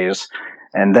holidays,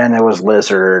 and then it was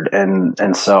Lizard,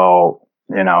 and so,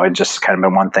 it just kind of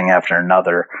been one thing after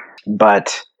another.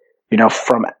 But,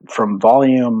 from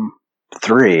Volume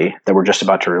 3 that we're just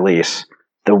about to release,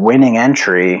 the winning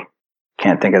entry,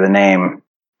 can't think of the name,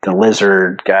 the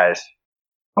Lizard guys.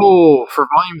 Oh, for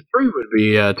Volume 3 would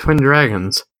be Twin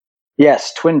Dragons.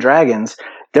 Yes, Twin Dragons.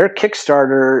 Their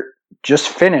Kickstarter just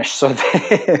finished, so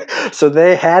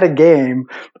they had a game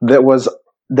that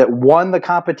won the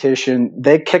competition.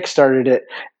 They Kickstarted it,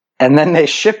 and then they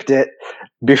shipped it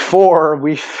before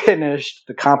we finished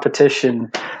the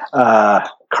competition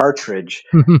cartridge.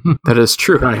 That is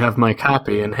true. I have my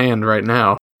copy in hand right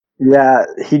now. Yeah,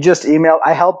 he just emailed.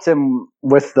 I helped him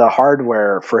with the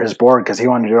hardware for his board because he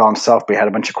wanted to do it all himself, but he had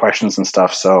a bunch of questions and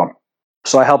stuff. So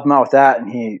I helped him out with that,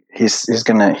 and he just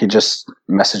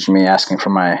messaged me asking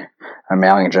for my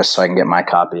mailing address so I can get my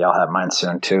copy. I'll have mine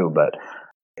soon too. But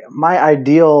my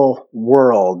ideal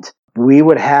world, we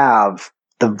would have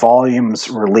the volumes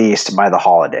released by the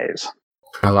holidays.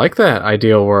 I like that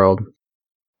ideal world.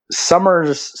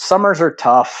 Summers are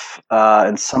tough,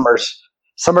 and summers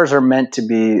are meant to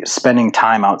be spending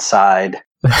time outside.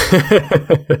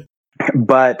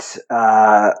 But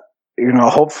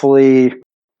hopefully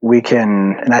we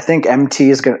can. And I think MT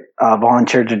is going to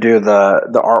volunteer to do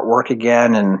the artwork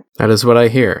again. And that is what I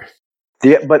hear.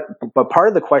 But part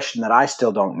of the question that I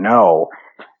still don't know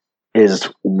is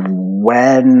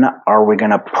when are we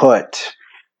going to put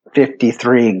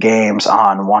 53 games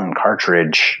on one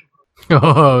cartridge?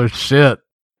 Oh shit!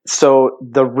 So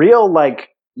the real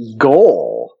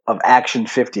goal of Action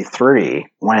 53,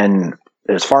 when,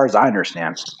 as far as I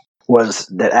understand, was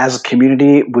that as a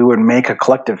community we would make a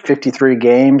collective 53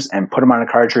 games and put them on a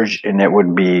cartridge, and it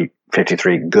would be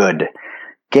 53 good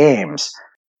games.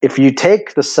 If you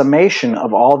take the summation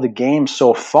of all the games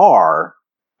so far,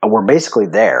 we're basically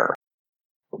there.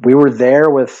 We were there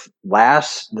with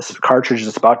this cartridge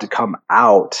that's about to come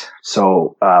out,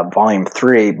 so Volume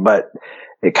 3, but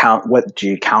what do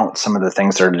you count some of the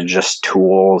things that are just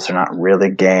tools? They're not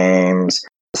really games.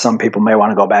 Some people may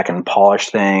want to go back and polish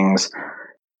things.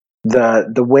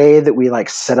 The way that we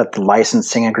set up the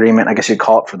licensing agreement, I guess you'd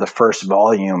call it, for the first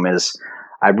volume is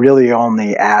I really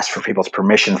only asked for people's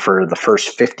permission for the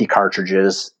first 50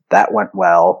 cartridges. That went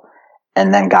well.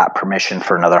 And then got permission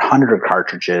for another 100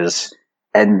 cartridges.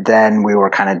 And then we were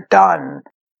kind of done.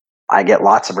 I get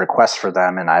lots of requests for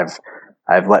them, and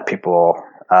I've let people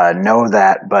know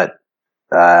that, but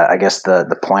I guess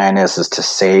the plan is to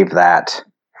save that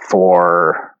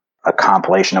for a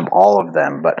compilation of all of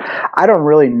them. But I don't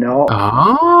really know.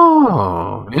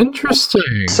 Oh,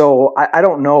 interesting. So I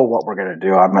don't know what we're going to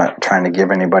do. I'm not trying to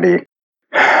give anybody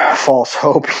false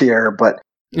hope here, but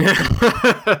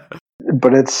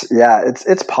but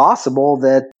it's possible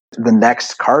that the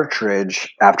next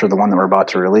cartridge after the one that we're about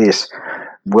to release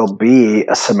will be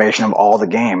a summation of all the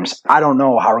games. I don't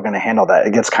know how we're going to handle that.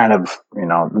 It gets kind of,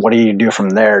 what do you do from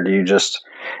there? Do you just,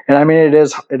 and I mean, it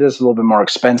is a little bit more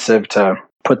expensive to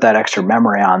put that extra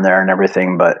memory on there and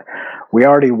everything, but we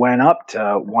already went up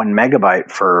to 1 megabyte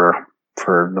for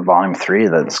the Volume 3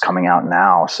 that's coming out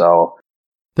now. So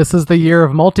this is the year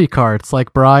of multi-carts.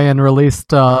 Like Brian released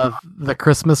the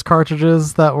Christmas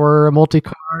cartridges that were a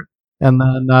multi-cart. And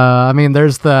then,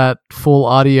 there's that full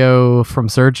audio from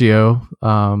Sergio.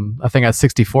 I think at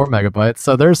 64 megabytes.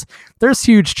 So there's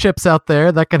huge chips out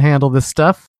there that can handle this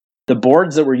stuff. The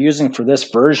boards that we're using for this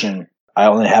version, I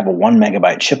only have a 1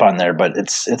 megabyte chip on there, but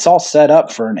it's all set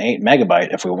up for an 8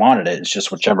 megabyte if we wanted it. It's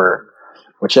just whichever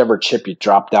chip you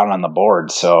drop down on the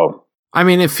board. So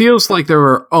it feels like there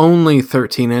were only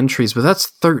 13 entries, but that's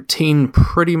 13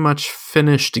 pretty much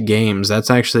finished games. That's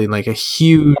actually a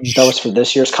huge... That was for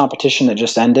this year's competition that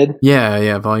just ended?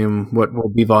 Yeah, what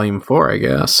will be Volume 4, I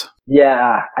guess.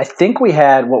 Yeah, I think we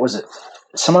had,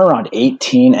 somewhere around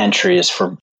 18 entries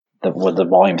for the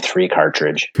Volume 3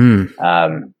 cartridge. It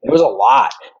was a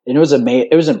lot. And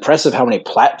it was impressive how many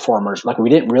platformers, we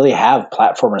didn't really have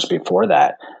platformers before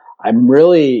that. I'm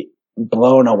really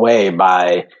blown away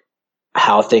by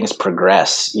how things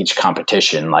progress each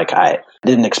competition. I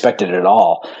didn't expect it at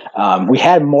all. We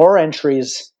had more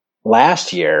entries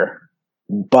last year,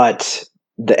 but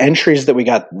the entries that we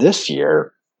got this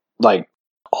year,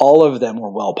 all of them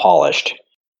were well polished.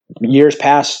 Years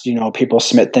past, people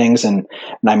submit things, and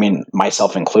I mean,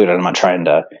 myself included, I'm not trying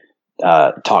to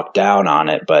talk down on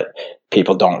it, but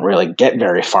people don't really get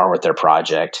very far with their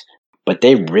project. But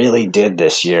they really did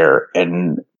this year,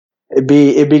 and it'd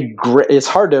be great. It's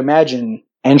hard to imagine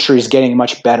entries getting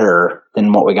much better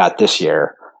than what we got this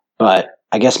year. But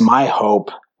I guess my hope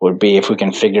would be if we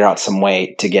can figure out some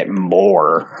way to get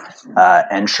more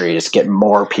entries, get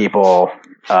more people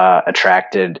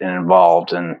attracted and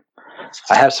involved. And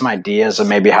I have some ideas of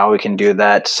maybe how we can do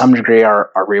that. To some degree,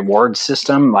 our reward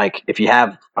system, if you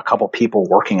have a couple people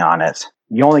working on it,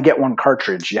 you only get one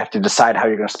cartridge. You have to decide how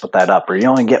you're going to split that up, or you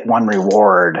only get one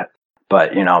reward.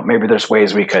 But, maybe there's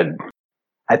ways we could...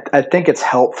 I think it's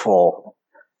helpful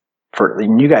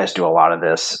and you guys do a lot of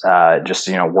this, just,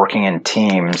 working in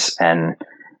teams, and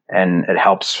it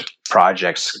helps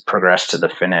projects progress to the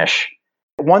finish.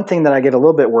 One thing that I get a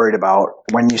little bit worried about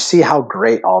when you see how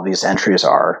great all these entries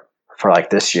are for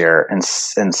like this year.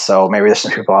 And so maybe there's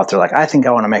some people out there like, I think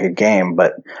I want to make a game,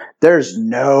 but there's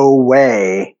no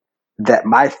way that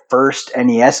my first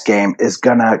NES game is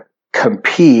going to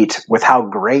compete with how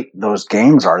great those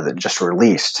games are that just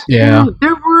released. Yeah.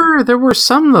 There were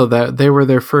some though that they were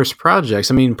their first projects.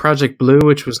 I mean, Project Blue,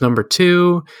 which was number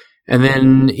 2, and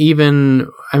then even,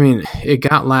 I mean, it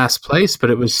got last place, but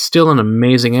it was still an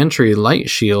amazing entry. Light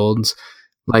Shields,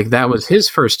 like that was his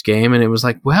first game, and it was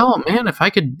like, well, man, if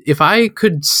I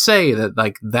could say that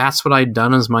like that's what I'd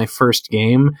done as my first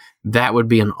game, that would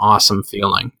be an awesome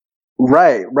feeling.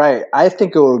 Right. I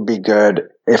think it would be good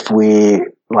if we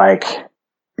like,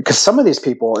 because some of these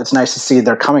people, it's nice to see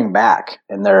they're coming back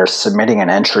and they're submitting an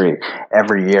entry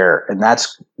every year, and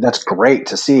that's great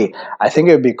to see. I think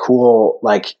it would be cool,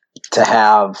 like, to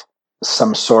have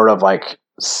some sort of like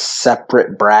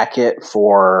separate bracket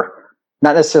for,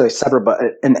 not necessarily separate, but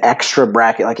an extra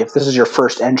bracket. Like if this is your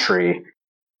first entry,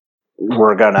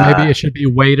 we're gonna, maybe it should be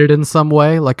weighted in some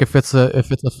way. Like if it's a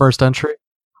first entry,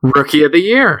 Rookie of the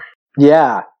Year.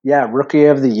 Yeah, Rookie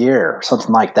of the Year,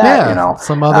 something like that. yeah, You know,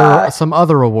 some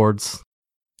other awards,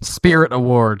 Spirit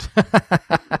Award.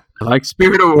 I like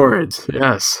Spirit Awards.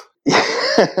 Yes.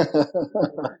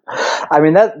 I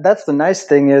mean that's the nice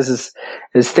thing is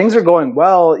things are going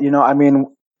well. You know, I mean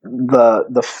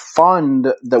the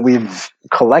fund that we've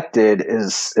collected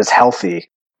is healthy.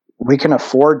 We can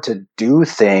afford to do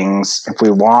things if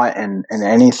we want, and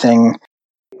anything.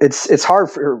 It's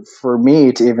hard for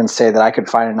me to even say that I could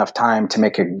find enough time to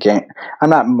make a game.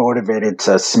 I'm not motivated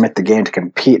to submit the game to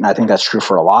compete, and I think that's true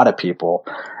for a lot of people.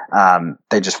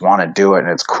 They just want to do it,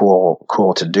 and it's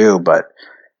cool to do. But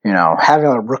you know, having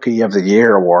a Rookie of the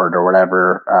Year award or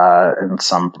whatever, and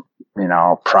some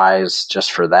prize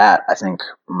just for that, I think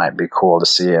might be cool to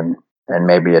see, and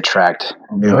maybe attract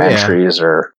new entries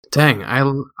or. Dang,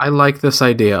 I like this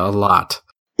idea a lot.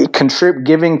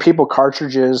 Giving people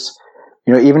cartridges.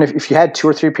 You know, even if you had 2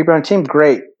 or 3 people on a team,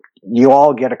 great. You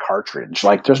all get a cartridge.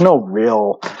 Like, there's no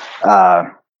real.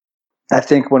 I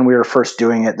think when we were first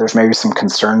doing it, there's maybe some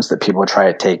concerns that people would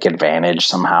try to take advantage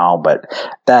somehow, but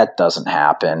that doesn't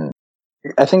happen.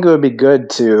 I think it would be good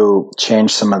to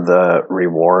change some of the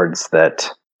rewards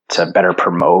to better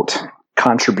promote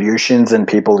contributions and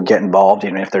people to get involved,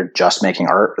 even if they're just making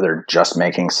art or they're just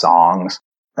making songs.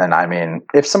 And I mean,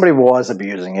 if somebody was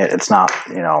abusing it, it's not,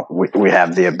 we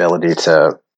have the ability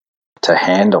to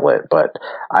handle it, but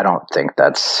I don't think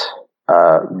that's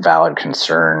a valid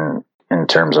concern in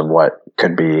terms of what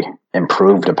could be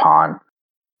improved upon.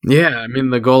 Yeah, I mean,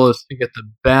 the goal is to get the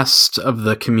best of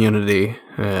the community.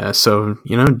 So,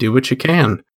 do what you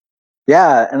can.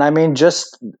 Yeah, and I mean,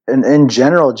 just in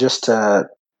general, just to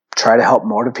try to help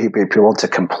motivate people to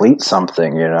complete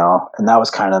something, and that was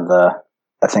kind of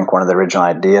I think one of the original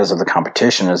ideas of the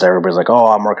competition is everybody's like, oh,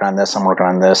 I'm working on this,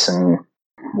 and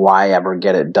why ever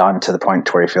get it done to the point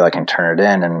to where you feel like I can turn it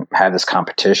in and have this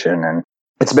competition. And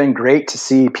it's been great to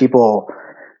see people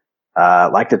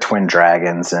like the Twin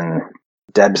Dragons and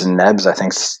Debs and Nebs, I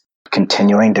think,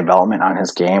 continuing development on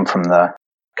his game from the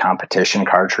competition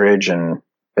cartridge. And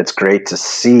it's great to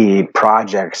see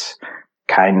projects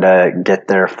kind of get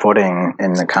their footing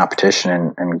in the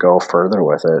competition and go further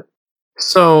with it.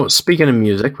 So, speaking of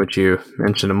music, which you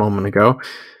mentioned a moment ago,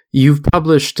 you've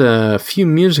published a few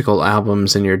musical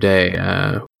albums in your day.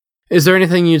 Is there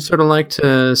anything you'd sort of like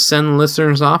to send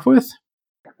listeners off with?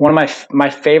 One of my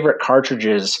favorite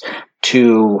cartridges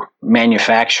to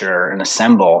manufacture and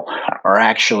assemble are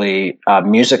actually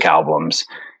music albums,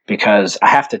 because I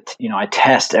have to, I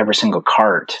test every single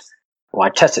cart. Well,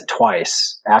 I test it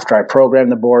twice. After I program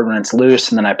the board when it's loose,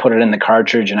 and then I put it in the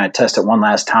cartridge, and I test it one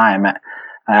last time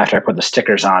after I put the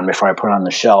stickers on before I put it on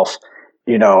the shelf.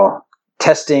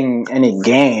 Testing any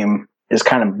game is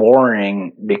kind of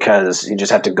boring because you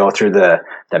just have to go through the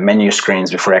menu screens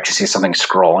before you actually see something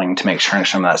scrolling to make sure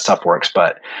some of that stuff works.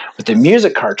 But with the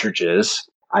music cartridges,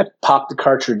 I pop the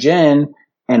cartridge in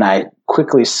and I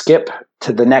quickly skip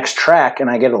to the next track, and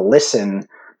I get to listen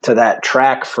to that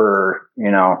track for,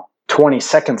 20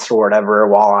 seconds or whatever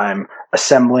while I'm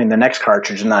assembling the next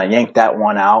cartridge. And then I yank that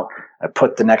one out. I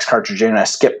put the next cartridge in and I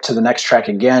skip to the next track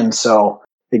again. So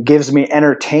it gives me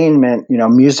entertainment,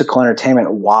 musical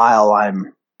entertainment while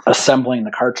I'm assembling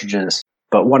the cartridges.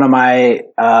 But one of my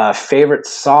favorite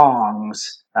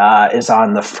songs is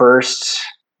on the first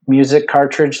music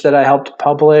cartridge that I helped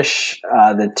publish,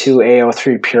 the 2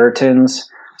 AO3 Puritans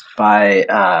by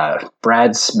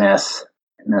Brad Smith,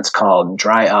 and it's called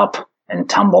Dry Up and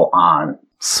Tumble On.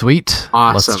 Sweet.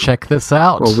 Awesome. Let's check this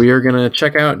out. Well, we are going to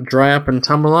check out Dry Up and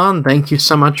Tumble On. Thank you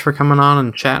so much for coming on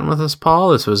and chatting with us,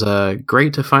 Paul. This was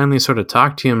great to finally sort of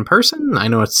talk to you in person. I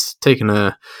know it's taken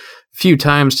a few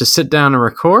times to sit down and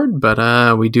record,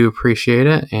 but we do appreciate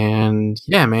it. And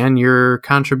yeah, man, your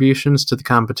contributions to the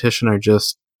competition are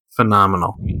just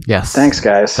phenomenal. Yes. Thanks,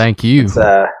 guys. Thank you. It's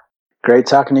great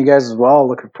talking to you guys as well.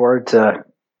 Looking forward to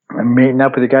meeting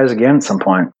up with you guys again at some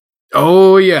point.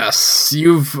 Oh, yes.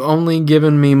 You've only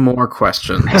given me more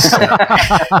questions.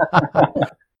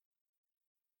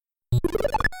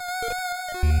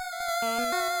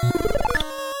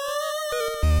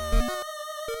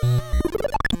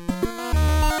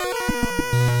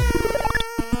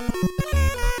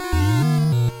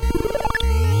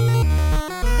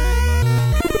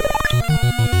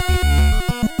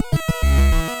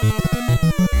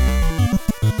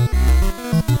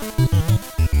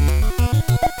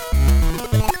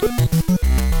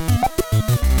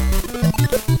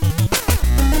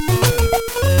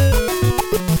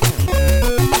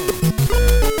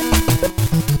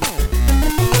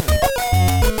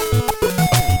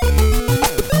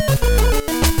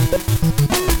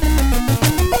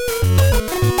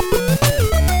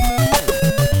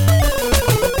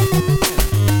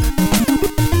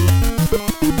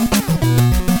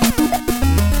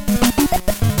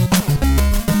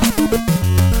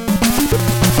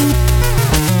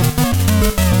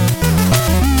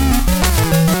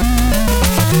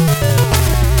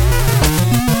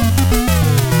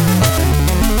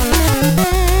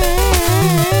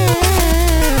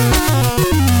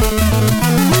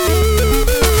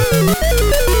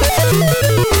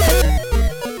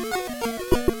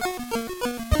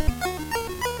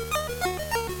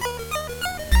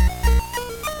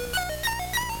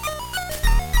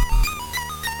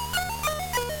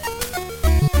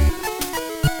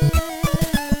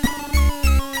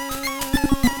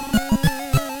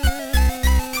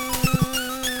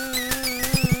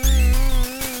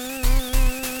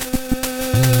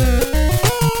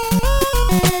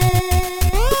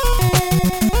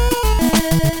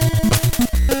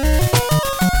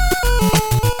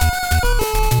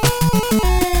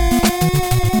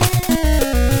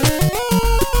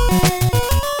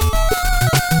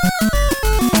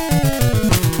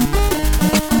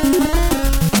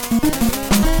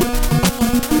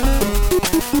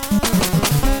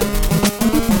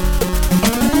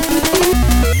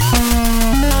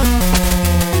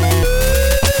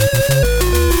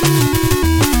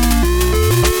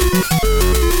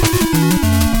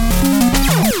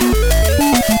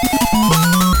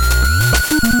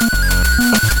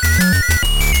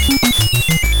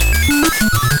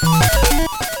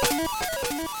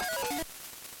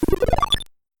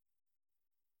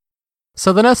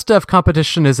 So the nesdev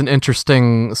competition is an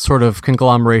interesting sort of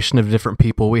conglomeration of different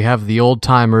people. We have the old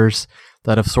timers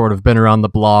that have sort of been around the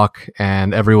block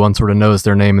and everyone sort of knows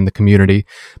their name in the community.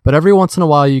 But every once in a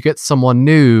while you get someone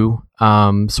new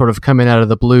sort of coming out of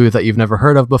the blue that you've never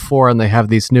heard of before, and they have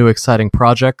these new exciting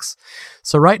projects.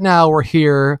 So right now we're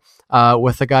here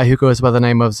with a guy who goes by the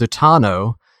name of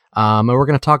Zutano. And we're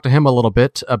going to talk to him a little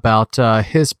bit about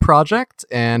his project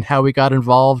and how he got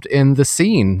involved in the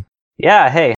scene.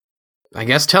 Yeah, hey. I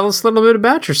guess tell us a little bit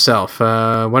about yourself.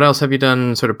 What else have you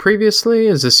done sort of previously?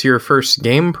 Is this your first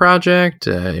game project?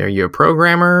 Are you a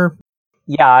programmer?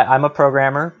 Yeah, I'm a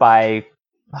programmer by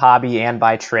hobby and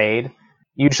by trade.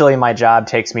 Usually my job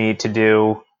takes me to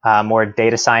do more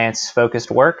data science focused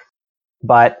work,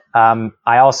 but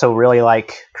I also really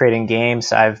like creating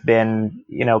games. I've been,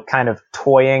 kind of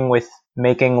toying with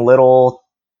making little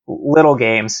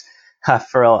games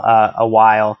for a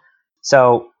while.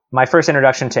 So my first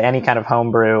introduction to any kind of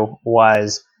homebrew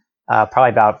was probably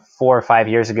about 4 or 5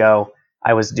 years ago.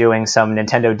 I was doing some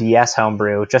Nintendo DS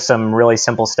homebrew, just some really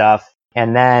simple stuff.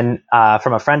 And then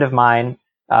from a friend of mine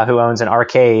who owns an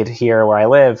arcade here where I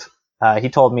live, he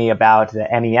told me about the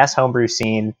NES homebrew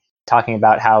scene, talking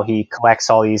about how he collects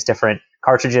all these different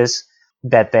cartridges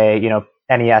that they,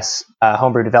 NES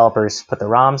homebrew developers put the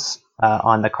ROMs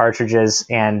on the cartridges,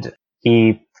 and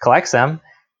he collects them.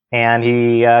 And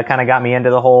he kind of got me into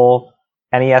the whole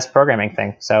NES programming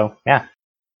thing. So, yeah.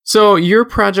 So your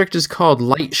project is called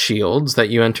Light Shields that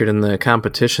you entered in the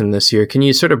competition this year. Can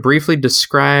you sort of briefly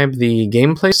describe the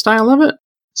gameplay style of it?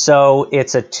 So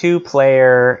it's a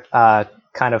 2-player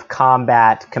kind of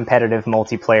combat competitive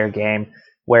multiplayer game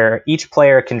where each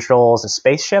player controls a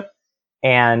spaceship,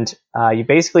 and you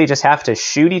basically just have to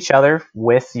shoot each other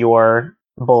with your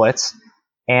bullets.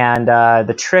 And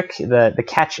the trick, the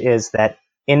catch is that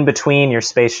in between your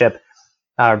spaceship,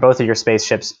 or both of your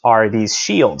spaceships, are these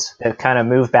shields that kind of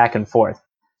move back and forth.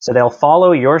 So they'll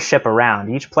follow your ship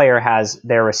around. Each player has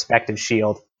their respective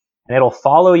shield, and it'll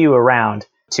follow you around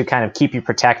to kind of keep you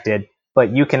protected.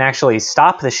 But you can actually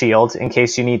stop the shield in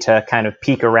case you need to kind of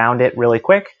peek around it really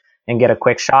quick and get a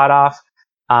quick shot off.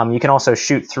 You can also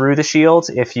shoot through the shield.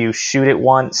 If you shoot it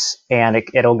once and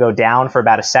it'll go down for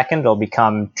about a second, it'll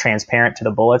become transparent to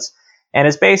the bullets. And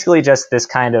it's basically just this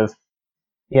kind of,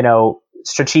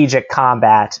 strategic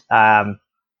combat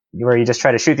where you just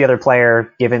try to shoot the other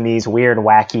player given these weird,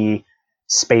 wacky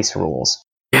space rules.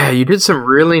 Yeah, you did some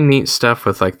really neat stuff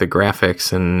with like the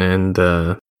graphics and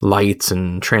the lights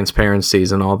and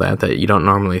transparencies and all that you don't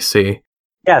normally see.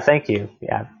 Yeah, thank you.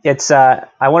 Yeah, it's I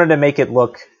wanted to make it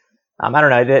look. I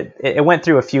don't know. It went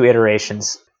through a few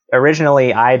iterations.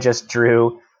 Originally, I just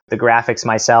drew the graphics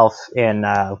myself in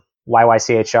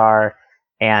YYCHR,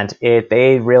 and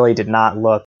they really did not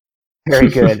look very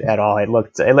good at all. It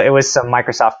was some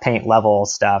Microsoft Paint level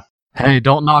stuff. Hey,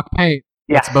 don't knock Paint.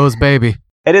 Yeah. It's Bo's baby.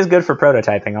 It is good for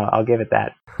prototyping. I'll give it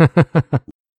that.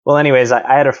 Well, anyways,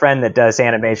 I had a friend that does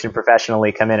animation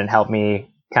professionally come in and help me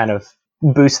kind of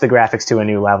boost the graphics to a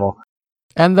new level.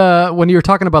 And when you were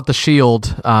talking about the shield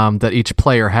that each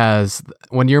player has,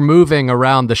 when you're moving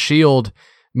around, the shield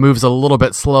moves a little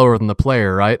bit slower than the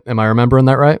player, right? Am I remembering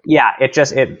that right? Yeah,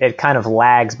 it kind of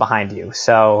lags behind you.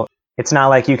 So it's not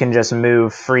like you can just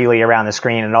move freely around the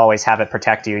screen and always have it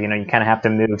protect you. You kind of have to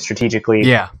move strategically.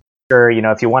 Yeah. Sure,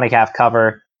 if you want to have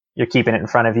cover, you're keeping it in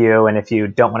front of you. And if you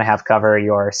don't want to have cover,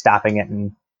 you're stopping it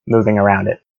and moving around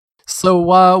it.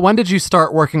 So when did you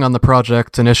start working on the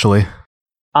project initially?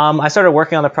 I started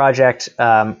working on the project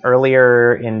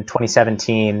earlier in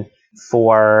 2017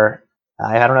 for,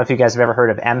 I don't know if you guys have ever heard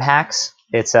of MHacks.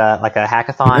 It's like a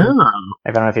hackathon. Oh.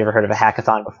 I don't know if you ever heard of a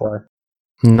hackathon before.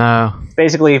 No.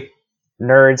 Basically,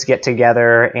 nerds get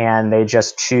together and they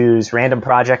just choose random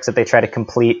projects that they try to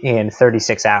complete in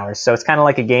 36 hours. So it's kind of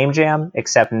like a game jam,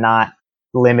 except not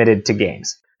limited to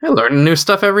games. I learn new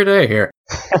stuff every day here.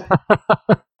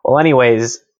 Well,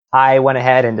 anyways, I went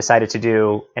ahead and decided to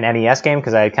do an NES game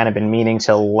because I had kind of been meaning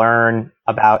to learn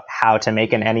about how to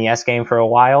make an NES game for a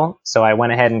while. So I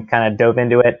went ahead and kind of dove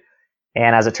into it.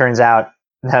 And as it turns out,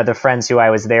 the friends who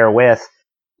I was there with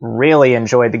really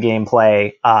enjoyed the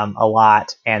gameplay a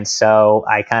lot. And so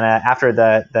I kind of, after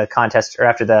the contest or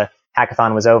after the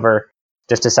hackathon was over,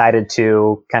 just decided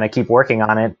to kind of keep working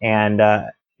on it and,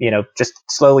 just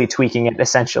slowly tweaking it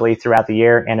essentially throughout the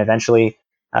year. And eventually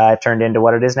it turned into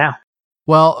what it is now.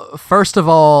 Well, first of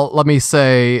all, let me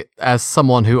say, as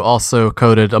someone who also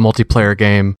coded a multiplayer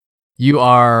game, you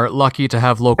are lucky to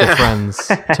have local friends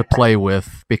to play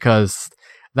with, because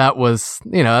that was,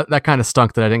 that kind of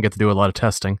stunk that I didn't get to do a lot of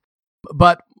testing.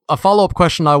 But a follow-up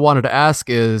question I wanted to ask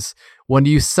is, when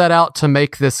you set out to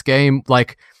make this game,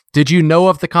 did you know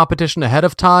of the competition ahead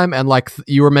of time and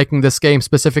you were making this game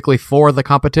specifically for the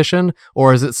competition,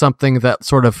 or is it something that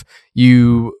sort of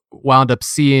you wound up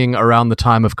seeing around the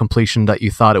time of completion that you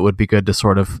thought it would be good to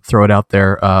sort of throw it out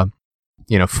there,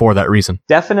 for that reason?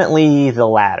 Definitely the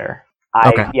latter.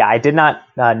 I did not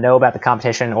know about the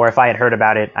competition, or if I had heard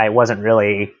about it, I wasn't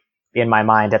really in my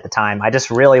mind at the time. I just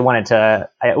really wanted to,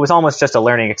 it was almost just a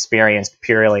learning experience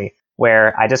purely,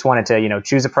 where I just wanted to,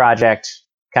 choose a project,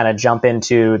 kind of jump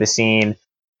into the scene.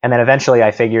 And then eventually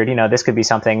I figured, this could be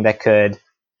something that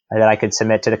I could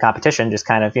submit to the competition, just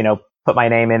kind of, put my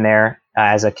name in there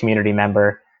as a community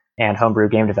member and homebrew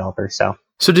game developer. So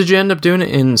did you end up doing it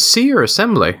in C or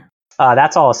assembly?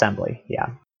 That's all assembly.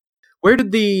 Yeah. Where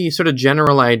did the sort of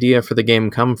general idea for the game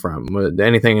come from? Did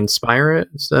anything inspire it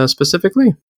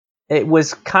specifically? It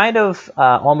was kind of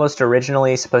almost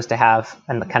originally supposed to have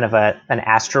an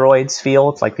asteroids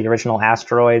field, like the original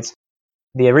asteroids.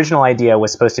 The original idea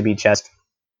was supposed to be just,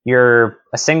 you're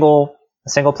a single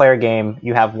player game.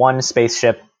 You have one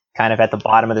spaceship kind of at the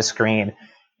bottom of the screen,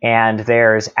 and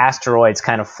there's asteroids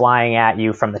kind of flying at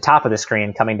you from the top of the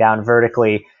screen, coming down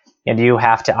vertically, and you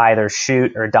have to either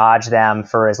shoot or dodge them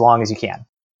for as long as you can.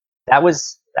 That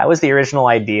was the original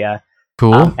idea.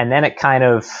 Cool. And then it kind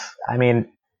of, I don't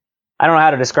know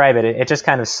how to describe it. It just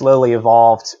kind of slowly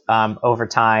evolved over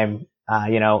time.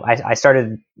 I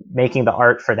started making the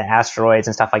art for the asteroids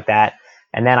and stuff like that.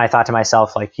 And then I thought to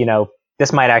myself,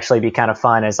 this might actually be kind of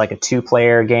fun as like a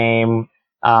 2-player game.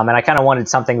 And I kind of wanted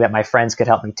something that my friends could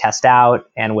help me test out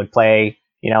and would play,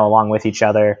 along with each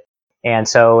other. And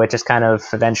so it just kind of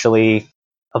eventually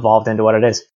evolved into what it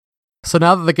is. So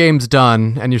now that the game's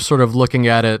done and you're sort of looking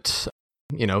at it,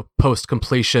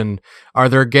 post-completion, are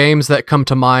there games that come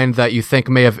to mind that you think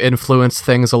may have influenced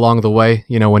things along the way,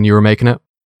 when you were making it?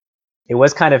 It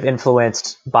was kind of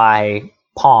influenced by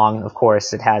Pong, of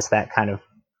course. It has that kind of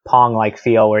Pong-like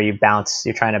feel where you're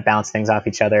trying to bounce things off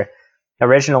each other.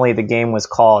 Originally, the game was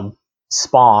called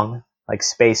Spong, like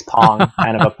Space Pong,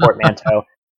 kind of a portmanteau.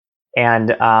 And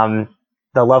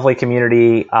the lovely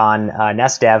community on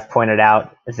nesdev pointed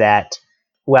out that,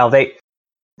 they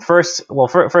first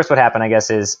what happened, I guess,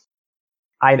 is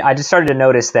I just started to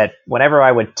notice that whenever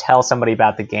I would tell somebody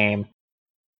about the game,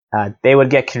 they would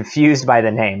get confused by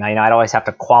the name. I'd always have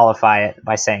to qualify it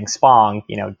by saying Spong,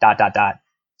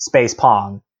 space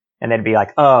Pong. And they'd be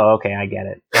like, oh, okay, I get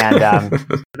it. And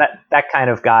that kind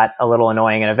of got a little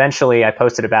annoying. And eventually I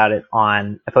posted about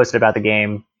the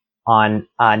game on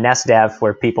nesdev,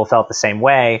 where people felt the same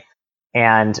way.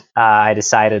 And I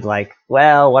decided, like,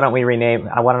 well, why don't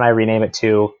I rename it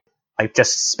to like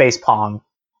just Space Pong?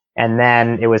 And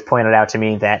then it was pointed out to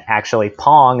me that actually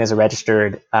Pong is a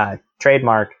registered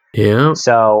trademark. Yeah.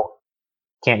 So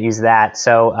can't use that.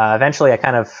 So eventually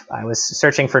I was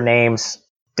searching for names.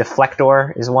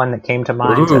 Deflector is one that came to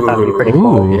mind. So I thought it would be pretty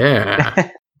cool.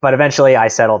 Yeah. But eventually I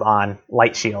settled on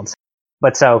Light Shields.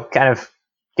 But so kind of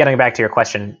getting back to your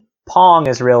question, Pong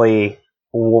is really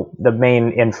the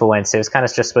main influence. It was kind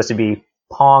of just supposed to be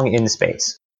Pong in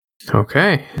space.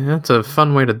 Okay, that's a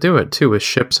fun way to do it too, with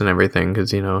ships and everything,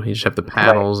 because you just have the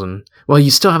paddles, and well,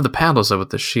 you still have the paddles though with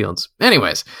the shields.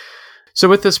 Anyways, so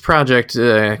with this project,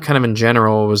 kind of in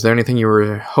general, was there anything you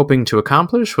were hoping to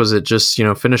accomplish? Was it just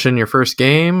finishing your first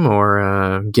game,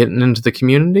 or getting into the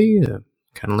community?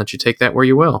 Kind of let you take that where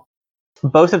you will.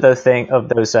 Both of those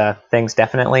things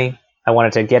definitely. I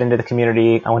wanted to get into the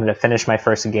community. I wanted to finish my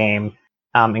first game,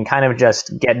 and kind of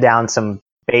just get down some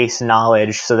base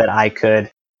knowledge so that I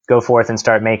could go forth and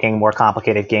start making more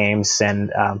complicated games and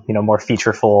more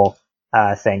featureful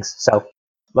things. So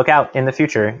look out in the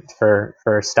future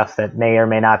for stuff that may or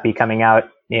may not be coming out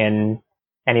in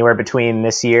anywhere between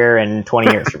this year and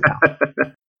 20 years from now.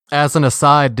 As an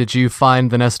aside, did you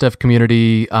find the nesdev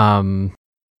community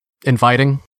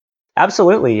inviting?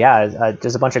 Absolutely, yeah.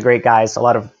 There's a bunch of great guys, a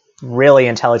lot of really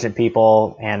intelligent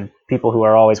people, and people who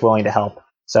are always willing to help.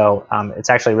 So it's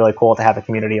actually really cool to have a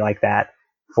community like that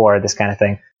for this kind of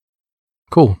thing.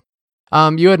 Cool.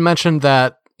 You had mentioned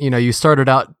that, you started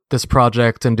out this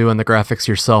project and doing the graphics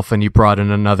yourself, and you brought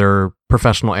in another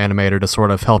professional animator to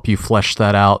sort of help you flesh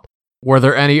that out. Were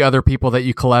there any other people that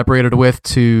you collaborated with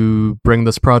to bring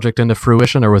this project into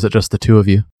fruition, or was it just the two of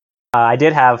you? I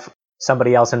did have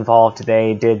somebody else involved.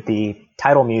 They did the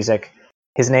title music.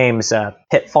 His name's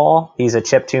Pitfall. He's a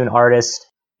chiptune artist.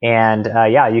 And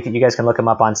you guys can look him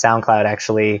up on SoundCloud,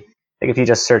 actually. I think if you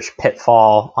just search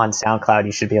Pitfall on SoundCloud,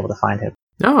 you should be able to find him.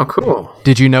 Oh, cool.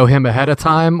 Did you know him ahead of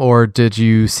time, or did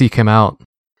you seek him out?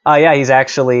 Yeah, he's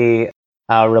actually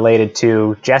related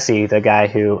to Jesse, the guy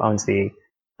who owns the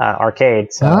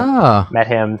arcade. So met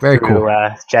him through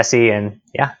Jesse, and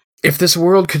yeah. If this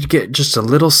world could get just a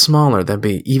little smaller, that'd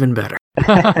be even better.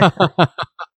 Yeah,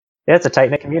 it's a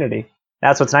tight-knit community.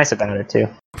 That's what's nice about it, too.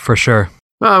 For sure.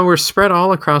 Well, we're spread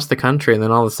all across the country, and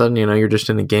then all of a sudden, you're just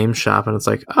in a game shop, and it's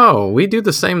like, oh, we do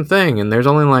the same thing, and there's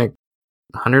only like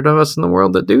 100 of us in the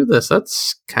world that do this.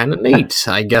 That's kind of neat.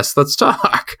 I guess let's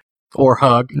talk. Or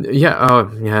hug. Yeah.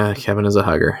 Oh, yeah. Kevin is a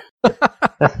hugger.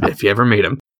 If you ever meet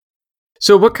him.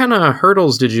 So what kind of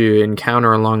hurdles did you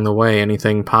encounter along the way?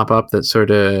 Anything pop up that sort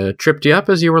of tripped you up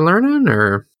as you were learning,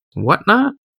 or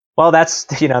whatnot? Well, that's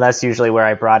usually where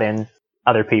I brought in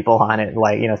other people on it.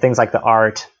 Like, things like the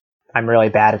art. I'm really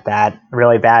bad at that. I'm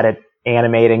really bad at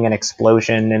animating an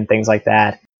explosion and things like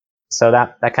that. So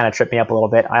that kind of tripped me up a little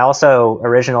bit. I also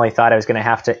originally thought I was going to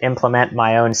have to implement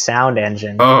my own sound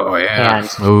engine. Oh, yeah.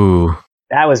 And ooh,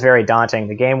 that was very daunting.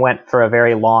 The game went for a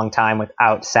very long time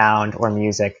without sound or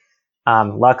music.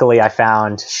 Luckily, I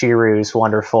found Shiru's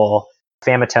wonderful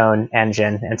Famitone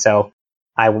engine, and so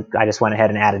I just went ahead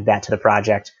and added that to the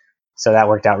project. So that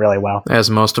worked out really well. As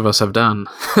most of us have done.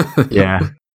 Yeah.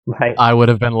 Right. I would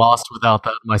have been lost without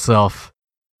that myself.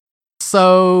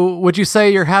 So, would you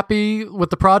say you're happy with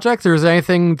the project, or is there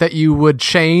anything that you would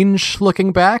change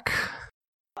looking back?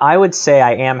 I would say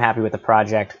I am happy with the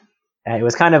project. It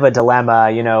was kind of a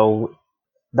dilemma,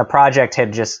 the project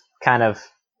had just kind of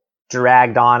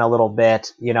dragged on a little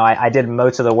bit. I did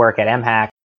most of the work at MHAC,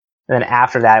 and then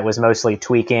after that, it was mostly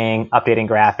tweaking, updating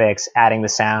graphics, adding the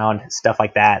sound, stuff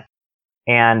like that.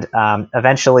 And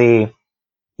eventually,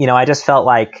 I just felt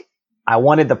like I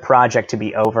wanted the project to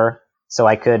be over so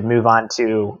I could move on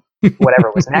to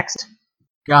whatever was next.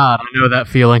 God, I know that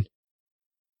feeling.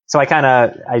 So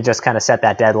I just set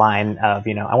that deadline of,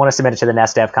 I want to submit it to the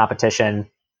nesdev competition.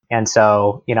 And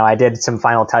so, I did some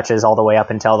final touches all the way up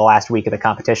until the last week of the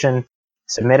competition,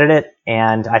 submitted it,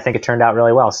 and I think it turned out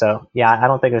really well. So yeah, I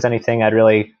don't think there's anything I'd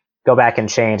really go back and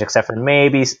change, except for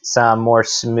maybe some more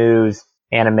smooth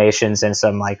animations and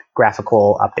some like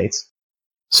graphical updates.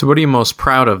 So what are you most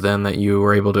proud of then that you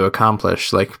were able to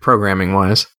accomplish, like programming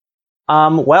wise?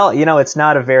 Well, it's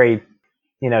not a very,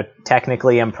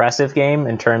 technically impressive game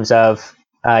in terms of,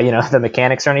 the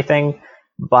mechanics or anything.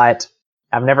 but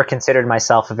I've never considered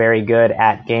myself very good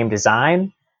at game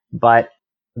design. But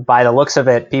by the looks of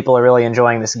it, people are really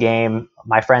enjoying this game.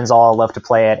 My friends all love to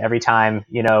play it. Every time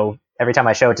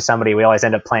I show it to somebody, we always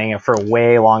end up playing it for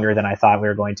way longer than I thought we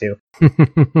were going to.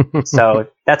 So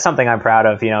that's something I'm proud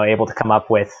of, able to come up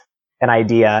with an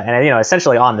idea and,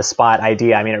 essentially on the spot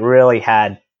idea. I mean, it really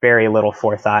had very little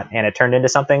forethought, and it turned into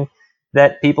something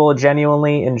that people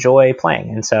genuinely enjoy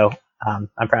playing. And so I'm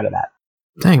proud of that.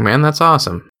 Dang, man, that's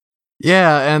awesome.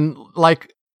 Yeah, and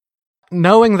like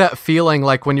knowing that feeling,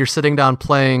 like when you're sitting down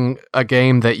playing a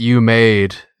game that you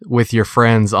made with your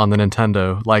friends on the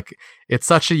Nintendo, like it's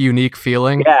such a unique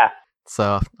feeling. Yeah.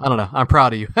 So I don't know. I'm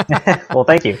proud of you. Well,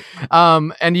 thank you.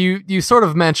 And you sort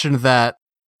of mentioned that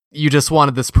you just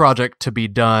wanted this project to be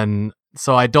done.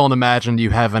 So I don't imagine you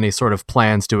have any sort of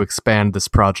plans to expand this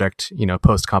project,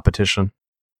 post competition.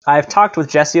 I've talked with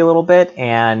Jesse a little bit,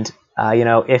 and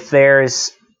if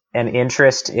there's an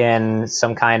interest in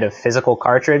some kind of physical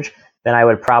cartridge, then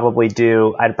I'd probably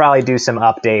do some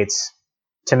updates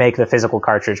to make the physical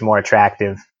cartridge more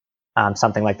attractive.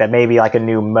 Something like that, maybe like a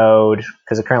new mode,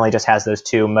 because it currently just has those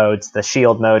two modes, the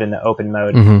shield mode and the open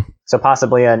mode. Mm-hmm. So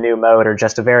possibly a new mode, or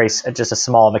just a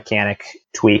small mechanic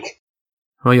tweak.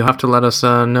 Well, you'll have to let us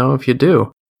know if you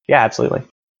do. Yeah, absolutely.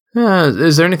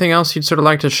 Is there anything else you'd sort of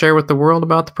like to share with the world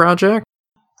about the project?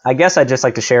 I guess I'd just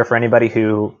like to share for anybody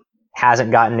who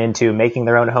hasn't gotten into making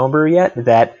their own homebrew yet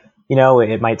that,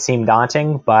 it might seem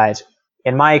daunting, but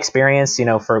in my experience,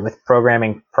 with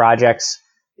programming projects,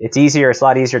 it's a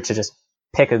lot easier to just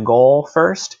pick a goal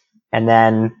first and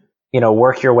then,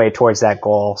 work your way towards that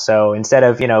goal. So instead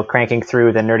of, cranking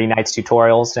through the Nerdy Nights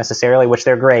tutorials necessarily, which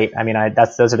they're great. I mean,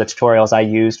 those are the tutorials I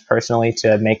used personally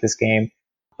to make this game.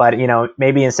 But,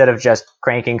 maybe instead of just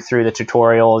cranking through the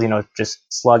tutorials, just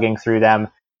slugging through them,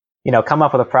 come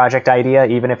up with a project idea,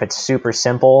 even if it's super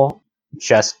simple,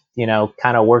 just,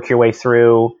 kind of work your way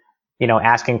through,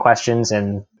 asking questions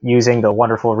and using the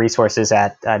wonderful resources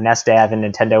at nesdev and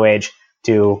Nintendo Age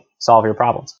to solve your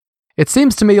problems. It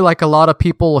seems to me like a lot of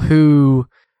people who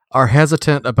are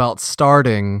hesitant about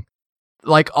starting,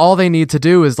 like all they need to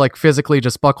do is like physically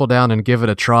just buckle down and give it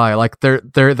a try. Like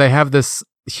they have this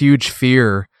huge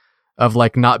fear of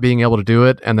like not being able to do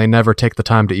it, and they never take the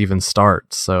time to even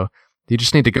start. So you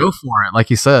just need to go for it, like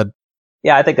you said.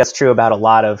 Yeah, I think that's true about a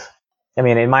lot of,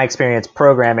 in my experience,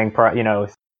 programming,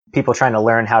 people trying to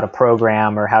learn how to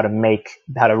program or how to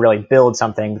really build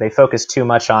something, they focus too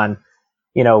much on,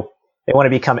 they want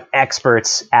to become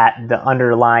experts at the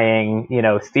underlying,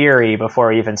 theory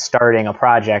before even starting a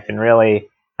project. And really,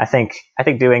 I think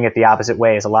doing it the opposite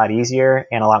way is a lot easier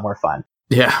and a lot more fun.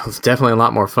 Yeah, it's definitely a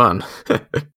lot more fun.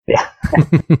 Yeah.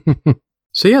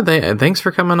 So yeah, thanks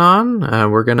for coming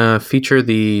on. We're going to feature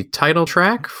the title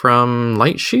track from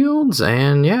Light Shields,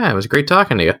 and yeah, it was great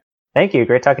talking to you. Thank you.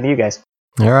 Great talking to you guys.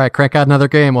 All right, crank out another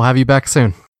game. We'll have you back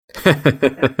soon.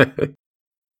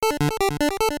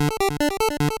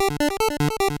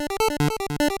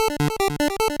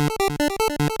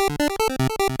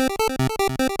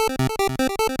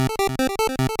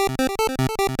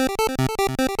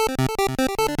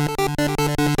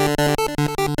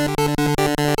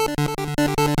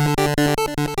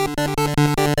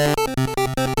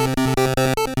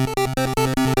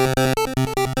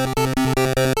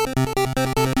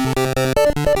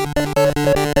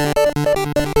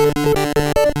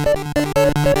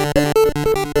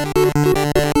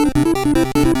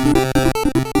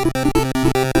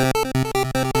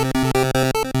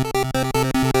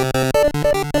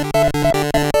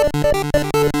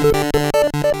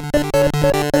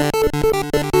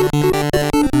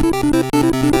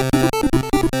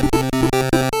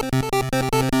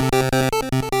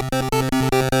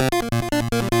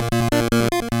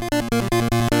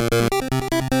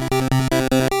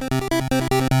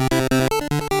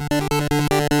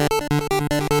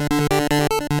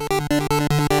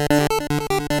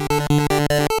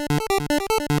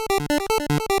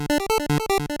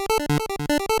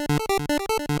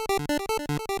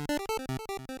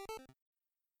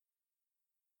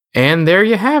 And there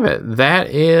you have it. That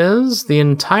is the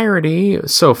entirety,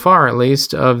 so far at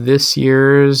least, of this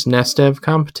year's nesdev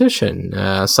competition.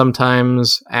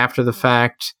 Sometimes after the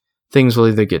fact, things will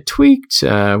either get tweaked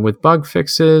with bug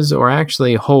fixes, or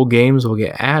actually whole games will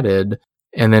get added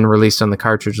and then released on the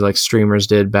cartridge like streamers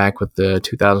did back with the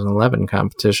 2011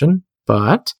 competition.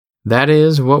 But that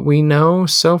is what we know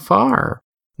so far.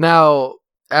 Now,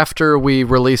 after we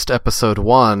released episode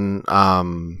 1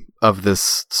 of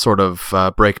this sort of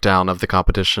breakdown of the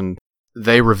competition,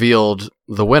 they revealed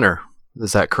the winner.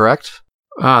 Is that correct?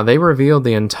 They revealed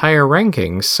the entire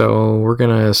rankings, so we're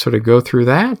going to sort of go through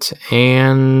that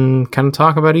and kind of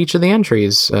talk about each of the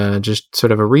entries. Just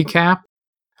sort of a recap.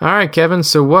 All right, Kevin,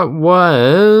 so what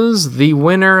was the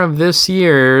winner of this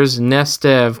year's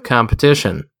nesdev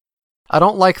competition? I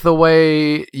don't like the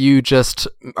way you just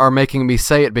are making me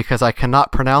say it because I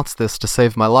cannot pronounce this to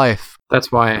save my life.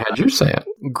 That's why I had you say it.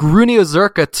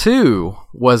 Gruniozerka 2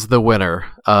 was the winner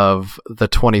of the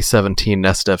 2017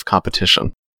 nesdev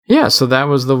competition. Yeah, so that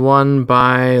was the one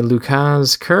by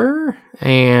Lukas Kerr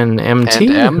and MT.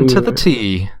 And M to the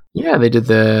T. Yeah, they did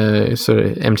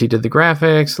MT did the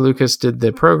graphics, Lucas did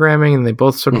the programming, and they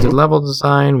both sort of did level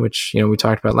design, which, we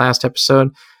talked about last episode.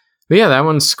 But yeah, that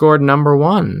one scored number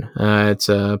 1. It's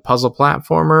a puzzle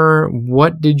platformer.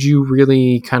 What did you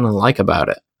really kind of like about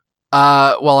it?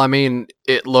 Well, I mean,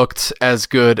 it looked as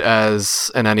good as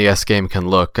an NES game can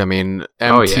look. I mean,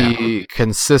 MT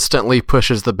consistently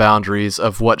pushes the boundaries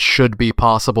of what should be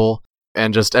possible,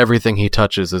 and just everything he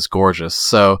touches is gorgeous.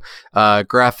 So,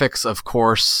 graphics, of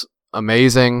course,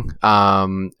 amazing.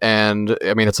 And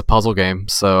I mean, it's a puzzle game,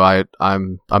 so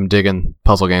I'm digging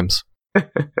puzzle games.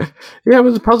 Yeah, it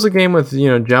was a puzzle game with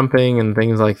jumping and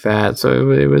things like that,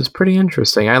 so it was pretty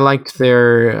interesting. I liked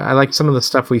some of the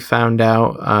stuff we found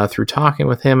out through talking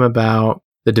with him about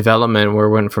the development, where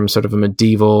it went from sort of a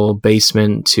medieval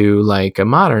basement to like a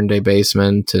modern day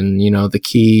basement, and the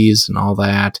keys and all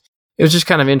that. It was just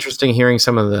kind of interesting hearing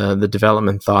some of the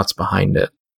development thoughts behind it.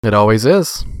 It always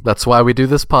is. That's why we do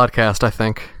this podcast, I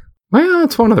think. Well,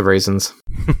 it's one of the reasons.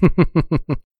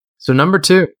 So number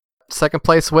 2. Second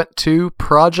place went to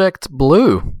Project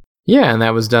Blue. Yeah, and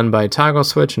that was done by Toggle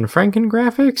Switch and Franken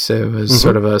Graphics. It was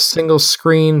sort of a single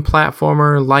screen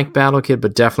platformer like Battle Kid,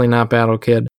 but definitely not Battle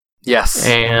Kid. Yes.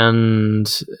 And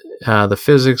the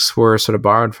physics were sort of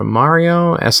borrowed from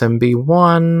Mario,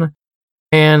 SMB1.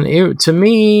 And to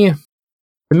me,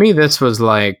 this was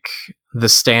like the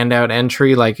standout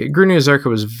entry. Like, Gruniozerka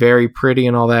was very pretty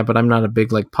and all that, but I'm not a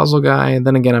big like puzzle guy. And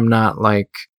then again, I'm not like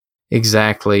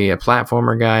exactly a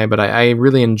platformer guy, but I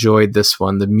really enjoyed this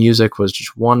one. The music was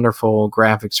just wonderful,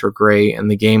 graphics were great,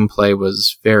 and the gameplay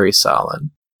was very solid.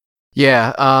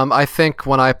 Yeah, I think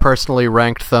when I personally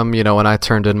ranked them, when I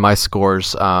turned in my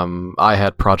scores, I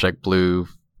had Project Blue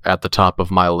at the top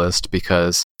of my list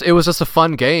because it was just a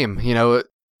fun game.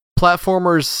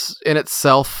 Platformers in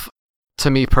itself, to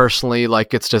me personally,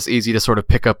 like, it's just easy to sort of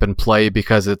pick up and play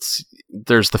because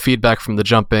there's the feedback from the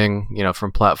jumping,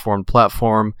 from platform to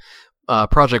platform.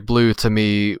 Project Blue to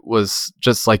me was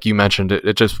just like you mentioned,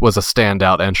 it just was a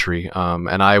standout entry,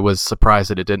 and I was surprised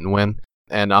that it didn't win.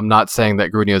 And I'm not saying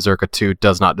that Gruniozerka 2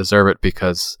 does not deserve it,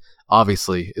 because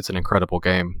obviously it's an incredible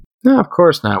game. No, of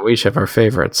course not. We each have our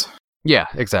favorites. Yeah,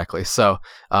 exactly. So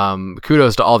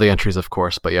kudos to all the entries, of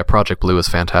course, but yeah, Project Blue is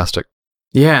fantastic.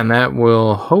 Yeah, and that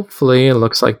will hopefully, it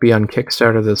looks like, be on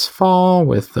Kickstarter this fall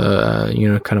with,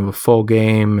 kind of a full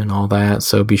game and all that.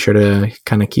 So be sure to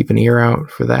kind of keep an ear out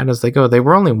for that as they go. They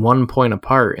were only 1 point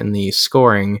apart in the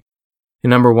scoring. And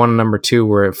number 1 and number 2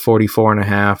 were at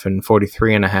 44.5 and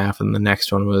 43.5, and the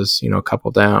next one was, a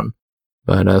couple down.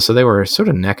 But so they were sort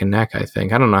of neck and neck, I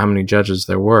think. I don't know how many judges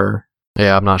there were.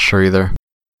 Yeah, I'm not sure either.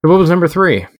 So what was number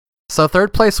 3? So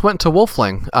third place went to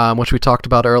Wolfling, which we talked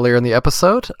about earlier in the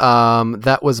episode.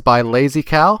 That was by Lazy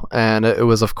Cow, and it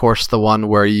was, of course, the one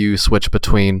where you switch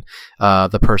between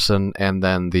the person and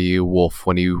then the wolf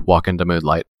when you walk into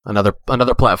Moonlight. Another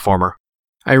platformer.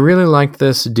 I really liked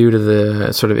this due to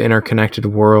the sort of interconnected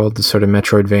world, the sort of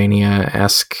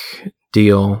Metroidvania-esque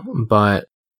deal, but...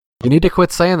 You need to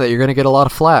quit saying that. You're going to get a lot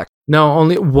of flack. No,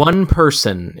 only one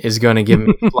person is going to give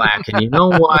me flack, and you know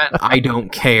what? I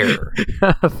don't care.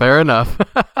 Fair enough.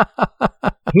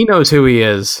 He knows who he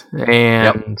is,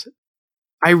 and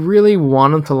I really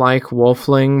wanted to like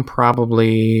Wolfling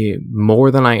probably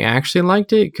more than I actually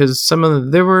liked it, because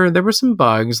there were some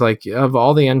bugs. Like, of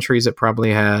all the entries, it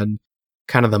probably had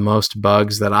kind of the most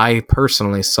bugs that I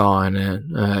personally saw in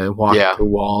it. Walking through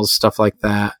walls, stuff like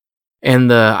that.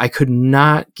 And I could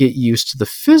not get used to the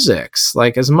physics.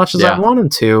 Like, as much as I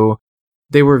wanted to,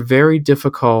 they were very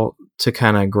difficult to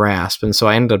kind of grasp. And so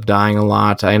I ended up dying a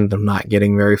lot. I ended up not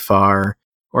getting very far,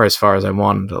 or as far as I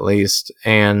wanted at least.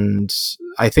 And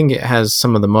I think it has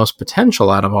some of the most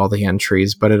potential out of all the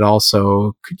entries, but it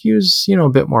also could use, a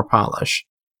bit more polish.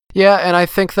 Yeah, and I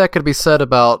think that could be said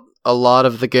about a lot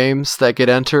of the games that get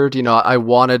entered. I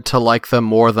wanted to like them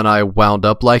more than I wound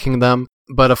up liking them.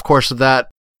 But of course, that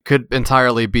could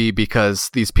entirely be because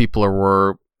these people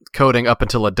were coding up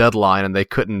until a deadline and they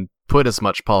couldn't put as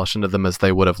much polish into them as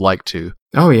they would have liked to.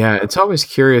 Oh yeah, it's always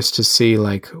curious to see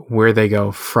like where they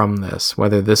go from this,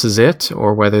 whether this is it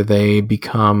or whether they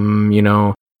become,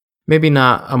 maybe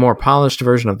not a more polished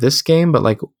version of this game, but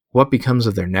like what becomes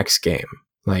of their next game.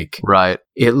 Like, Right.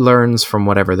 it learns from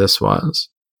whatever this was.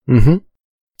 Mm-hmm.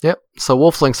 Yep. So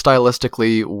Wolflink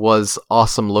stylistically was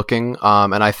awesome looking,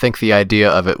 and I think the idea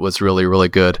of it was really, really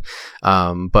good.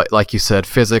 But like you said,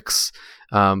 physics,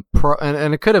 and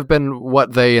it could have been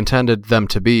what they intended them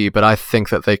to be, but I think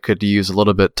that they could use a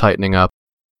little bit tightening up.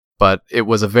 But it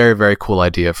was a very, very cool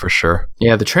idea for sure.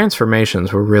 Yeah, the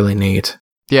transformations were really neat.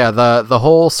 Yeah, the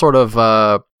whole sort of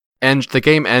the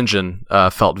game engine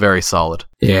felt very solid.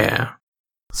 Yeah.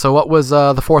 So what was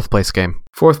the fourth place game?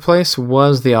 Fourth place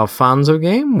was the Alfonso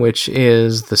game, which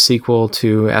is the sequel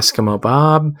to Eskimo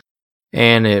Bob,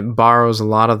 and it borrows a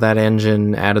lot of that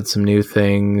engine, added some new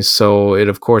things, so it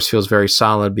of course feels very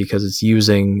solid because it's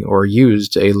using or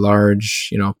used a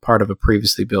large, part of a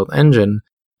previously built engine,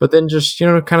 but then just,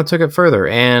 kind of took it further.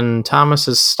 And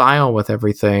Thomas's style with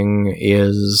everything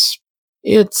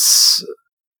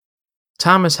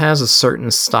Thomas has a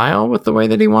certain style with the way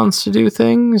that he wants to do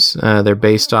things. They're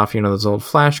based off, those old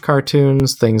Flash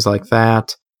cartoons, things like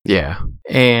that. Yeah.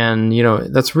 And,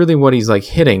 that's really what he's like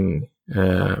hitting.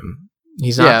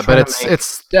 He's not. Yeah, but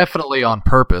it's definitely on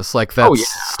purpose. Like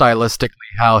that's stylistically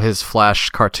how his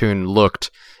Flash cartoon looked,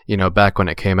 back when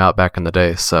it came out back in the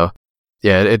day. So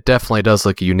yeah, it definitely does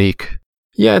look unique.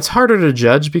 Yeah, it's harder to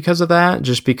judge because of that,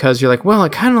 just because you're like, well,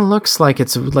 it kind of looks like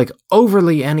it's like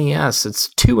overly NES. It's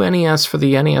too NES for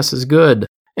the NES is good.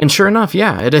 And sure enough,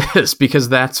 yeah, it is, because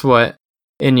that's what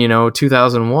in,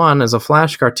 2001 as a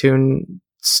Flash cartoon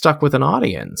stuck with an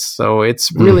audience. So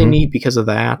it's really neat because of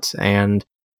that. And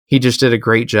he just did a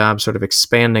great job sort of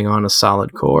expanding on a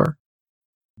solid core.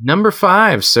 Number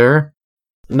 5, sir.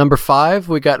 Number 5,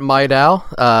 we got Maidao,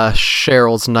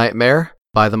 Cheryl's Nightmare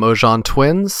by the Mojang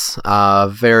twins.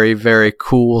 Very, very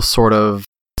cool sort of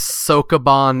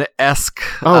Sokoban-esque,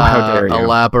 how dare you.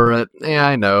 elaborate. Yeah,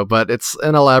 I know, but it's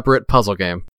an elaborate puzzle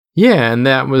game. Yeah, and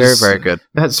that was very, very good.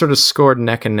 That sort of scored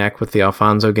neck and neck with the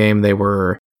Alfonso game. They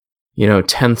were,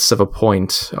 tenths of a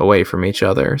point away from each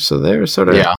other. So they're sort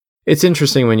of... Yeah. It's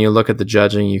interesting when you look at the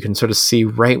judging, you can sort of see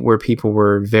right where people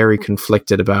were very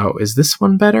conflicted about, is this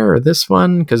one better or this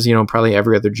one? Because, probably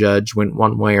every other judge went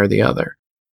one way or the other.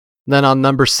 Then on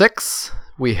number 6,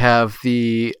 we have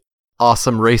the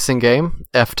awesome racing game,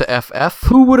 F to FF.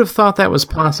 Who would have thought that was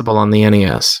possible on the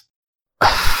NES?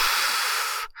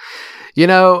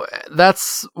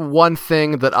 That's one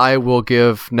thing that I will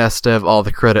give nesdev all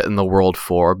the credit in the world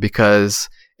for, because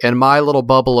in my little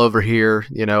bubble over here,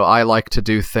 I like to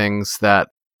do things that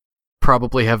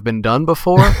probably have been done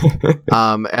before.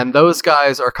 And those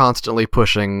guys are constantly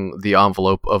pushing the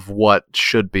envelope of what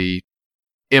should be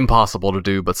impossible to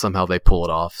do, but somehow they pull it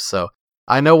off. So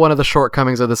I know one of the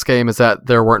shortcomings of this game is that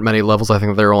there weren't many levels. I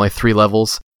think there were only 3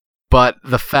 levels. But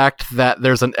the fact that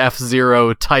there's an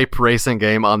F-Zero type racing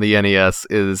game on the NES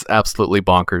is absolutely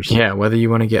bonkers. Yeah, whether you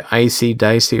want to get icy,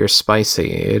 dicey, or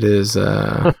spicy, it is,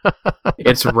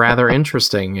 it's rather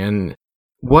interesting. And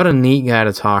what a neat guy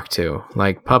to talk to.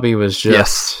 Like, Puppy was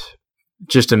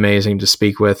just amazing to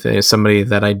speak with. Somebody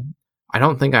that I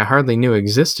don't think I hardly knew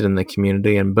existed in the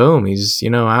community. And boom, he's,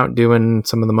 out doing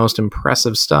some of the most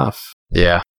impressive stuff.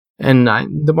 Yeah. And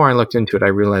the more I looked into it, I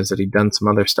realized that he'd done some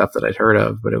other stuff that I'd heard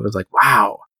of, but it was like,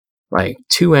 wow, like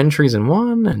 2 entries in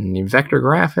one, and vector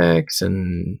graphics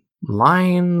and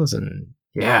lines, and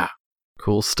yeah.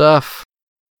 Cool stuff.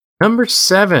 Number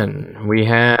 7, we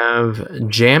have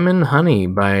Jammin' Honey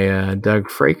by Doug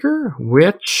Fraker,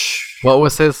 which... What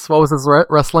was his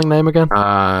wrestling name again?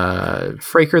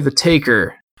 Fraker the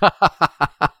Taker.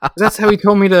 That's how he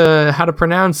told me how to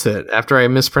pronounce it after I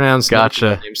mispronounced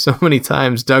Gotcha. the name so many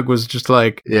times. Doug was just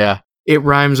like, yeah, it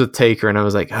rhymes with Taker, and I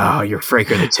was like, oh, you're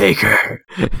Fraker the Taker.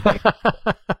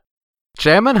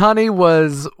 Jammin' Honey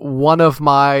was one of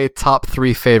my top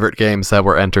 3 favorite games that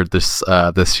were entered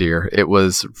this year. It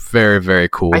was very, very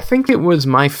cool. I think it was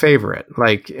my favorite.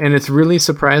 And it's really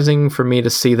surprising for me to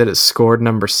see that it scored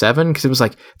number 7, because it was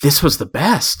like, this was the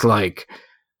best.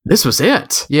 This was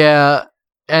it. Yeah.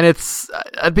 And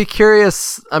I'd be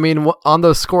curious, on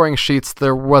those scoring sheets,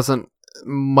 there wasn't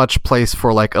much place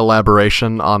for,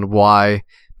 elaboration on why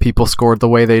people scored the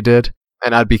way they did.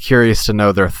 And I'd be curious to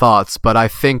know their thoughts. But I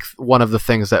think one of the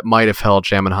things that might have held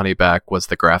Jammin' Honey back was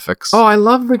the graphics. Oh, I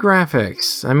love the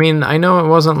graphics. I know it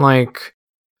wasn't,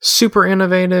 super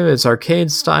innovative. It's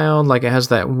arcade styled. It has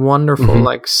that wonderful,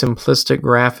 simplistic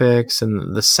graphics.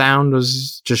 And the sound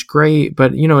was just great.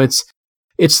 But,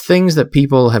 it's things that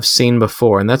people have seen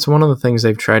before, and that's one of the things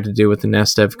they've tried to do with the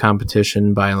nesdev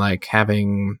competition by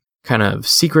having kind of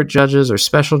secret judges or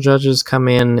special judges come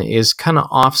in, is kind of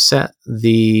offset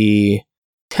the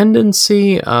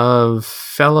tendency of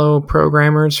fellow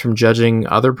programmers from judging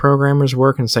other programmers'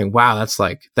 work and saying, wow,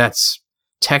 that's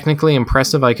technically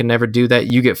impressive. I can never do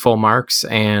that. You get full marks.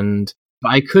 And if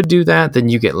I could do that, then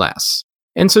you get less.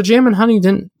 And so Jam and Honey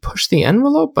didn't push the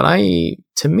envelope, but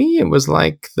to me, it was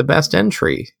like the best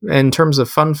entry in terms of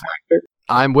fun factor.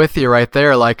 I'm with you right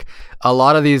there. Like, a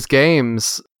lot of these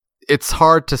games, it's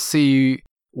hard to see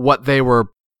what they were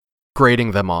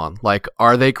grading them on. Like,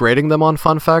 are they grading them on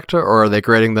fun factor, or are they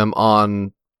grading them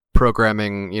on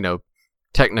programming,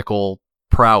 technical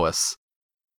prowess?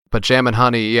 But Jam and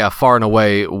Honey, yeah, far and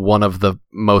away one of the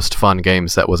most fun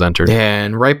games that was entered.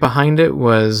 And right behind it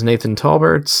was Nathan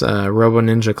Talbert's Robo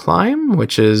Ninja Climb,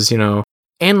 which is,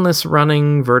 endless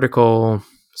running, vertical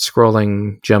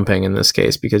scrolling, jumping in this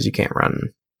case, because you can't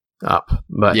run up.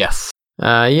 But yes.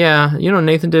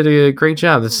 Nathan did a great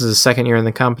job. This is his second year in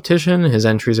the competition. His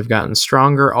entries have gotten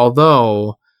stronger,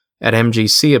 although at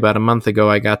MGC about a month ago,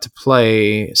 I got to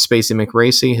play Spacey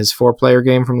McRacy, his 4-player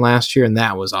game from last year, and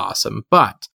that was awesome.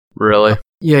 But really?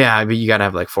 Yeah, but you got to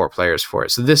have like 4 players for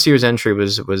it. So this year's entry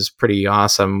was pretty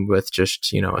awesome with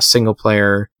just, a single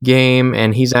player game.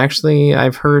 And he's actually,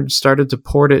 I've heard, started to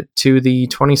port it to the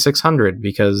 2600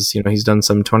 because, he's done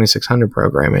some 2600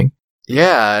 programming.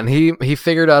 Yeah, and he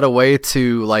figured out a way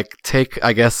to like take,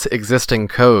 I guess, existing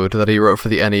code that he wrote for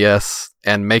the NES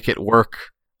and make it work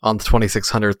on the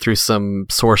 2600 through some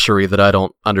sorcery that I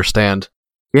don't understand.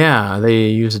 Yeah, they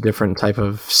use a different type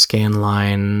of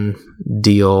scanline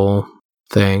deal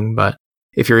thing, but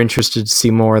if you're interested to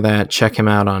see more of that, check him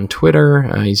out on Twitter.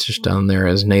 He's just down there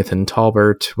as Nathan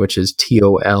Talbert, which is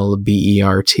Tolbert.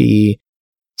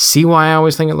 See why I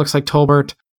always think it looks like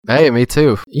Tolbert? Hey, me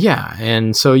too. Yeah,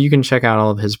 and so you can check out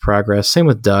all of his progress. Same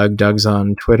with Doug. Doug's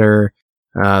on Twitter.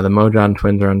 The Mojon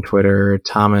twins are on Twitter.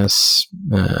 Thomas.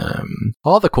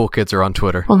 All the cool kids are on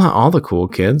Twitter. Well, not all the cool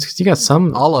kids, because you got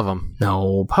some. All of them.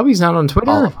 No, Pubby's not on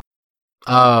Twitter. All of them.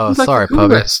 Oh, he's like sorry,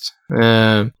 Pubby.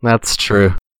 That's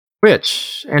true.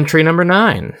 Which, entry number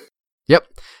 9. Yep.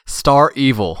 Star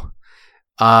Evil.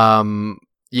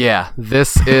 Yeah,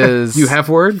 this is... You have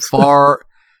words?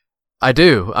 I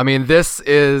do. I mean, this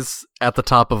is at the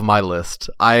top of my list.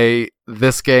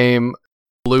 This game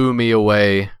blew me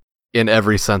away in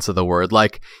every sense of the word.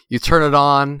 Like, you turn it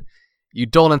on, you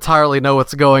don't entirely know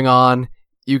what's going on,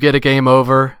 you get a game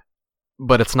over,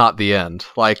 but it's not the end.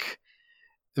 Like,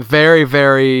 very,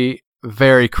 very,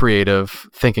 very creative,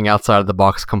 thinking outside of the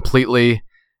box completely.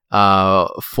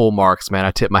 Full marks, man.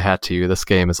 I tip my hat to you. This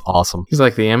game is awesome. He's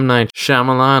like the M. Night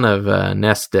Shyamalan of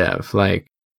nesdev. Like,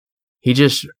 he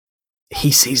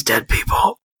sees dead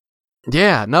people.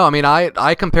 Yeah, no, I mean,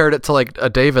 I compared it to like a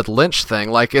David Lynch thing.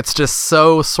 Like, it's just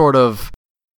so sort of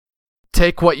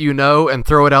take what you know and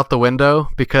throw it out the window,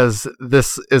 because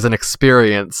this is an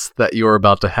experience that you're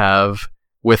about to have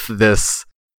with this.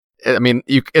 I mean,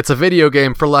 it's a video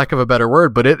game for lack of a better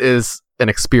word, but it is an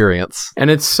experience. And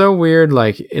it's so weird,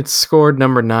 like, it's scored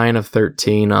number 9 of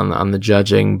 13 on the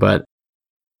judging, but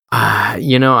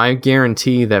I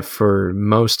guarantee that for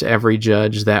most every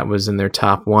judge, that was in their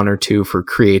top 1 or 2 for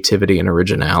creativity and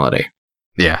originality.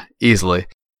 Yeah, easily.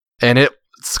 And it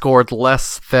scored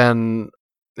less than,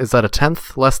 is that a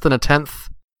 10th? Less than a 10th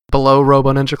below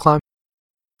Robo Ninja Climb?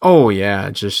 Oh, yeah,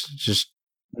 just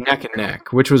neck and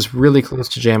neck, which was really close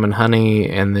to Jam and Honey,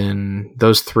 and then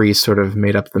those 3 sort of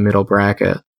made up the middle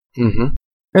bracket. Mm-hmm.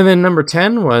 And then number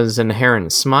 10 was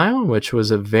Inherent Smile, which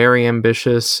was a very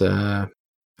ambitious...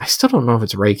 I still don't know if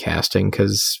it's raycasting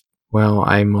because, well,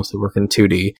 I mostly work in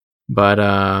 2D. But,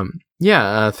 a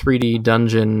 3D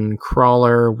dungeon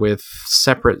crawler with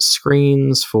separate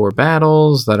screens for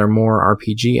battles that are more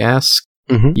RPG-esque.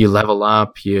 Mm-hmm. You level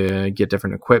up, you get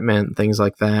different equipment, things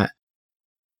like that.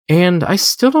 And I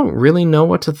still don't really know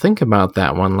what to think about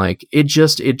that one. Like, it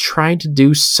tried to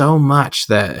do so much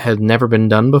that had never been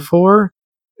done before.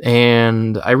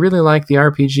 And I really like the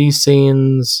RPG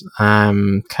scenes.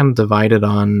 I'm kind of divided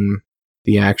on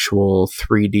the actual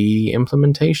 3D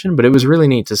implementation, but it was really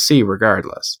neat to see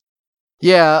regardless.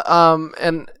 Yeah,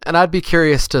 and I'd be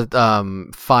curious to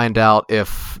find out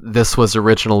if this was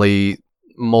originally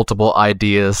multiple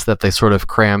ideas that they sort of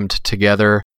crammed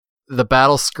together. The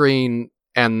battle screen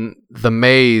and the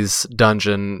maze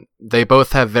dungeon, they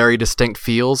both have very distinct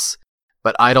feels,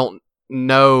 but I don't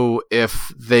know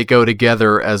if they go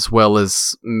together as well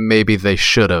as maybe they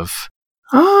should have.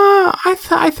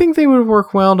 I think they would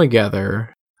work well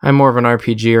together. I'm more of an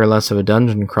RPG or less of a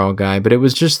dungeon crawl guy, but it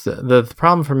was just the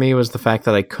problem for me was the fact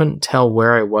that I couldn't tell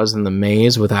where I was in the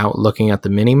maze without looking at the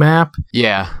minimap.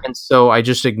 Yeah. And so I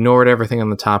just ignored everything on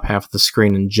the top half of the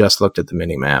screen and just looked at the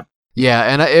minimap. Yeah,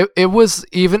 and it was,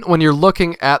 even when you're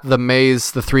looking at the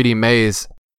maze, the 3D maze,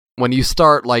 when you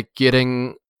start like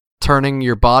turning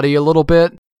your body a little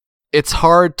bit, it's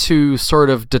hard to sort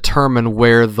of determine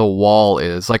where the wall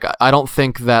is. Like, I don't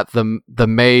think that the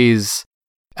maze,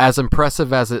 as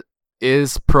impressive as it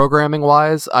is programming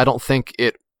wise, I don't think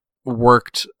it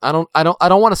worked. I don't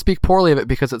want to speak poorly of it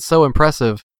because it's so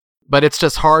impressive, but it's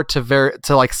just hard to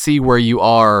like see where you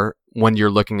are when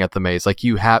you're looking at the maze. Like,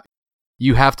 you have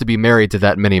to be married to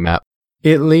that mini-map.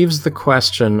 It leaves the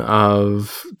question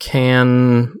of,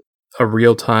 can a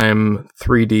real-time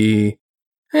 3D,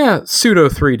 pseudo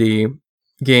 3D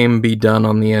game be done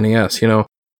on the NES? You know,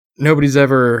 nobody's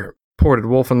ever ported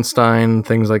Wolfenstein,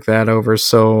 things like that over,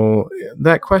 so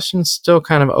that question's still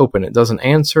kind of open. It doesn't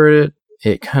answer it.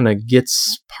 It kind of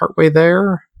gets partway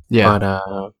there. Yeah.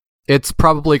 But it's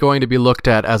probably going to be looked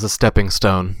at as a stepping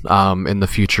stone in the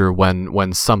future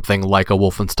when something like a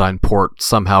Wolfenstein port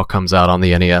somehow comes out on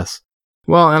the NES.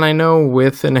 Well, and I know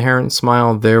with Inherent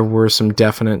Smile, there were some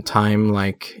definite time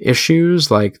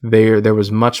issues. Like, there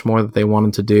was much more that they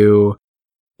wanted to do.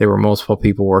 There were multiple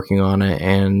people working on it,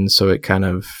 and so it kind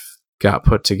of got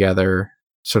put together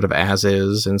sort of as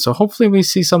is. And so hopefully we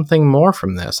see something more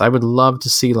from this. I would love to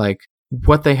see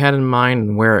what they had in mind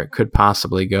and where it could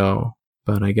possibly go.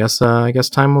 But I guess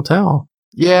time will tell.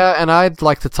 Yeah, and I'd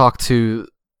like to talk to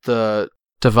the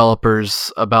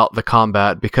developers about the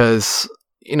combat because,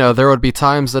 you know, there would be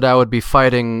times that I would be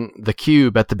fighting the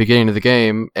cube at the beginning of the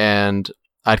game and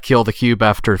I'd kill the cube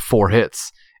after 4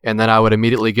 hits. And then I would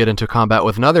immediately get into combat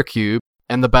with another cube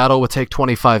and the battle would take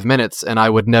 25 minutes and I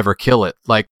would never kill it.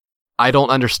 Like, I don't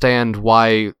understand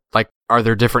why, are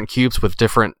there different cubes with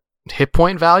different hit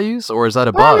point values, or is that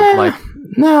a bug?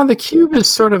 No, the cube is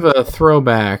sort of a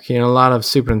throwback. You know, a lot of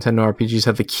Super Nintendo RPGs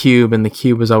have the cube, and the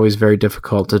cube was always very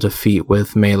difficult to defeat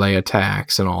with melee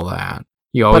attacks and all that.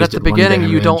 But at the beginning,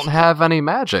 you don't have any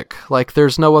magic. Like,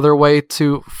 there's no other way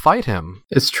to fight him.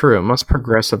 It's true. It must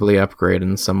progressively upgrade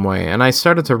in some way. And I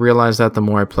started to realize that the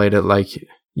more I played it,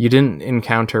 you didn't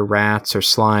encounter rats or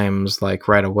slimes,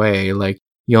 right away.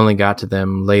 You only got to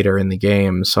them later in the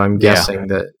game. So I'm guessing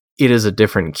that it is a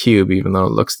different cube, even though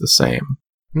it looks the same.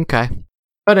 Okay.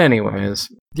 But anyways.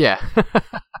 Yeah.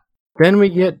 Then we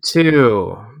get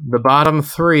to the bottom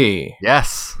 3.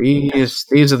 Yes.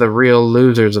 These are the real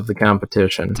losers of the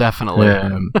competition. Definitely.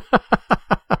 And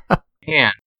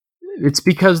it's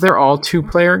because they're all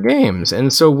 2-player games.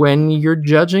 And so when you're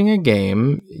judging a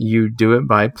game, you do it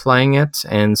by playing it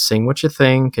and seeing what you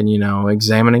think and,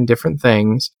 examining different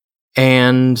things.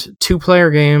 And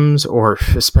 2-player games, or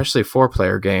especially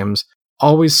 4-player games,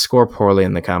 always score poorly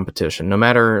in the competition, no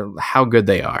matter how good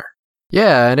they are.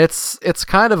 Yeah, and it's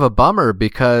kind of a bummer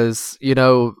because,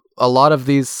 a lot of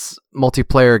these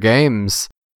multiplayer games,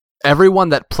 everyone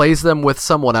that plays them with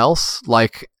someone else,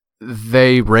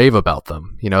 they rave about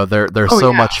them. They're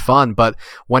so much fun, but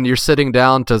when you're sitting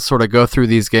down to sort of go through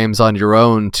these games on your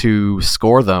own to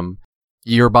score them,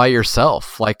 you're by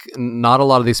yourself. Not a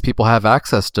lot of these people have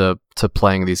access to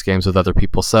playing these games with other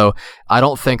people. So I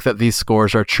don't think that these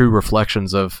scores are true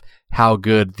reflections of how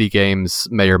good the games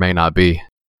may or may not be.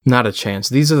 Not a chance.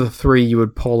 These are the 3 you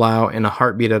would pull out in a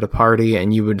heartbeat at a party,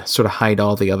 and you would sort of hide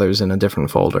all the others in a different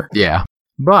folder. Yeah.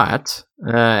 But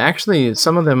actually,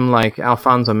 some of them, like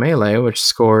Alfonso Melee, which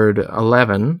scored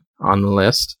 11 on the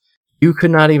list, you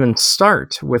could not even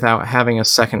start without having a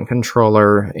second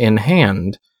controller in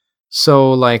hand.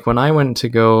 So, when I went to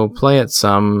go play it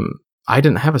some, I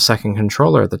didn't have a second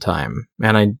controller at the time,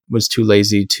 and I was too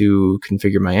lazy to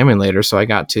configure my emulator, so I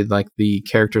got to, the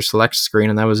character select screen,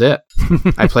 and that was it.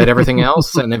 I played everything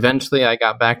else, and eventually I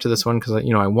got back to this one because,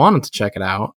 I wanted to check it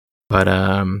out. But,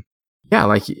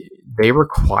 they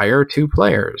require 2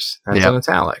 players. That's in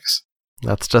italics.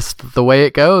 That's just the way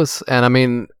it goes. And, I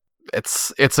mean,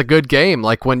 it's a good game.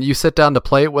 When you sit down to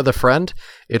play it with a friend,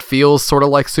 it feels sort of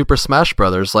like Super Smash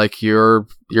Brothers. You're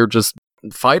just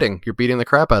fighting, you're beating the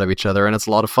crap out of each other, and it's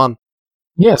a lot of fun.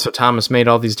 Yeah, so Thomas made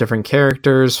all these different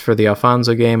characters for the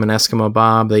Alfonso game and Eskimo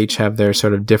Bob. They each have their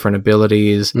sort of different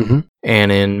abilities. Mm-hmm.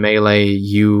 And in Melee,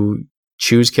 you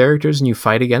choose characters and you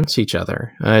fight against each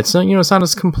other. It's not, it's not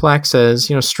as complex as,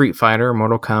 Street Fighter or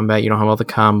Mortal Kombat. You don't have all the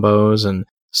combos and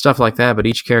stuff like that, but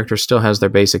each character still has their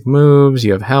basic moves.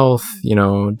 You have health,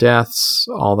 deaths,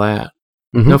 all that.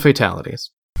 Mm-hmm. No fatalities.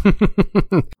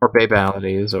 Or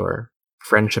babalities or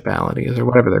friendshipalities or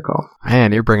whatever they're called.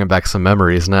 Man, you're bringing back some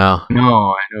memories now.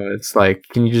 No, I know. It's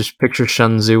can you just picture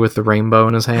Shun Tzu with the rainbow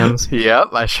in his hands? Yep,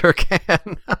 I sure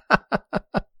can.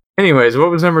 Anyways,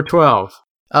 what was number 12?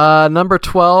 Number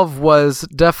 12 was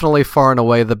definitely far and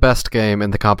away the best game in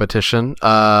the competition.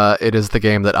 It is the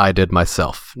game that I did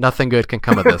myself. Nothing good can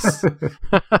come of this.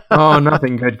 Oh,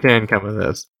 nothing good can come of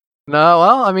this. No,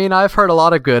 well, I mean, I've heard a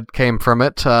lot of good came from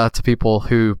it to people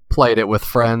who played it with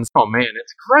friends. Oh man,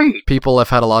 it's great. People have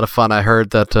had a lot of fun. I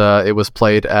heard that it was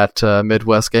played at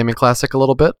Midwest Gaming Classic a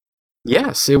little bit.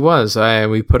 Yes, it was.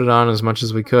 We put it on as much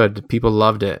as we could. People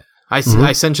loved it. I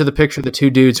sent you the picture of the two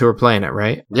dudes who were playing it,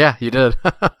 right? Yeah, you did.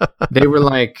 They were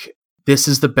like, this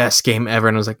is the best game ever.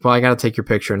 And I was like, well, I got to take your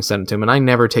picture and send it to him. And I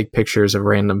never take pictures of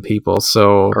random people,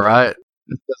 so Right.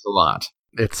 it does a lot.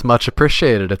 It's much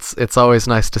appreciated. It's always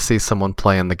nice to see someone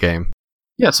playing the game.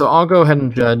 Yeah, so I'll go ahead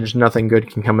and judge nothing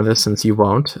good can come of this since you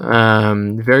won't.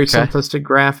 Very simplistic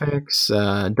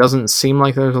graphics. Doesn't seem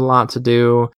like there's a lot to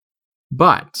do.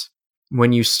 But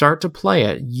when you start to play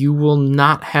it, you will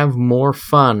not have more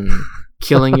fun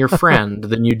killing your friend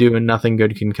than you do in Nothing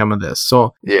Good Can Come of This.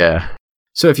 So Yeah.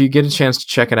 So if you get a chance to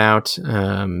check it out,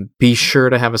 be sure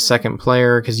to have a second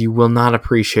player because you will not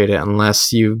appreciate it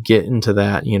unless you get into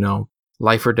that,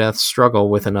 life or death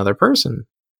struggle with another person.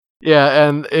 Yeah,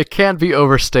 and it can't be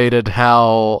overstated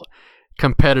how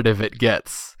competitive it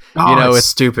gets. Oh, it's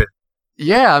stupid.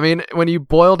 Yeah, I mean, when you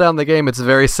boil down the game, it's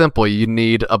very simple. You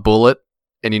need a bullet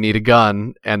and you need a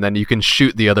gun, and then you can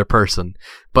shoot the other person.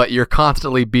 But you're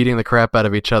constantly beating the crap out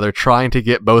of each other, trying to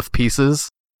get both pieces.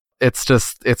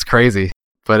 It's crazy.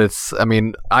 But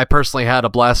I personally had a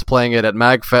blast playing it at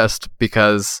MagFest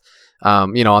because,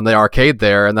 on the arcade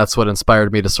there, and that's what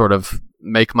inspired me to sort of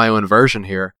make my own version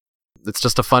here. It's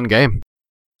just a fun game.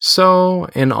 So,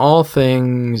 in all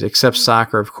things, except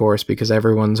soccer, of course, because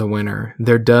everyone's a winner,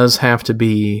 there does have to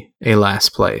be a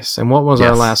last place. And what was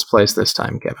our last place this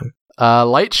time, Kevin?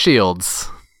 Light Shields.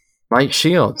 Light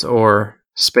Shields, or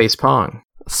Space Pong.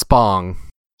 Spong.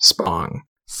 Spong.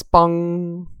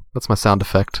 Spong. That's my sound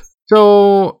effect.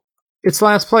 So, it's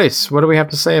last place. What do we have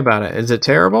to say about it? Is it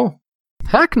terrible?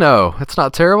 Heck no. It's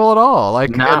not terrible at all.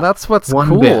 And that's what's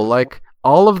cool. Bit.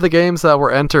 All of the games that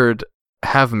were entered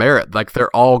have merit.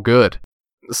 They're all good.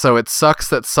 So it sucks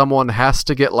that someone has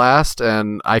to get last,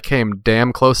 and I came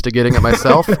damn close to getting it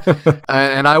myself.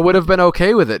 And I would have been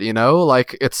okay with it,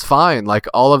 it's fine.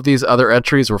 All of these other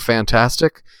entries were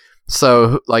fantastic.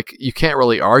 So, you can't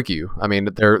really argue. I mean,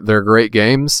 they're great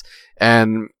games.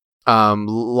 And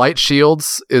Light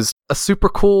Shields is a super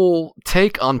cool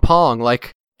take on Pong.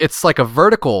 It's like a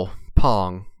vertical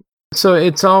Pong. So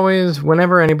it's always,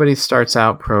 whenever anybody starts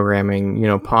out programming,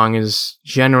 Pong is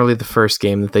generally the first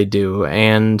game that they do.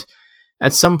 And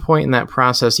at some point in that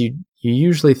process, you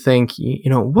usually think,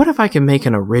 what if I can make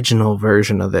an original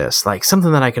version of this?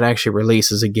 Something that I could actually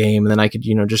release as a game. And then I could,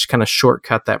 just kind of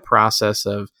shortcut that process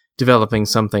of developing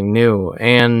something new.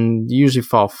 And you usually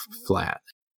fall flat.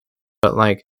 But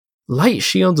Light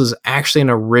Shields is actually an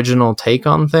original take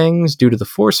on things due to the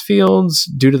force fields,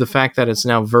 due to the fact that it's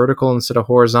now vertical instead of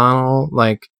horizontal.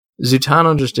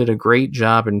 Zutano just did a great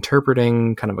job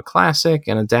interpreting kind of a classic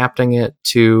and adapting it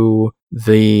to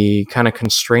the kind of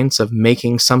constraints of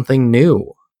making something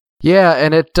new. Yeah,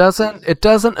 and it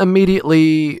doesn't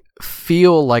immediately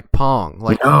feel like Pong.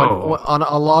 No. On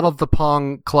a lot of the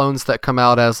Pong clones that come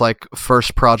out as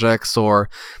first projects or,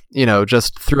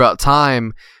 just throughout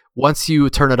time, once you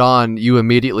turn it on, you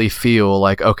immediately feel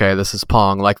okay, this is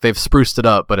Pong. They've spruced it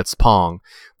up, but it's Pong.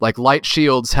 Light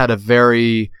Shields had a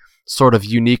very sort of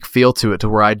unique feel to it, to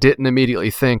where I didn't immediately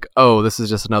think, oh, this is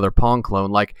just another Pong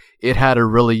clone. It had a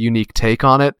really unique take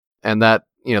on it, and that,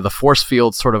 the force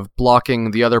field sort of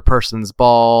blocking the other person's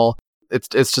ball. It's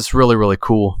just really, really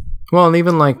cool. Well, and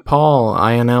even Paul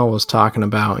INL was talking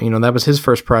about, that was his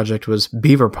first project, was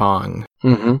Beaver Pong.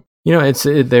 Mm-hmm.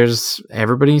 There's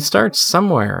everybody starts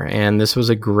somewhere, and this was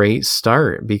a great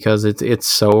start because it's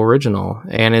so original,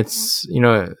 and it's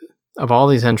of all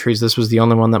these entries, this was the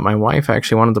only one that my wife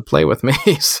actually wanted to play with me.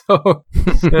 So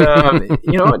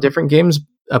different games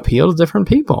appeal to different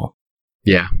people.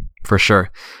 Yeah, for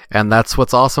sure, and that's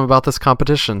what's awesome about this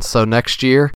competition. So next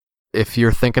year, if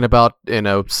you're thinking about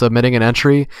submitting an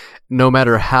entry, no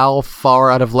matter how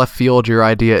far out of left field your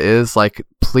idea is,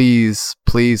 please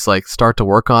start to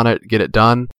work on it, get it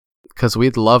done, because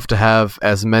we'd love to have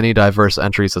as many diverse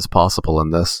entries as possible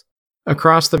in this.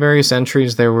 Across the various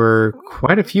entries, there were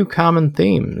quite a few common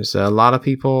themes. A lot of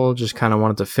people just kind of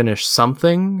wanted to finish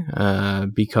something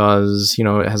because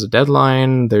it has a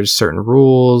deadline, there's certain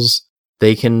rules.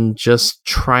 They can just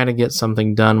try to get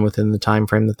something done within the time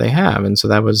frame that they have. And so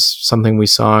that was something we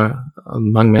saw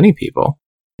among many people.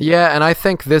 Yeah, and I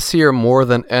think this year, more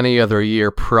than any other year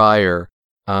prior,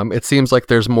 it seems like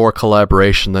there's more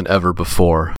collaboration than ever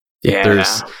before. Yeah.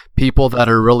 There's people that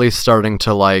are really starting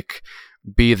to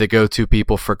be the go-to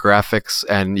people for graphics,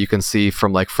 and you can see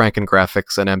from Franken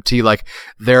Graphics and MT,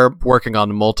 they're working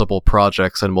on multiple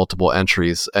projects and multiple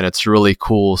entries, and it's really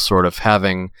cool sort of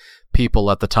having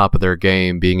people at the top of their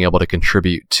game being able to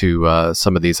contribute to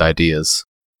some of these ideas.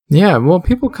 Yeah, well,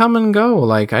 people come and go.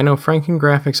 Like, I know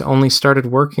Frankengraphics only started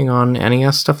working on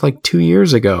NES stuff like 2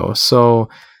 years ago, so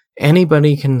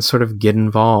anybody can sort of get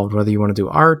involved, whether you want to do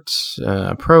art,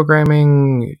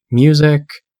 programming, music,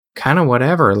 kind of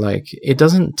whatever. Like, it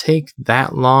doesn't take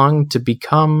that long to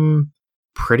become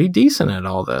pretty decent at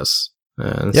all this.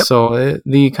 And so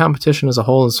the competition as a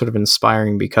whole is sort of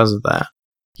inspiring because of that.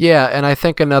 Yeah, and I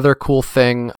think another cool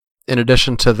thing, in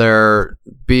addition to there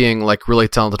being like really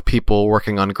talented people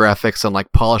working on graphics and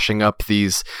like polishing up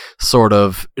these sort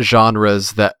of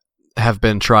genres that have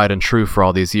been tried and true for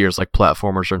all these years, like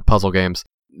platformers and puzzle games,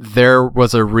 there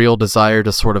was a real desire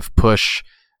to sort of push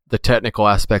the technical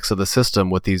aspects of the system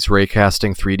with these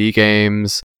raycasting 3D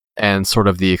games and sort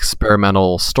of the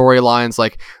experimental storylines.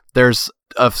 Like, there's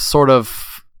a sort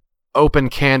of open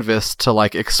canvas to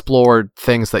like explore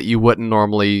things that you wouldn't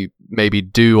normally maybe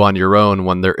do on your own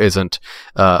when there isn't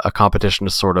a competition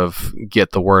to sort of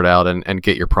get the word out and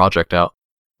get your project out.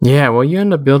 Yeah, well, you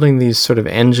end up building these sort of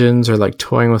engines or like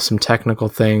toying with some technical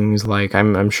things. Like,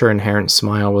 I'm sure Inherent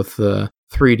Smile with the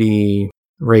 3D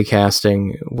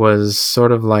raycasting was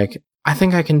sort of like, I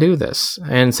think I can do this.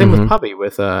 And same with Puppy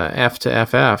with F to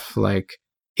FF. Like,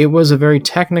 it was a very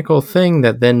technical thing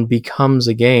that then becomes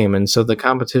a game. And so the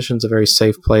competition's a very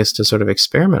safe place to sort of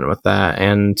experiment with that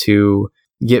and to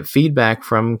get feedback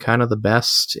from kind of the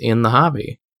best in the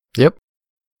hobby. Yep.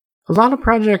 A lot of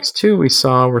projects, too, we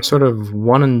saw were sort of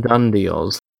one-and-done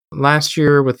deals. Last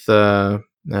year with the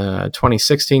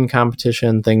 2016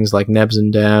 competition, things like Nebs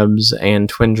and Debs and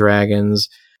Twin Dragons,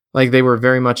 like, they were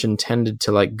very much intended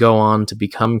to like go on to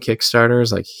become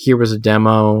Kickstarters. Like, here was a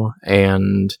demo,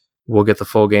 and we'll get the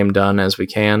full game done as we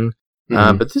can.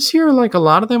 But this year, like, a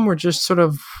lot of them were just sort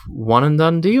of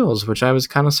one-and-done deals, which I was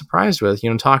kind of surprised with. You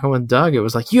know, talking with Doug, it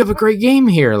was like, you have a great game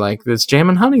here, like this Jam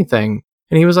and Honey thing.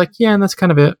 And he was like, yeah, and that's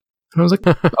kind of it. And I was like,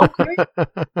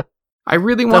 okay. I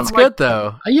really wanted, that's good,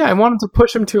 though. Yeah, I wanted to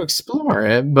push him to explore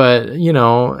it, but, you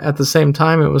know, at the same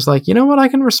time, it was like, you know what, I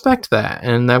can respect that.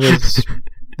 And that was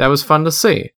that was fun to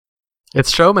see.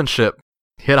 It's showmanship.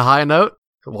 Hit a high note,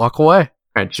 walk away. All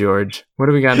right, George, what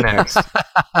do we got next?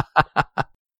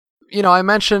 You know, I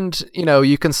mentioned, you know,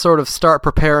 you can sort of start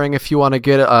preparing if you want to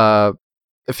get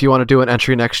if you want to do an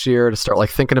entry next year, to start like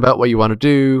thinking about what you want to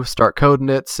do, start coding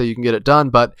it so you can get it done.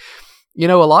 But, you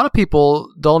know, a lot of people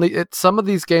some of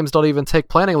these games don't even take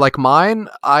planning. Like mine,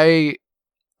 I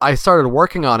started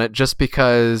working on it just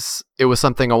because it was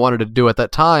something I wanted to do at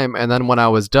that time. And then when I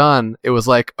was done, it was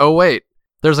like, oh, wait,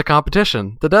 there's a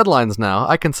competition. The deadline's now.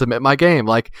 I can submit my game.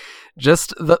 Like,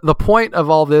 just the point of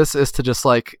all this is to just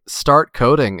like start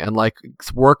coding and like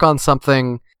work on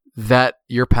something that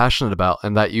you're passionate about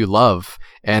and that you love.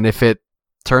 And if it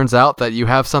turns out that you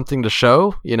have something to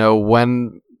show, you know,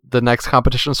 when the next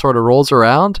competition sort of rolls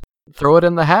around, throw it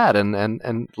in the hat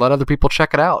and let other people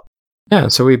check it out. Yeah,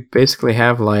 so we basically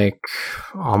have like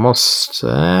almost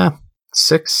 9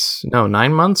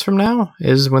 months from now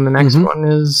is when the next one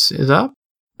is up.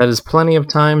 That is plenty of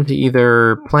time to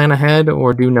either plan ahead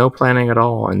or do no planning at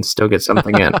all and still get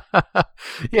something in.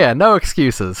 Yeah, no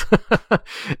excuses.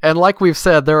 And like we've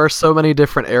said, there are so many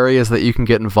different areas that you can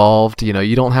get involved. You know,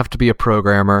 you don't have to be a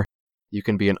programmer. You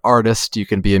can be an artist. You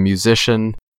can be a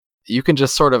musician. You can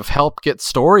just sort of help get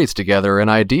stories together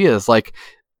and ideas. Like,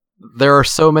 there are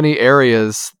so many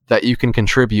areas that you can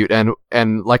contribute.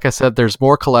 And like I said, there's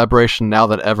more collaboration now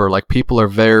than ever. Like, people are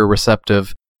very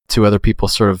receptive to other people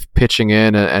sort of pitching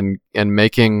in and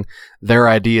making their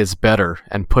ideas better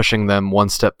and pushing them one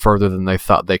step further than they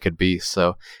thought they could be.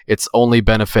 So it's only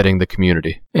benefiting the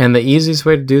community. And the easiest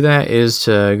way to do that is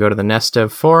to go to the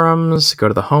NesDev forums, go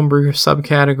to the homebrew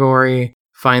subcategory,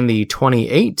 find the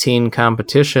 2018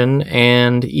 competition,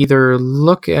 and either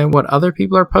look at what other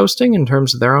people are posting in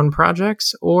terms of their own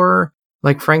projects, or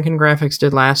like Frankengraphics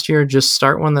did last year, just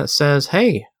start one that says,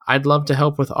 hey, I'd love to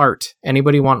help with art.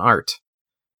 Anybody want art?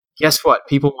 Guess what?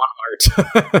 People want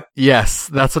art. Yes,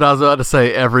 that's what I was about to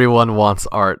say. Everyone wants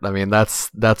art. I mean,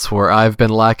 that's where I've been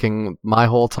lacking my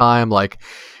whole time. Like,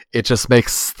 it just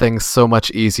makes things so much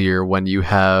easier when you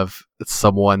have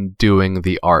someone doing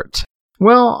the art.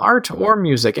 Well, art or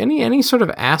music, any sort of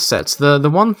assets. The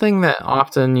one thing that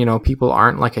often, you know, people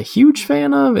aren't like a huge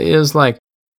fan of is like,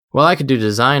 well, I could do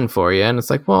design for you. And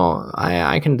it's like, well,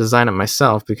 I can design it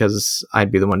myself because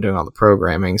I'd be the one doing all the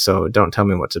programming. So don't tell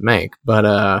me what to make.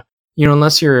 But, you know,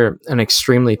 unless you're an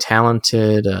extremely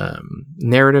talented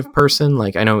narrative person,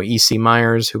 like I know E.C.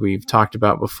 Myers, who we've talked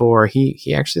about before,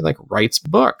 he actually like writes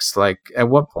books. Like, at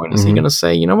what point is he going to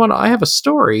say, you know what, I have a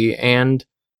story and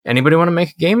anybody want to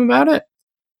make a game about it?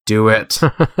 do it.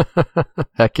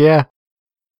 Heck yeah.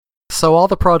 So all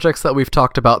the projects that we've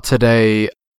talked about today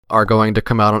are going to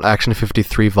come out on Action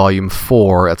 53 Volume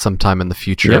 4 at some time in the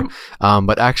future. Yep.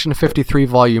 But Action 53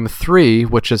 Volume 3,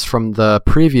 which is from the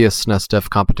previous nesdev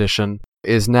competition,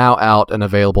 is now out and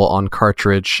available on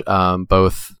cartridge,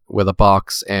 both with a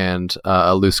box and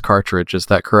a loose cartridge. Is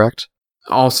that correct?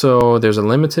 Also, there's a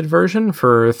limited version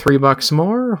for $3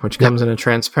 more, which comes in a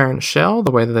transparent shell,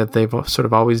 the way that they've sort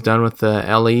of always done with the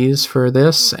LEs for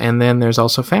this. And then there's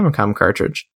also Famicom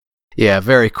cartridge. Yeah,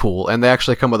 very cool. And they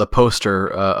actually come with a poster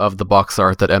of the box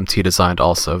art that MT designed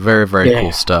also. Very, very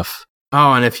cool stuff.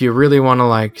 Oh, and if you really want to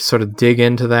like sort of dig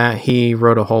into that, he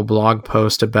wrote a whole blog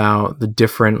post about the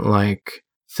different like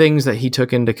things that he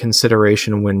took into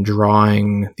consideration when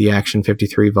drawing the Action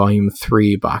 53 Volume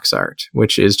 3 box art,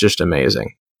 which is just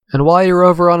amazing. And while you're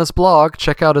over on his blog,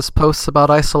 check out his posts about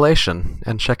isolation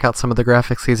and check out some of the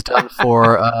graphics he's done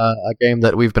for a game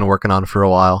that we've been working on for a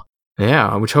while.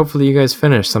 Yeah, which hopefully you guys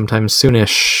finish sometime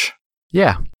soonish.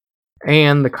 Yeah.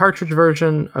 And the cartridge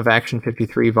version of Action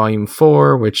 53 Volume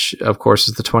 4, which of course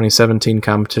is the 2017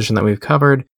 competition that we've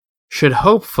covered, should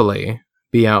hopefully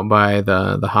be out by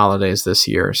the holidays this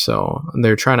year. So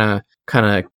they're trying to kind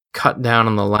of cut down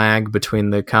on the lag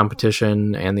between the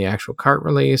competition and the actual cart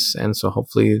release. And so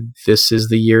hopefully this is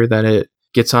the year that it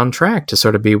gets on track to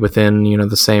sort of be within,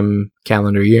 the same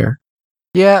calendar year.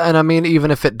 Yeah, and I mean,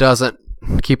 even if it doesn't,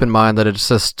 keep in mind that it's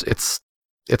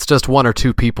just one or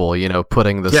two people,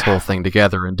 putting this whole thing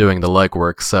together and doing the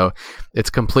legwork. So it's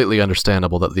completely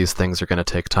understandable that these things are going to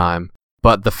take time.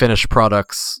 But the finished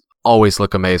products always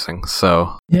look amazing.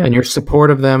 So yeah, and your support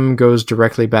of them goes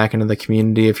directly back into the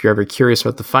community. If you're ever curious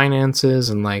about the finances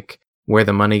and like where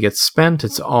the money gets spent,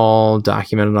 it's all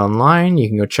documented online. You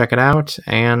can go check it out,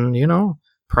 and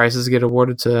prizes get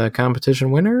awarded to competition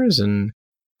winners, and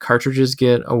cartridges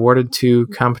get awarded to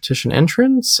competition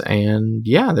entrants, and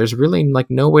yeah, there's really like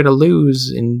no way to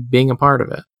lose in being a part of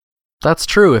it. That's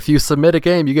true. If you submit a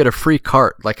game, you get a free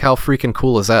cart. Like, how freaking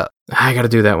cool is that? I gotta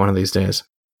do that one of these days.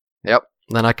 Yep.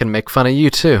 Then I can make fun of you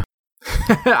too.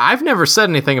 I've never said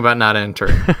anything about not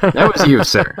entering. That was you,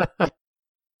 sir.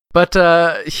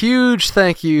 But huge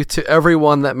thank you to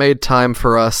everyone that made time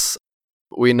for us.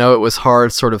 We know it was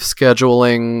hard sort of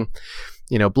scheduling,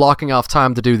 blocking off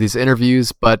time to do these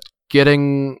interviews, but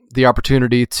getting the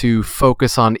opportunity to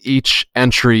focus on each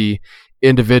entry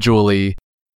individually,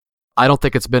 I don't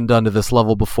think it's been done to this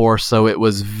level before, so it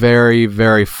was very,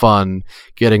 very fun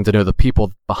getting to know the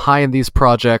people behind these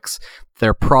projects,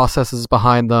 their processes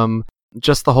behind them.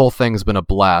 Just the whole thing's been a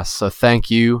blast, so thank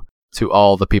you to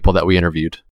all the people that we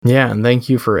interviewed. Yeah, and thank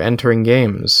you for entering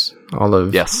games, all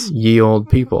of ye old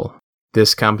people.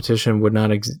 This competition would not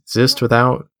exist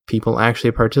without people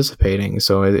actually participating,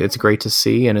 so it's great to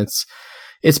see, and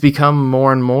it's become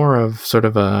more and more of sort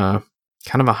of a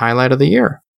kind of a highlight of the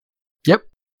year. Yep.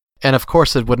 And of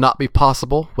course it would not be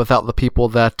possible without the people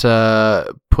that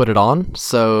put it on.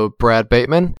 So Brad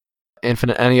Bateman,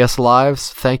 Infinite NES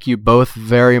Lives, thank you both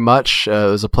very much. It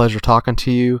was a pleasure talking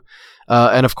to you.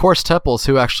 And of course Teppels,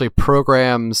 who actually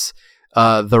programs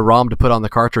the ROM to put on the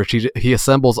cartridge. He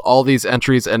assembles all these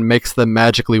entries and makes them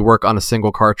magically work on a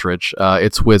single cartridge.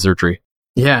 It's wizardry.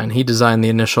 Yeah, and he designed the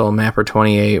initial Mapper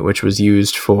 28, which was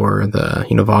used for the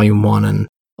Volume 1 and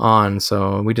on.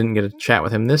 So we didn't get a chat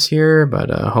with him this year, but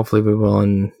hopefully we will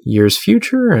in years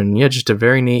future. And yeah, just a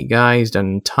very neat guy. He's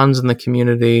done tons in the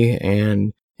community.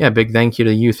 And yeah, big thank you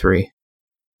to you three.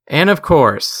 And of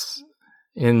course,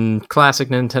 in classic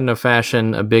Nintendo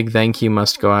fashion, a big thank you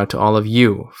must go out to all of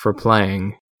you for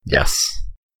playing. Yes.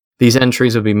 These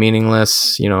entries would be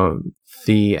meaningless.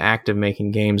 The act of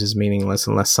making games is meaningless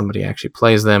unless somebody actually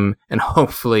plays them and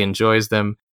hopefully enjoys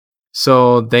them.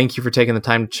 So thank you for taking the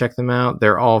time to check them out.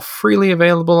 They're all freely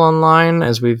available online,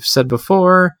 as we've said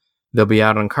before. They'll be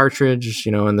out on cartridge,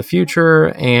 in the future.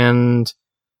 And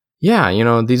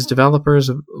yeah, these developers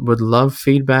would love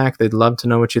feedback. They'd love to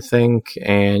know what you think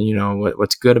and,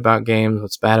 what's good about games,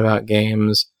 what's bad about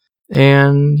games.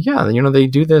 And yeah, they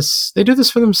do this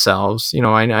for themselves.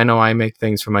 I know I make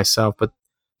things for myself, but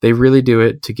they really do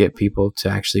it to get people to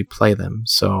actually play them.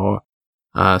 So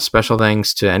special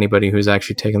thanks to anybody who's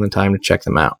actually taken the time to check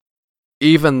them out.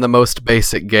 Even the most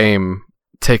basic game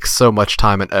takes so much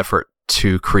time and effort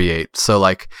to create. So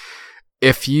like,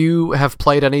 if you have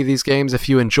played any of these games, if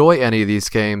you enjoy any of these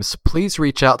games, please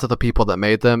reach out to the people that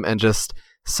made them and just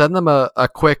send them a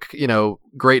quick,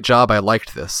 great job, I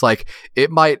liked this. Like, it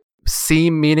might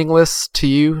seem meaningless to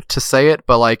you to say it,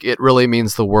 but like, it really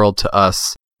means the world to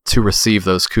us to receive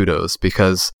those kudos,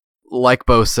 because like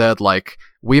Bo said, like,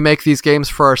 we make these games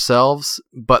for ourselves,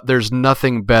 but there's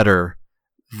nothing better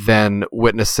than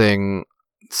witnessing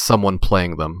someone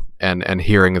playing them and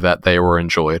hearing that they were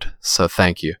enjoyed. So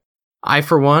thank you. I,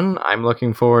 for one, I'm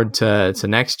looking forward to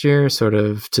next year, sort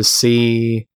of to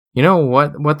see,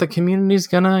 what the community's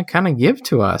gonna kind of give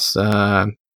to us.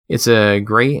 It's a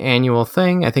great annual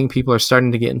thing. I think people are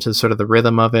starting to get into sort of the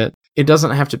rhythm of it. It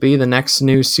doesn't have to be the next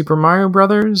new Super Mario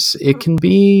Brothers. It can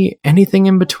be anything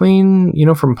in between,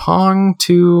 from Pong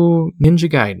to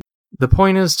Ninja Gaiden. The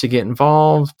point is to get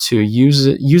involved, to use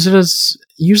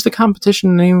the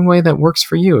competition in any way that works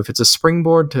for you. If it's a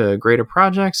springboard to greater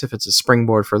projects, if it's a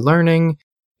springboard for learning,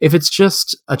 if it's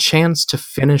just a chance to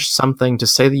finish something, to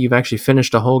say that you've actually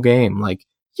finished a whole game,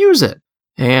 use it.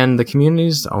 And the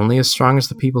community's only as strong as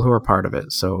the people who are part of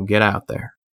it, so get out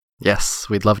there. Yes,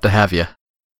 we'd love to have you.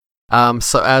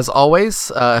 So as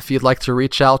always, if you'd like to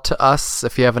reach out to us,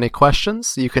 if you have any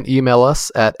questions, you can email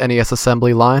us at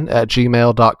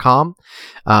nesassemblyline@gmail.com.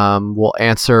 We'll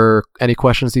answer any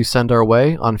questions you send our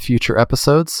way on future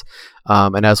episodes.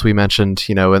 And as we mentioned,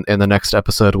 in the next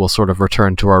episode, we'll sort of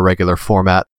return to our regular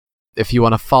format. If you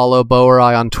want to follow Bo or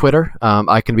I on Twitter,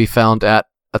 I can be found at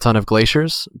A Ton of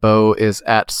Glaciers. Bo is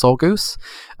at Soulgoose.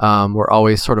 We're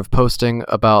always sort of posting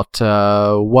about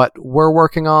what we're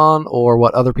working on or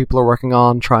what other people are working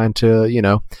on, trying to,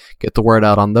 get the word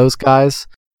out on those guys.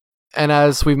 And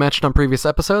as we mentioned on previous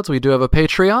episodes, we do have a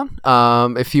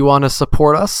Patreon. If you want to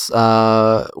support us,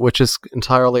 which is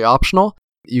entirely optional,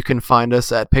 you can find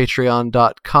us at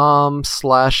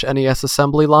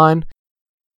patreon.com/NESassemblyline.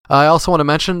 I also want to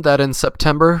mention that in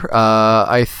September,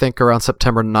 I think around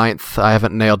September 9th, I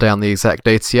haven't nailed down the exact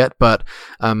dates yet, but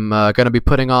I'm going to be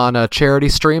putting on a charity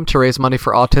stream to raise money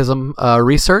for autism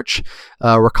research.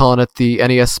 We're calling it the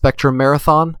NES Spectrum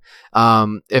Marathon.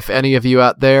 If any of you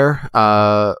out there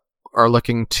are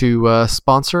looking to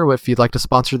sponsor, if you'd like to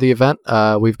sponsor the event,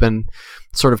 we've been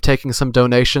sort of taking some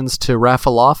donations to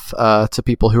raffle off to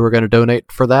people who are going to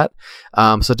donate for that.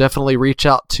 So definitely reach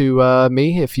out to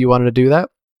me if you wanted to do that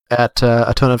at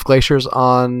A Ton of Glaciers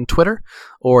on Twitter,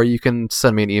 or you can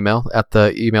send me an email at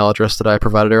the email address that I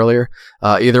provided earlier.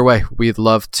 Either way, we'd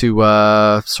love to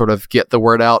sort of get the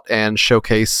word out and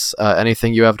showcase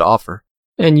anything you have to offer.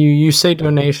 And you say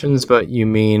donations, but you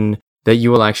mean that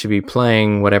you will actually be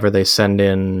playing whatever they send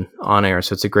in on air,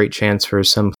 so it's a great chance for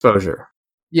some exposure.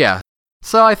 Yeah.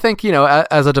 So I think,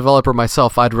 as a developer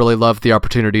myself, I'd really love the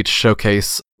opportunity to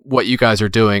showcase what you guys are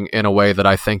doing in a way that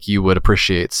I think you would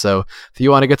appreciate. So if you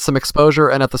want to get some exposure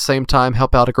and at the same time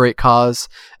help out a great cause,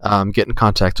 get in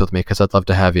contact with me because I'd love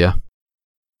to have you.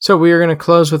 So we are going to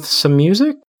close with some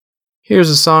music.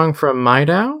 Here's a song from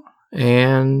Maidao,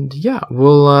 and yeah,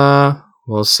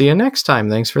 we'll see you next time.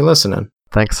 Thanks for listening.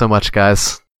 Thanks so much,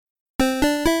 guys.